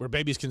 yeah. Right. Where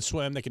babies can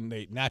swim,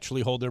 they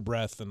naturally hold their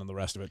breath, and then the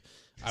rest of it.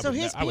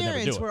 His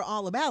parents were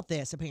all about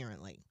this,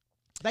 apparently.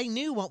 They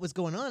knew what was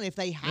going on if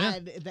they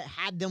had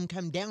them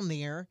come down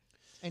there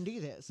and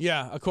do this.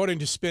 Yeah, according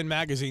to Spin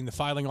Magazine, the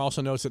filing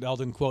also notes that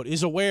Eldon, quote,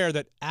 is aware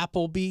that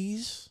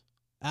Applebee's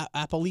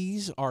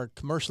are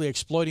commercially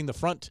exploiting the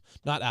front,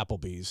 not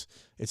Applebee's.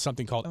 It's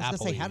something called Applebee's.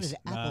 Say, how did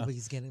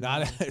Applebee's get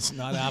involved? It's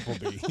not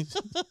Applebee's.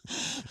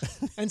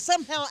 And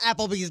somehow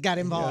Applebee's got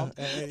involved.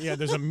 Yeah,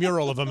 there's a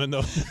mural of him in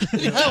the Applebee's.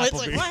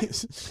 It's like,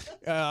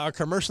 what? Are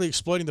commercially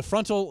exploiting the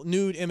frontal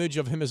nude image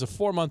of him as a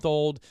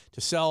 4-month-old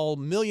to sell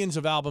millions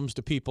of albums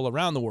to people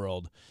around the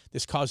world.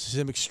 This causes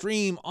him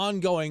extreme,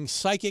 ongoing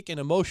psychic and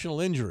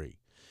emotional injury,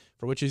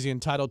 for which is he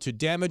entitled to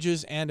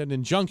damages and an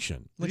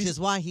injunction. Which is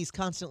why he's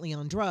constantly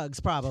on drugs,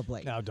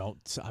 probably. Now,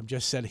 I've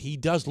just said he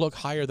does look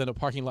higher than a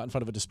parking lot in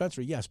front of a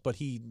dispensary, yes, but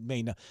he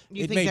may not.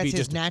 You think that's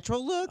his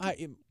natural look?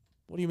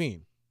 What do you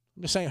mean?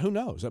 I'm just saying, who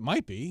knows? It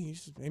might be.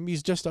 Maybe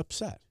he's just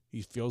upset.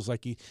 He feels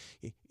like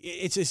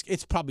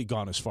it's probably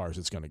gone as far as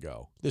it's going to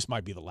go. This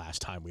might be the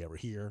last time we ever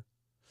hear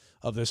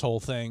of this whole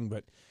thing,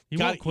 but he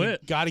won't quit.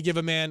 You got to give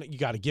a man, you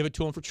got to give it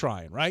to him for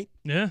trying, right?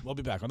 Yeah. We'll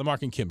be back on the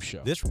Marc and Kim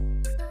Show.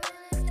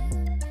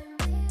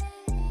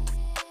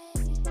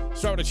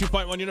 Start with a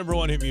 2.1, your number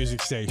one hit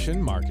music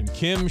station. Marc and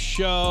Kim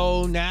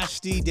Show.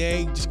 Nasty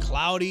day, just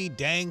cloudy,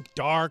 dank,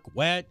 dark,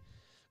 wet.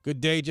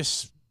 Good day,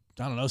 just,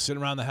 I don't know, sitting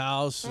around the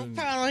house. I'll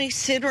probably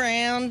sit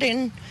around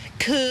and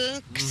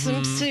cook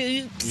some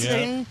soups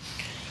and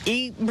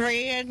eat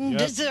bread and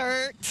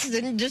desserts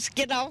and just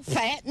get all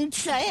fat and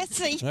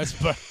sassy. That's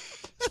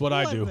what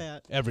I do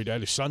every day.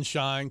 There's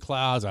sunshine,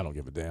 clouds. I don't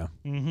give a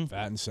damn.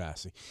 Fat and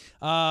sassy.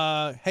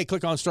 Hey,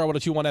 click on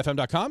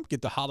star1021fm.com.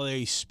 Get the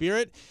holiday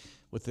spirit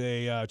with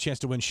a chance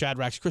to win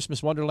Shadrack's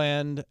Christmas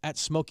Wonderland at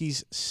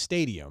Smokies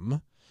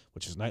Stadium,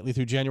 which is nightly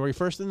through January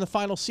 1st, and the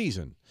final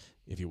season,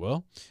 if you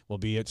will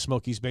be at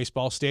Smokies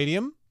Baseball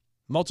Stadium.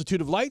 Multitude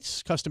of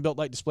lights, custom-built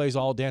light displays,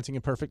 all dancing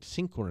in perfect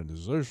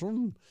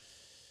synchronization.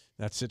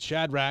 That's at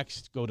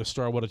Shadrack's. Go to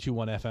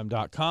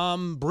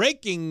star1021fm.com.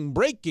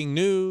 Breaking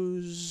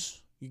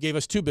news. You gave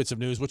us 2 bits of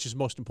news. Which is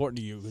most important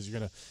to you? Because you're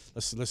gonna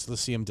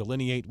let's see him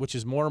delineate which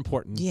is more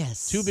important.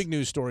 Yes. 2 big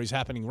news stories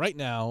happening right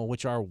now,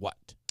 which are what?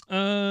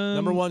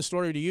 Number one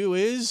story to you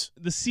is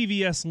the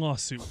CVS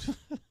lawsuit.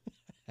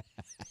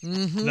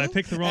 Did I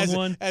pick the wrong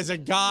one? As a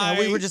guy,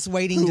 we were just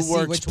waiting to see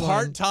works which one.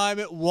 part-time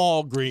at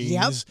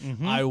Walgreens. Yep.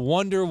 I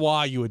wonder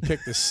why you would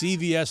pick the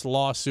CVS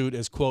lawsuit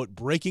as, quote,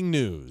 breaking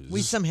news.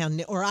 We somehow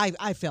knew, or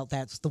I felt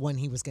that's the one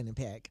he was going to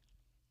pick.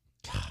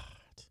 God,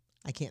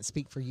 I can't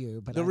speak for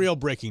you, but the real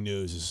breaking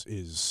news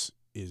is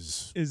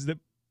the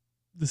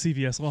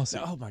CVS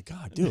lawsuit. Oh my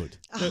God, dude!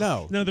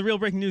 No, the real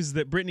breaking news is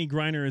that Brittany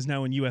Griner is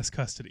now in U.S.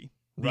 custody.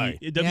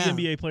 Right,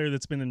 WNBA player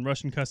that's been in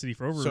Russian custody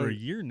for over a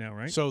year now,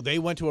 right? So they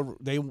went to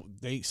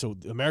so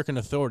the American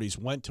authorities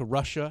went to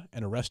Russia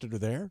and arrested her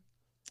there.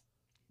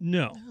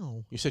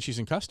 No. You said she's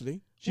in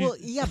custody. Well,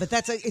 yeah, but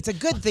it's a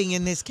good thing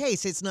in this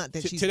case. It's not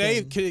that she's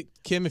today, been...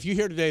 Kim. If you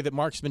hear today that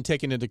Marc's been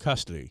taken into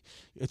custody,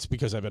 it's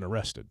because I've been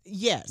arrested.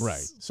 Yes.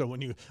 Right. So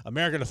when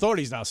American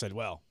authorities now said,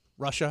 "Well,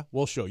 Russia,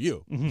 we'll show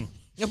you.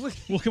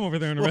 We'll come over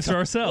there and arrest her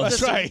ourselves."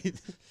 That's right.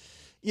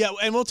 Yeah,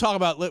 and we'll talk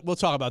about that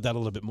a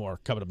little bit more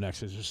coming up next.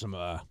 There's some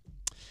there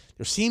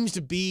seems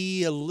to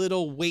be a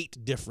little weight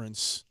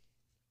difference.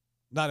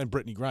 Not in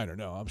Brittany Griner,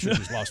 no. I'm sure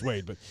she's lost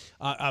weight, but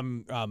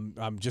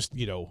I'm just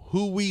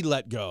who we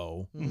let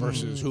go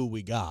versus who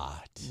we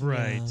got.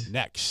 Right.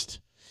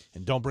 Next,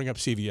 and don't bring up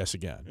CVS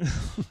again.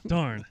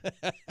 Darn,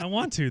 I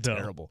want to though.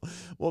 Terrible.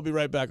 We'll be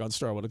right back on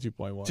Star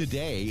 102.1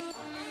 today.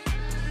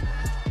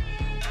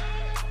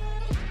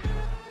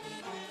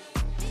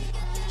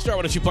 Star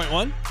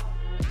 102.1.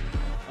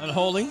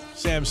 Unholy,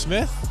 Sam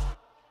Smith.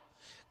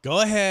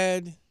 Go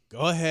ahead.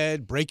 go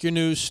ahead, break your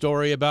news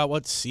story about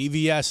what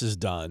CVS has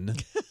done.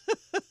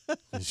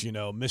 As you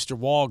know, Mr.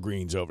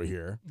 Walgreens over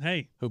here.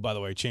 Hey. Who, by the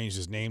way, changed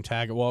his name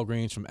tag at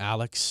Walgreens from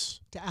Alex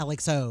to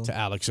Alex O. To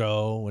Alex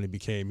O when he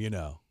became,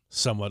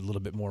 somewhat a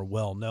little bit more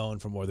well-known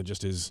for more than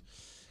just his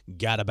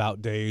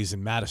gadabout days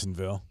in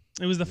Madisonville.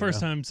 It was the first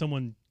time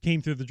someone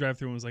came through the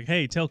drive-thru and was like,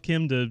 hey, tell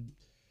Kim to...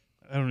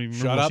 I don't even remember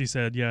Shut what up? she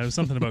said. Yeah, it was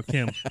something about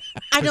Kim.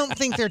 I don't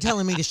think they're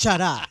telling me to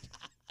shut up.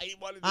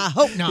 I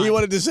hope not. He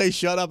wanted to say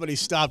shut up, and he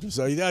stopped him.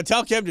 So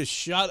tell Kim to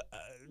shut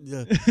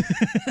up.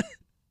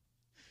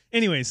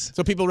 Anyways.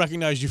 So people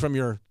recognized you from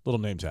your little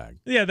name tag.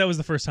 Yeah, that was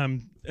the first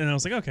time. And I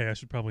was like, okay, I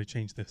should probably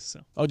change this.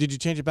 So. Oh, did you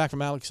change it back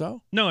from Alex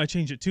O? No, I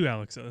changed it to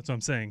Alex O. That's what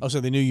I'm saying. Oh,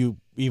 so they knew you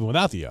even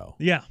without the O?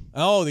 Yeah.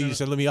 Oh, then you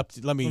said, let me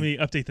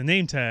update the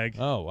name tag.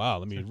 Oh, wow.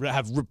 Let me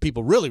have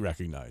people really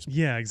recognize me.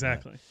 Yeah,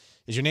 exactly. Right.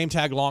 Is your name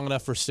tag long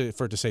enough for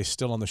it to say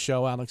still on the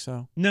show, Alex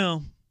O?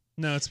 No,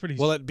 it's pretty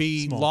Will it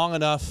be small. long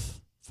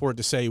enough for it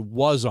to say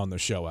was on the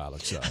show,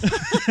 Alex O?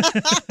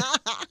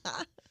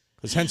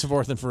 Because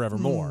henceforth and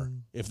forevermore,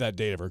 if that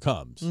day ever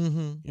comes.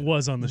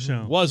 Was on the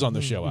show. Was on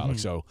the show,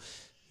 Alex O.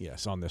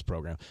 Yes, on this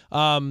program.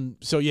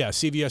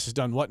 CVS has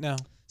done what now?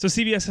 So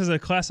CVS has a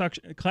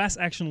class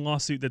action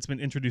lawsuit that's been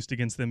introduced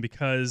against them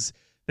because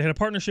they had a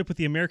partnership with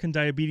the American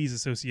Diabetes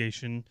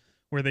Association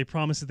where they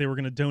promised that they were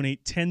going to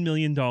donate $10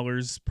 million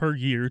per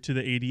year to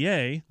the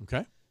ADA.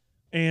 Okay.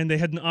 And they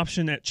had an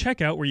option at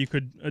checkout where you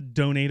could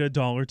donate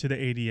 $1 to the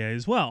ADA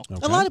as well.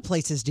 Okay. A lot of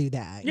places do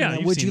that. Yeah,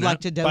 would you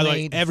like to donate? By the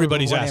way,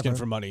 everybody's asking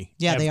for money.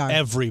 Yeah, they are.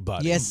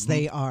 Everybody. Yes,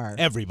 they are.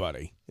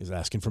 Everybody is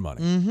asking for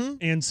money.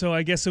 And so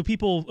I guess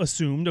people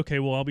assumed, okay,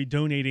 well, I'll be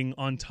donating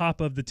on top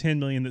of the $10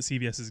 million that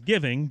CVS is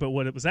giving. But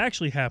what was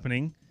actually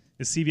happening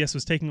is CVS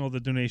was taking all the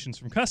donations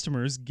from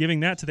customers, giving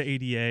that to the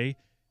ADA,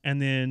 and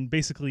then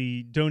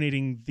basically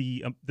donating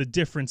the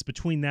difference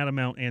between that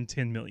amount and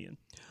 $10 million.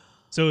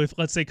 So if,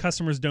 let's say,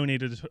 customers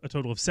donated a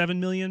total of $7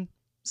 million,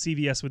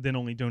 CVS would then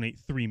only donate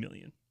 $3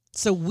 million.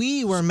 So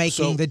we were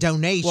making the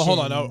donation. Well,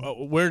 hold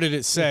on. Where did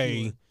it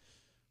say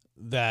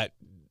that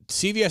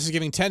CVS is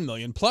giving $10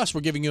 million, plus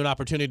we're giving you an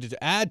opportunity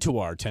to add to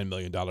our $10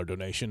 million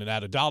donation and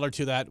add $1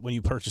 to that when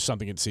you purchase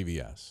something at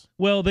CVS?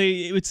 Well,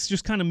 it's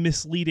just kind of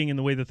misleading in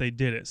the way that they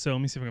did it. So let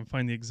me see if I can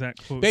find the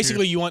exact quote.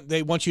 Basically, here.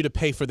 they want you to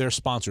pay for their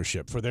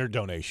sponsorship, for their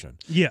donation.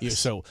 Yes.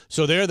 Yeah,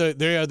 so they're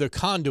the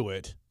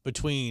conduit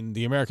between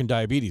the American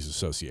Diabetes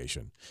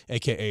Association,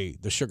 aka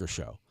the Sugar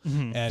Show,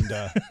 and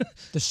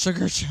the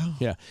Sugar Show.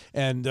 Yeah,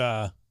 and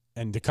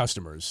the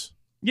customers.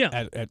 Yeah.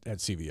 At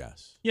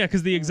CVS. Yeah,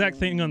 because the exact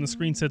thing on the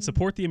screen said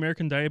support the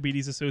American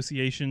Diabetes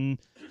Association.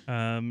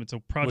 It's a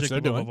project. Which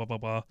they're blah, doing. blah, blah,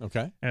 blah, blah.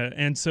 Okay.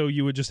 And so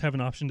you would just have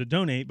an option to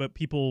donate, but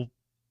people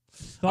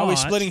thought. Are we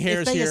splitting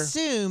hairs if they here?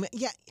 assume,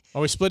 yeah.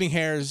 Are we splitting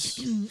hairs?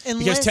 Unless,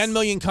 because $10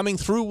 million coming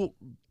through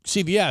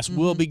CVS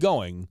will be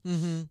going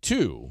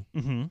to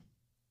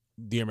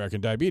the American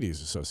Diabetes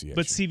Association.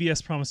 But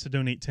CVS promised to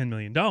donate $10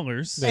 million.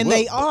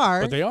 They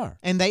are. But they are.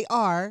 And they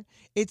are.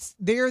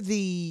 They're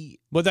the.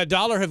 But that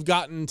dollar have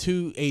gotten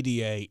to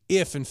ADA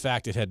if, in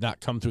fact, it had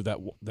not come through that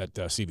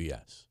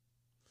CVS.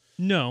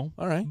 No.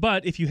 All right.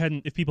 But if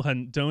people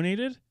hadn't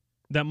donated,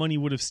 that money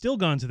would have still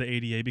gone to the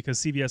ADA because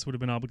CVS would have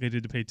been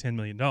obligated to pay $10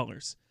 million.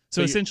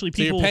 So essentially,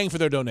 you're paying for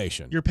their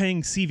donation. You're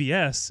paying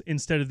CVS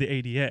instead of the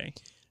ADA.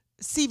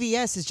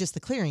 CVS is just the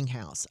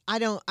clearinghouse. I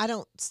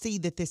don't see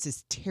that this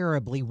is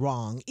terribly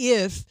wrong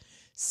if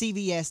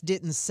CVS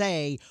didn't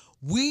say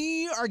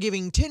we are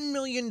giving $10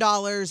 million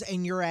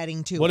and you're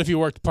adding to it. What if you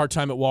worked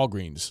part-time at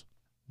Walgreens?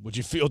 Would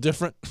you feel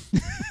different?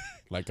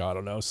 Like, I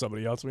don't know,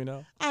 somebody else we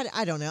know?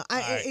 I don't know.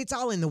 It's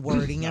all in the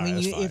wording. I mean,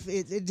 if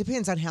it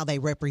depends on how they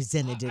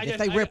represented it.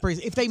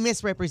 If they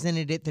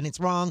misrepresented it, then it's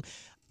wrong.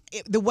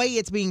 The way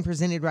it's being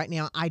presented right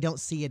now, I don't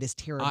see it as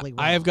terribly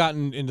wrong. I have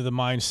gotten into the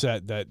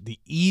mindset that the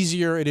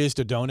easier it is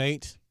to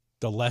donate,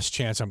 the less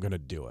chance I'm going to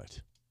do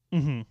it.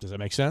 Mm-hmm. Does that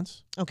make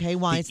sense? Okay,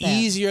 why is that? The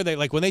easier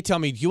when they tell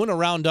me, do you want to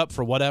round up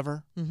for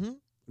whatever?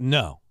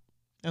 No.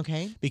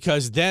 Okay.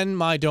 Because then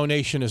my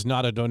donation is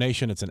not a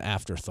donation, it's an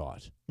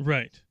afterthought.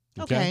 Right.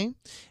 Okay.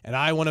 And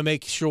I want to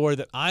make sure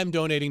that I'm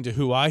donating to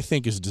who I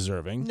think is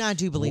deserving. No, I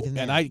do believe in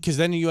that. And because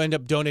then you end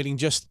up donating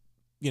just,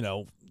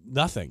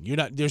 nothing.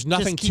 There's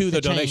nothing just keep to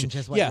the donation.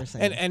 Change, is what you're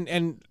saying.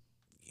 And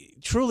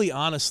truly,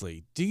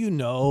 honestly, do you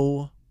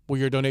know where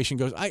your donation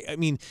goes? I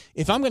mean,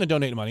 if I'm going to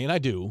donate money, and I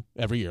do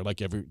every year, like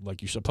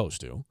you're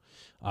supposed to,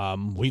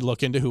 we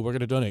look into who we're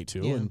going to donate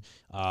to,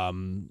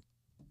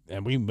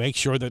 and we make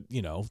sure that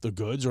the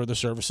goods or the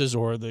services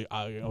or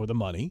the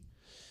money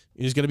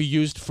is going to be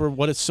used for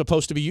what it's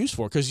supposed to be used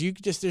for, because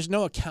there's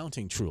no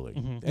accounting truly.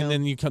 And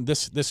then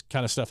this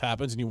kind of stuff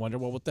happens and you wonder,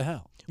 well, what the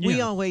hell?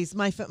 We always,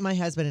 my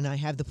husband and I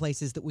have the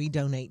places that we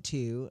donate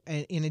to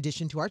in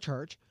addition to our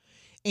church.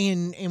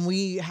 And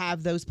we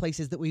have those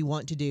places that we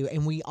want to do,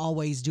 and we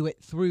always do it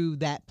through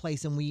that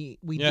place, and we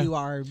do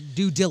our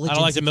due diligence, I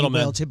don't like the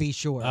middlemen. to be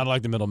sure. I don't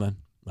like the middlemen.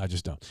 I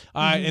just don't.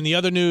 All right, and the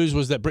other news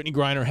was that Brittany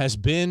Griner has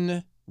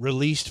been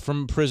released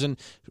from prison.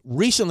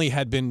 Recently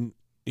had been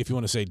if you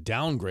want to say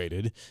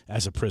downgraded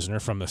as a prisoner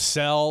from a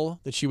cell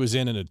that she was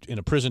in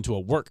a prison to a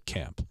work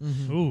camp,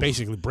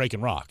 basically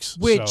breaking rocks.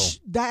 Which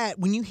that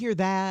when you hear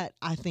that,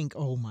 I think,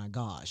 oh my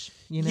gosh,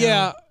 you know.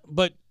 Yeah,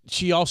 but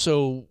she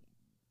also,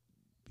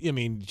 I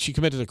mean, she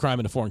committed a crime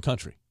in a foreign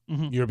country.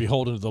 You're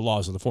beholden to the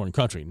laws of the foreign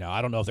country. Now,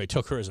 I don't know if they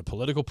took her as a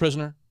political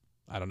prisoner.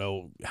 I don't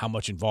know how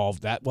much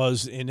involved that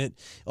was in it.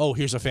 Oh,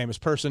 here's a famous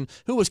person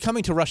who was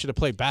coming to Russia to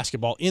play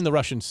basketball in the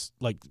Russian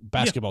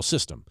basketball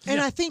system. And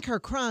I think her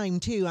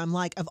crime too. I'm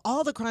like, of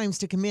all the crimes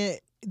to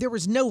commit, there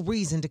was no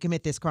reason to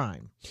commit this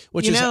crime.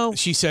 Which you is, know?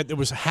 she said there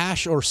was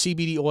hash or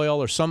CBD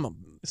oil or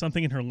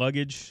something in her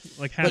luggage,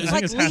 like But it's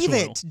like, leave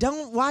it.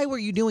 Don't. Why were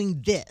you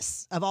doing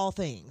this of all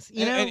things?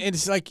 You know, and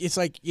it's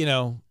like you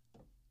know,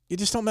 you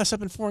just don't mess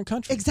up in foreign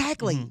countries.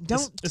 Exactly.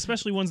 Don't,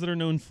 especially ones that are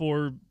known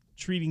for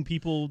treating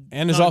people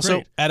and is not also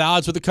great. at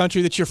odds with the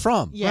country that you're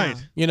from. Yeah.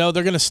 Right. You know,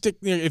 they're going to stick,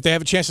 if they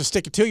have a chance to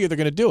stick it to you, they're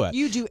going to do it.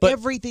 You do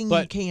everything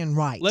you can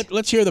right.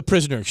 Let's hear the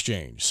prisoner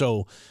exchange.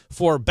 So,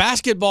 for a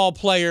basketball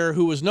player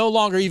who was no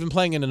longer even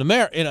playing in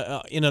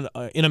America, in the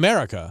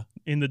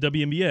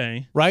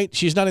WNBA, right?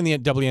 She's not in the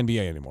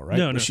WNBA anymore, right?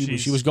 No,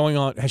 She was going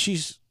on.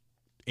 She's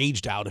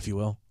aged out, if you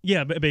will.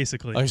 Yeah,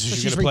 basically. So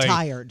she's gonna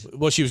retired.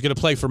 Well, she was going to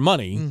play for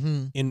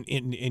money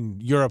in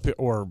Europe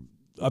or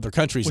other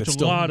countries, which that a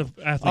still, lot of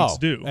athletes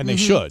do, and they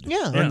should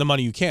Yeah. earn the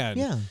money you can.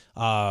 Yeah.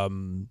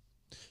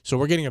 So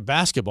we're getting a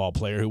basketball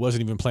player who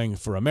wasn't even playing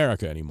for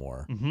America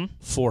anymore.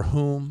 For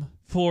whom?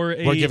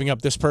 We're giving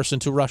up this person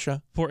to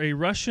Russia? For a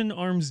Russian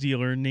arms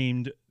dealer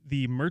named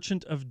the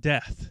Merchant of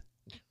Death,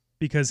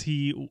 because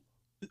he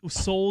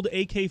sold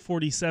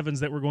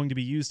AK-47s that were going to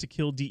be used to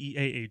kill DEA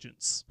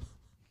agents.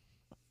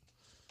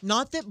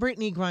 Not that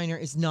Brittany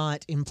Griner is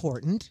not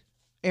important.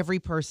 Every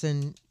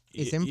person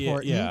is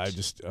important. Yeah,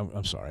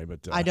 I'm sorry,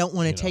 but I don't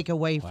want to take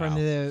away wow. from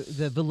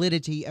the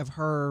validity of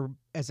her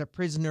as a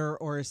prisoner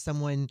or as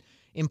someone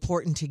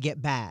important to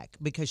get back,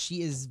 because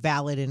she is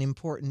valid and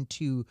important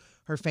to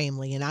her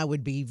family, and I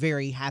would be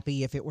very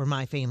happy if it were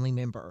my family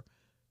member.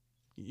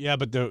 Yeah,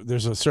 but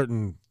there's a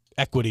certain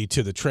equity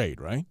to the trade,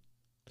 right?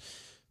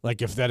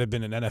 Like if that had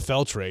been an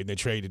NFL trade, they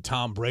traded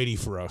Tom Brady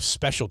for a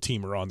special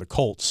teamer on the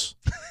Colts.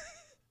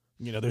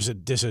 You know, there's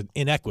an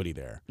inequity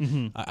there.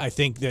 I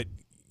think that,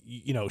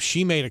 you know,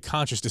 she made a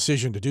conscious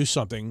decision to do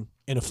something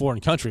in a foreign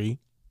country.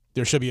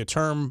 There should be a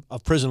term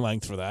of prison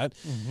length for that.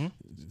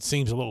 It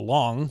seems a little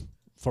long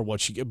for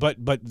what she. But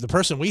the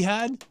person we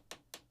had,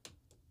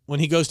 when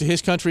he goes to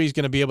his country, he's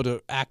going to be able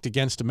to act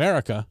against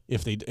America.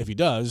 If he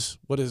does,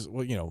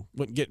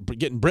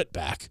 getting Brit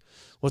back?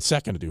 What's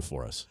that going to do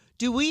for us?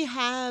 Do we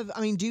have?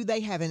 I mean, do they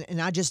have? And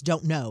I just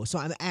don't know. So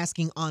I'm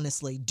asking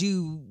honestly.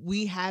 Do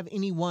we have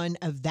anyone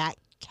of that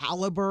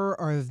caliber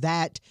or of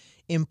that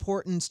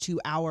importance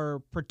to our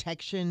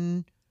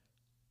protection?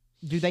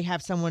 Do they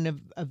have someone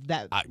of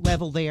that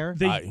level there?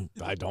 I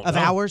don't know. Of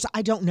ours?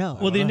 I don't know.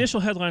 Well, the initial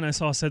headline I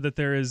saw said that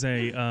there is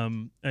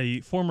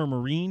a former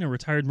Marine, a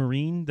retired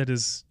Marine that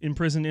is in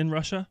prison in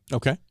Russia.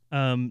 Okay.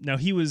 Now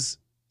he was,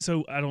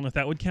 so I don't know if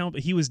that would count,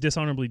 but he was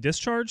dishonorably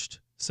discharged.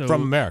 So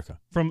from America.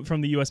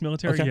 From the U.S.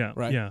 military. Okay, Yeah.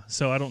 right. Yeah.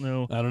 So I don't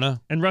know.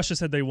 And Russia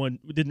said they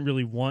didn't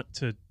really want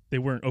to. They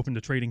weren't open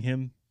to trading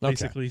him,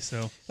 basically.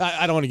 So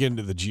I don't want to get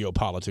into the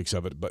geopolitics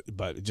of it,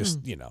 but just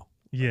a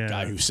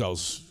guy who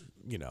sells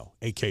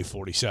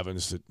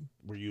AK-47s that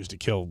were used to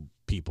kill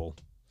people,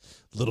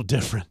 a little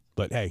different.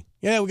 But hey,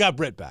 we got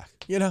Britt back,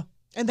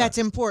 and that's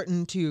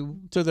important to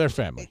their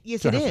family.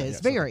 Yes, it is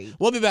very.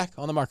 We'll be back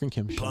on the Marc and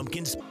Kim Show.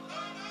 Pumpkins.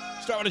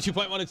 Start with a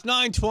 2.1. It's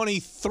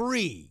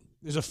 9:23.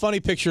 There's a funny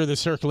picture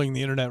that's circling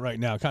the internet right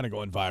now, kind of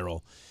going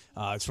viral.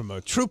 It's from a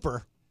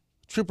trooper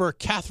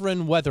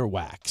Catherine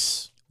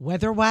Weatherwax.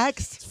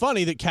 Weatherwax? It's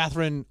funny that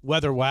Catherine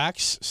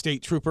Weatherwax,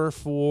 state trooper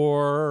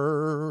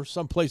for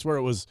some place where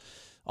it was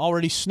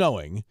already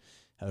snowing,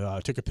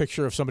 took a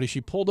picture of somebody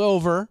she pulled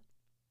over,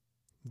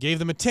 gave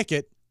them a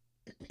ticket,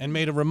 and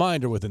made a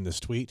reminder within this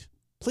tweet.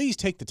 Please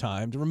take the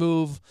time to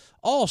remove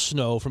all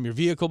snow from your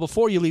vehicle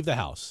before you leave the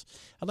house.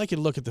 I'd like you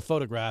to look at the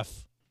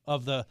photograph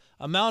of the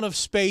amount of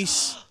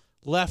space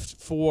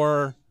left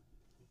for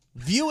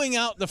viewing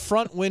out the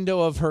front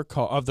window of her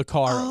car, of the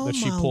car that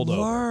she pulled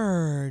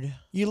over.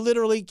 You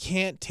literally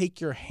can't take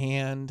your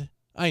hand.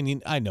 I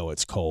mean, I know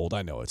it's cold.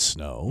 I know it's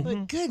snow.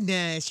 But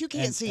goodness, you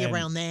can't see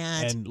around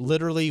that. And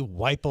literally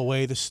wipe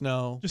away the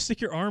snow. Just stick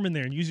your arm in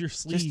there and use your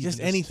sleeves. Just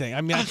anything.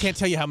 I mean, I can't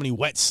tell you how many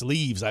wet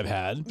sleeves I've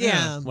had.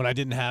 Yeah. When I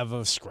didn't have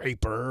a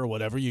scraper or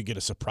whatever, you get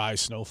a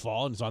surprise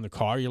snowfall and it's on the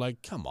car. You're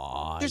like, come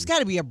on. There's got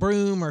to be a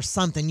broom or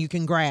something you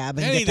can grab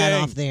and get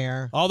that off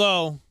there.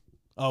 Although,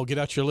 get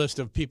out your list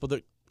of people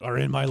that are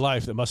in my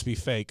life that must be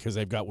fake because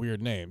they've got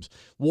weird names.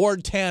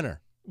 Ward Tanner.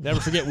 Never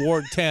forget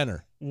Ward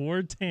Tanner.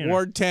 Ward Tanner.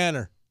 Ward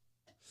Tanner.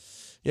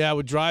 Yeah, I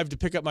would drive to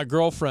pick up my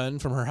girlfriend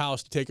from her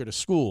house to take her to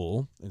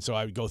school. And so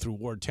I would go through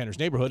Ward Tanner's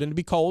neighborhood, and it'd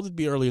be cold. It'd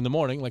be early in the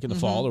morning, like in the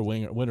fall or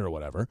winter or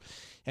whatever.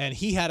 And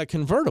he had a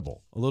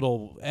convertible, a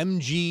little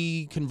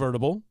MG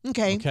convertible.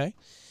 Okay.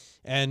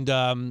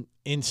 And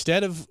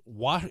instead of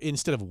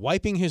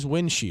wiping his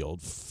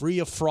windshield free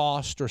of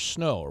frost or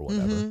snow or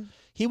whatever,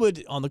 he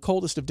would, on the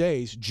coldest of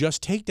days,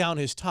 just take down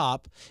his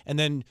top and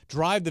then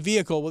drive the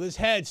vehicle with his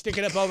head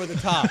sticking up over the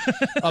top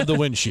of the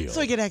windshield. So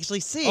he could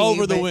actually see.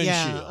 Over the but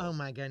windshield. Yeah. Oh,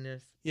 my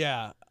goodness.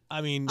 Yeah.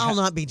 I mean. I'll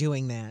not be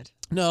doing that.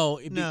 No.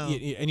 No.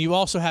 And you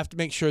also have to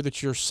make sure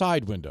that your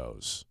side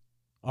windows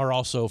are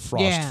also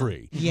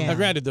frost-free. Yeah. Now,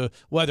 granted, the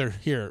weather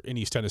here in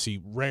East Tennessee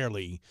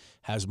rarely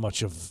has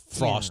much of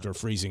frost or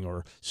freezing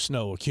or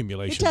snow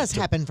accumulation. It does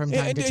happen from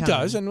time to time. It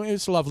does, and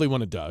it's lovely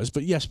when it does.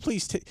 But yes,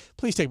 please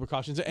take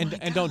precautions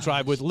and don't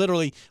drive with.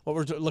 Literally, what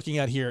we're looking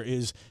at here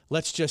is,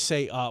 let's just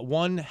say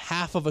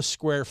 1/2 of a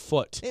square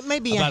foot. It may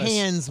be a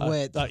hand's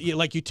width.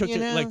 Like you took,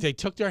 like they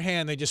took their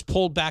hand, they just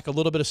pulled back a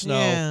little bit of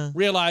snow,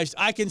 realized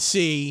I can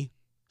see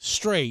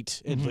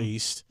straight at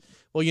least.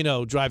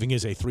 Well, driving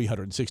is a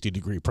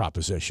 360-degree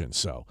proposition,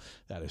 so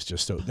that is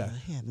just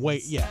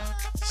wait. Yeah,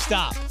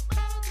 stop.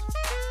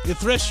 The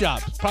thrift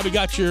shop probably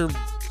got your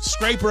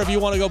scraper if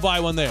you want to go buy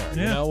one there.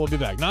 Yeah. We'll be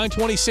back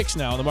 9:26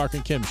 now on the Mark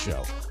and Kim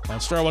Show on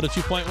Starwater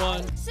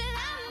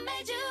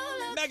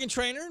 2.1. Megan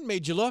Trainor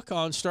made you look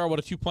on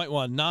Starwater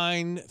 2.1.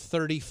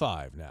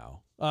 9:35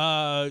 now.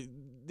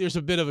 There's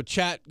a bit of a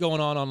chat going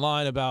on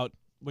online about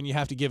when you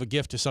have to give a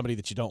gift to somebody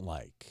that you don't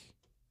like.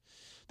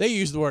 They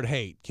use the word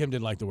hate. Kim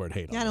didn't like the word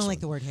hate. Yeah, I don't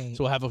like the word hate.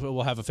 So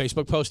we'll have a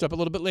Facebook post up a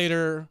little bit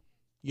later.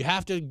 You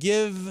have to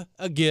give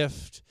a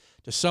gift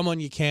to someone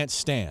you can't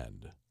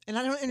stand. And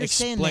I don't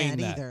understand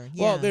that either.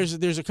 Yeah. Well,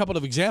 there's a couple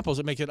of examples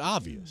that make it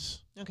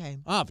obvious. Okay.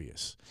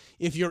 Obvious.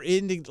 If you're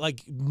into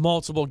like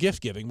multiple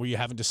gift giving where you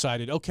haven't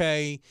decided,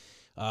 okay,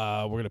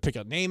 we're going to pick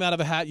a name out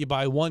of a hat. You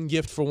buy one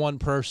gift for one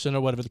person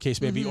or whatever the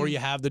case may be, or you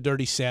have the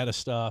dirty Santa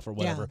stuff or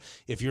whatever.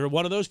 Yeah. If you're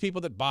one of those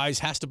people that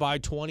has to buy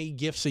 20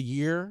 gifts a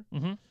year,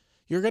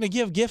 you're going to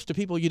give gifts to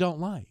people you don't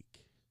like.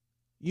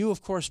 You,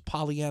 of course,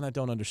 Pollyanna,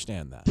 don't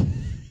understand that.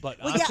 But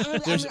I'm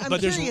curious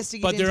to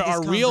get but into there this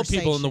are real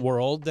people in the conversation.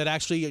 world that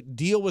actually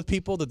deal with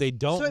people that they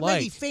don't So it like.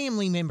 may be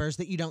family members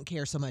that you don't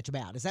care so much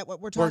about. Is that what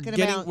we're talking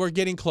about? We're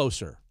getting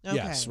closer. Okay.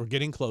 Yes, we're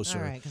getting closer.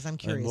 All right, because I'm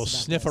curious And we'll about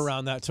sniff this.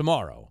 around that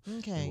tomorrow.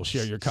 Okay. And we'll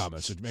share your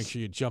comments. So make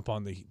sure you jump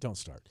on the. Don't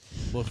start.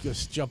 We'll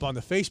just jump on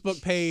the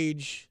Facebook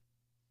page.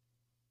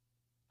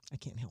 I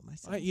can't help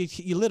myself.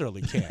 You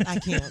literally can't. I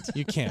can't.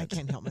 You can't. I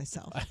can't help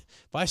myself.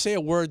 If I say a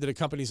word that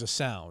accompanies a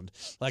sound,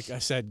 like I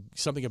said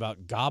something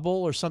about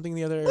gobble or something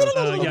the other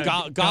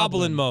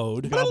goblin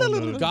mode.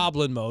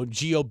 Goblin mode.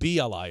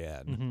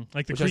 GOBLIN.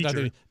 Like the which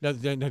creature. has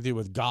nothing to do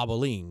with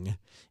gobbling,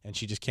 and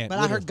she just can't. But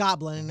I heard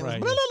goblin, and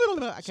it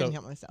was I couldn't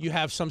help myself. You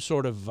have some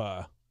sort of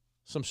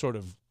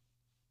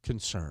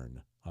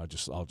concern. I'll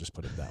just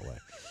put it that way.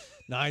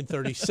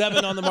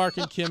 9:37 on the Mark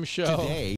and Kim Show. Today.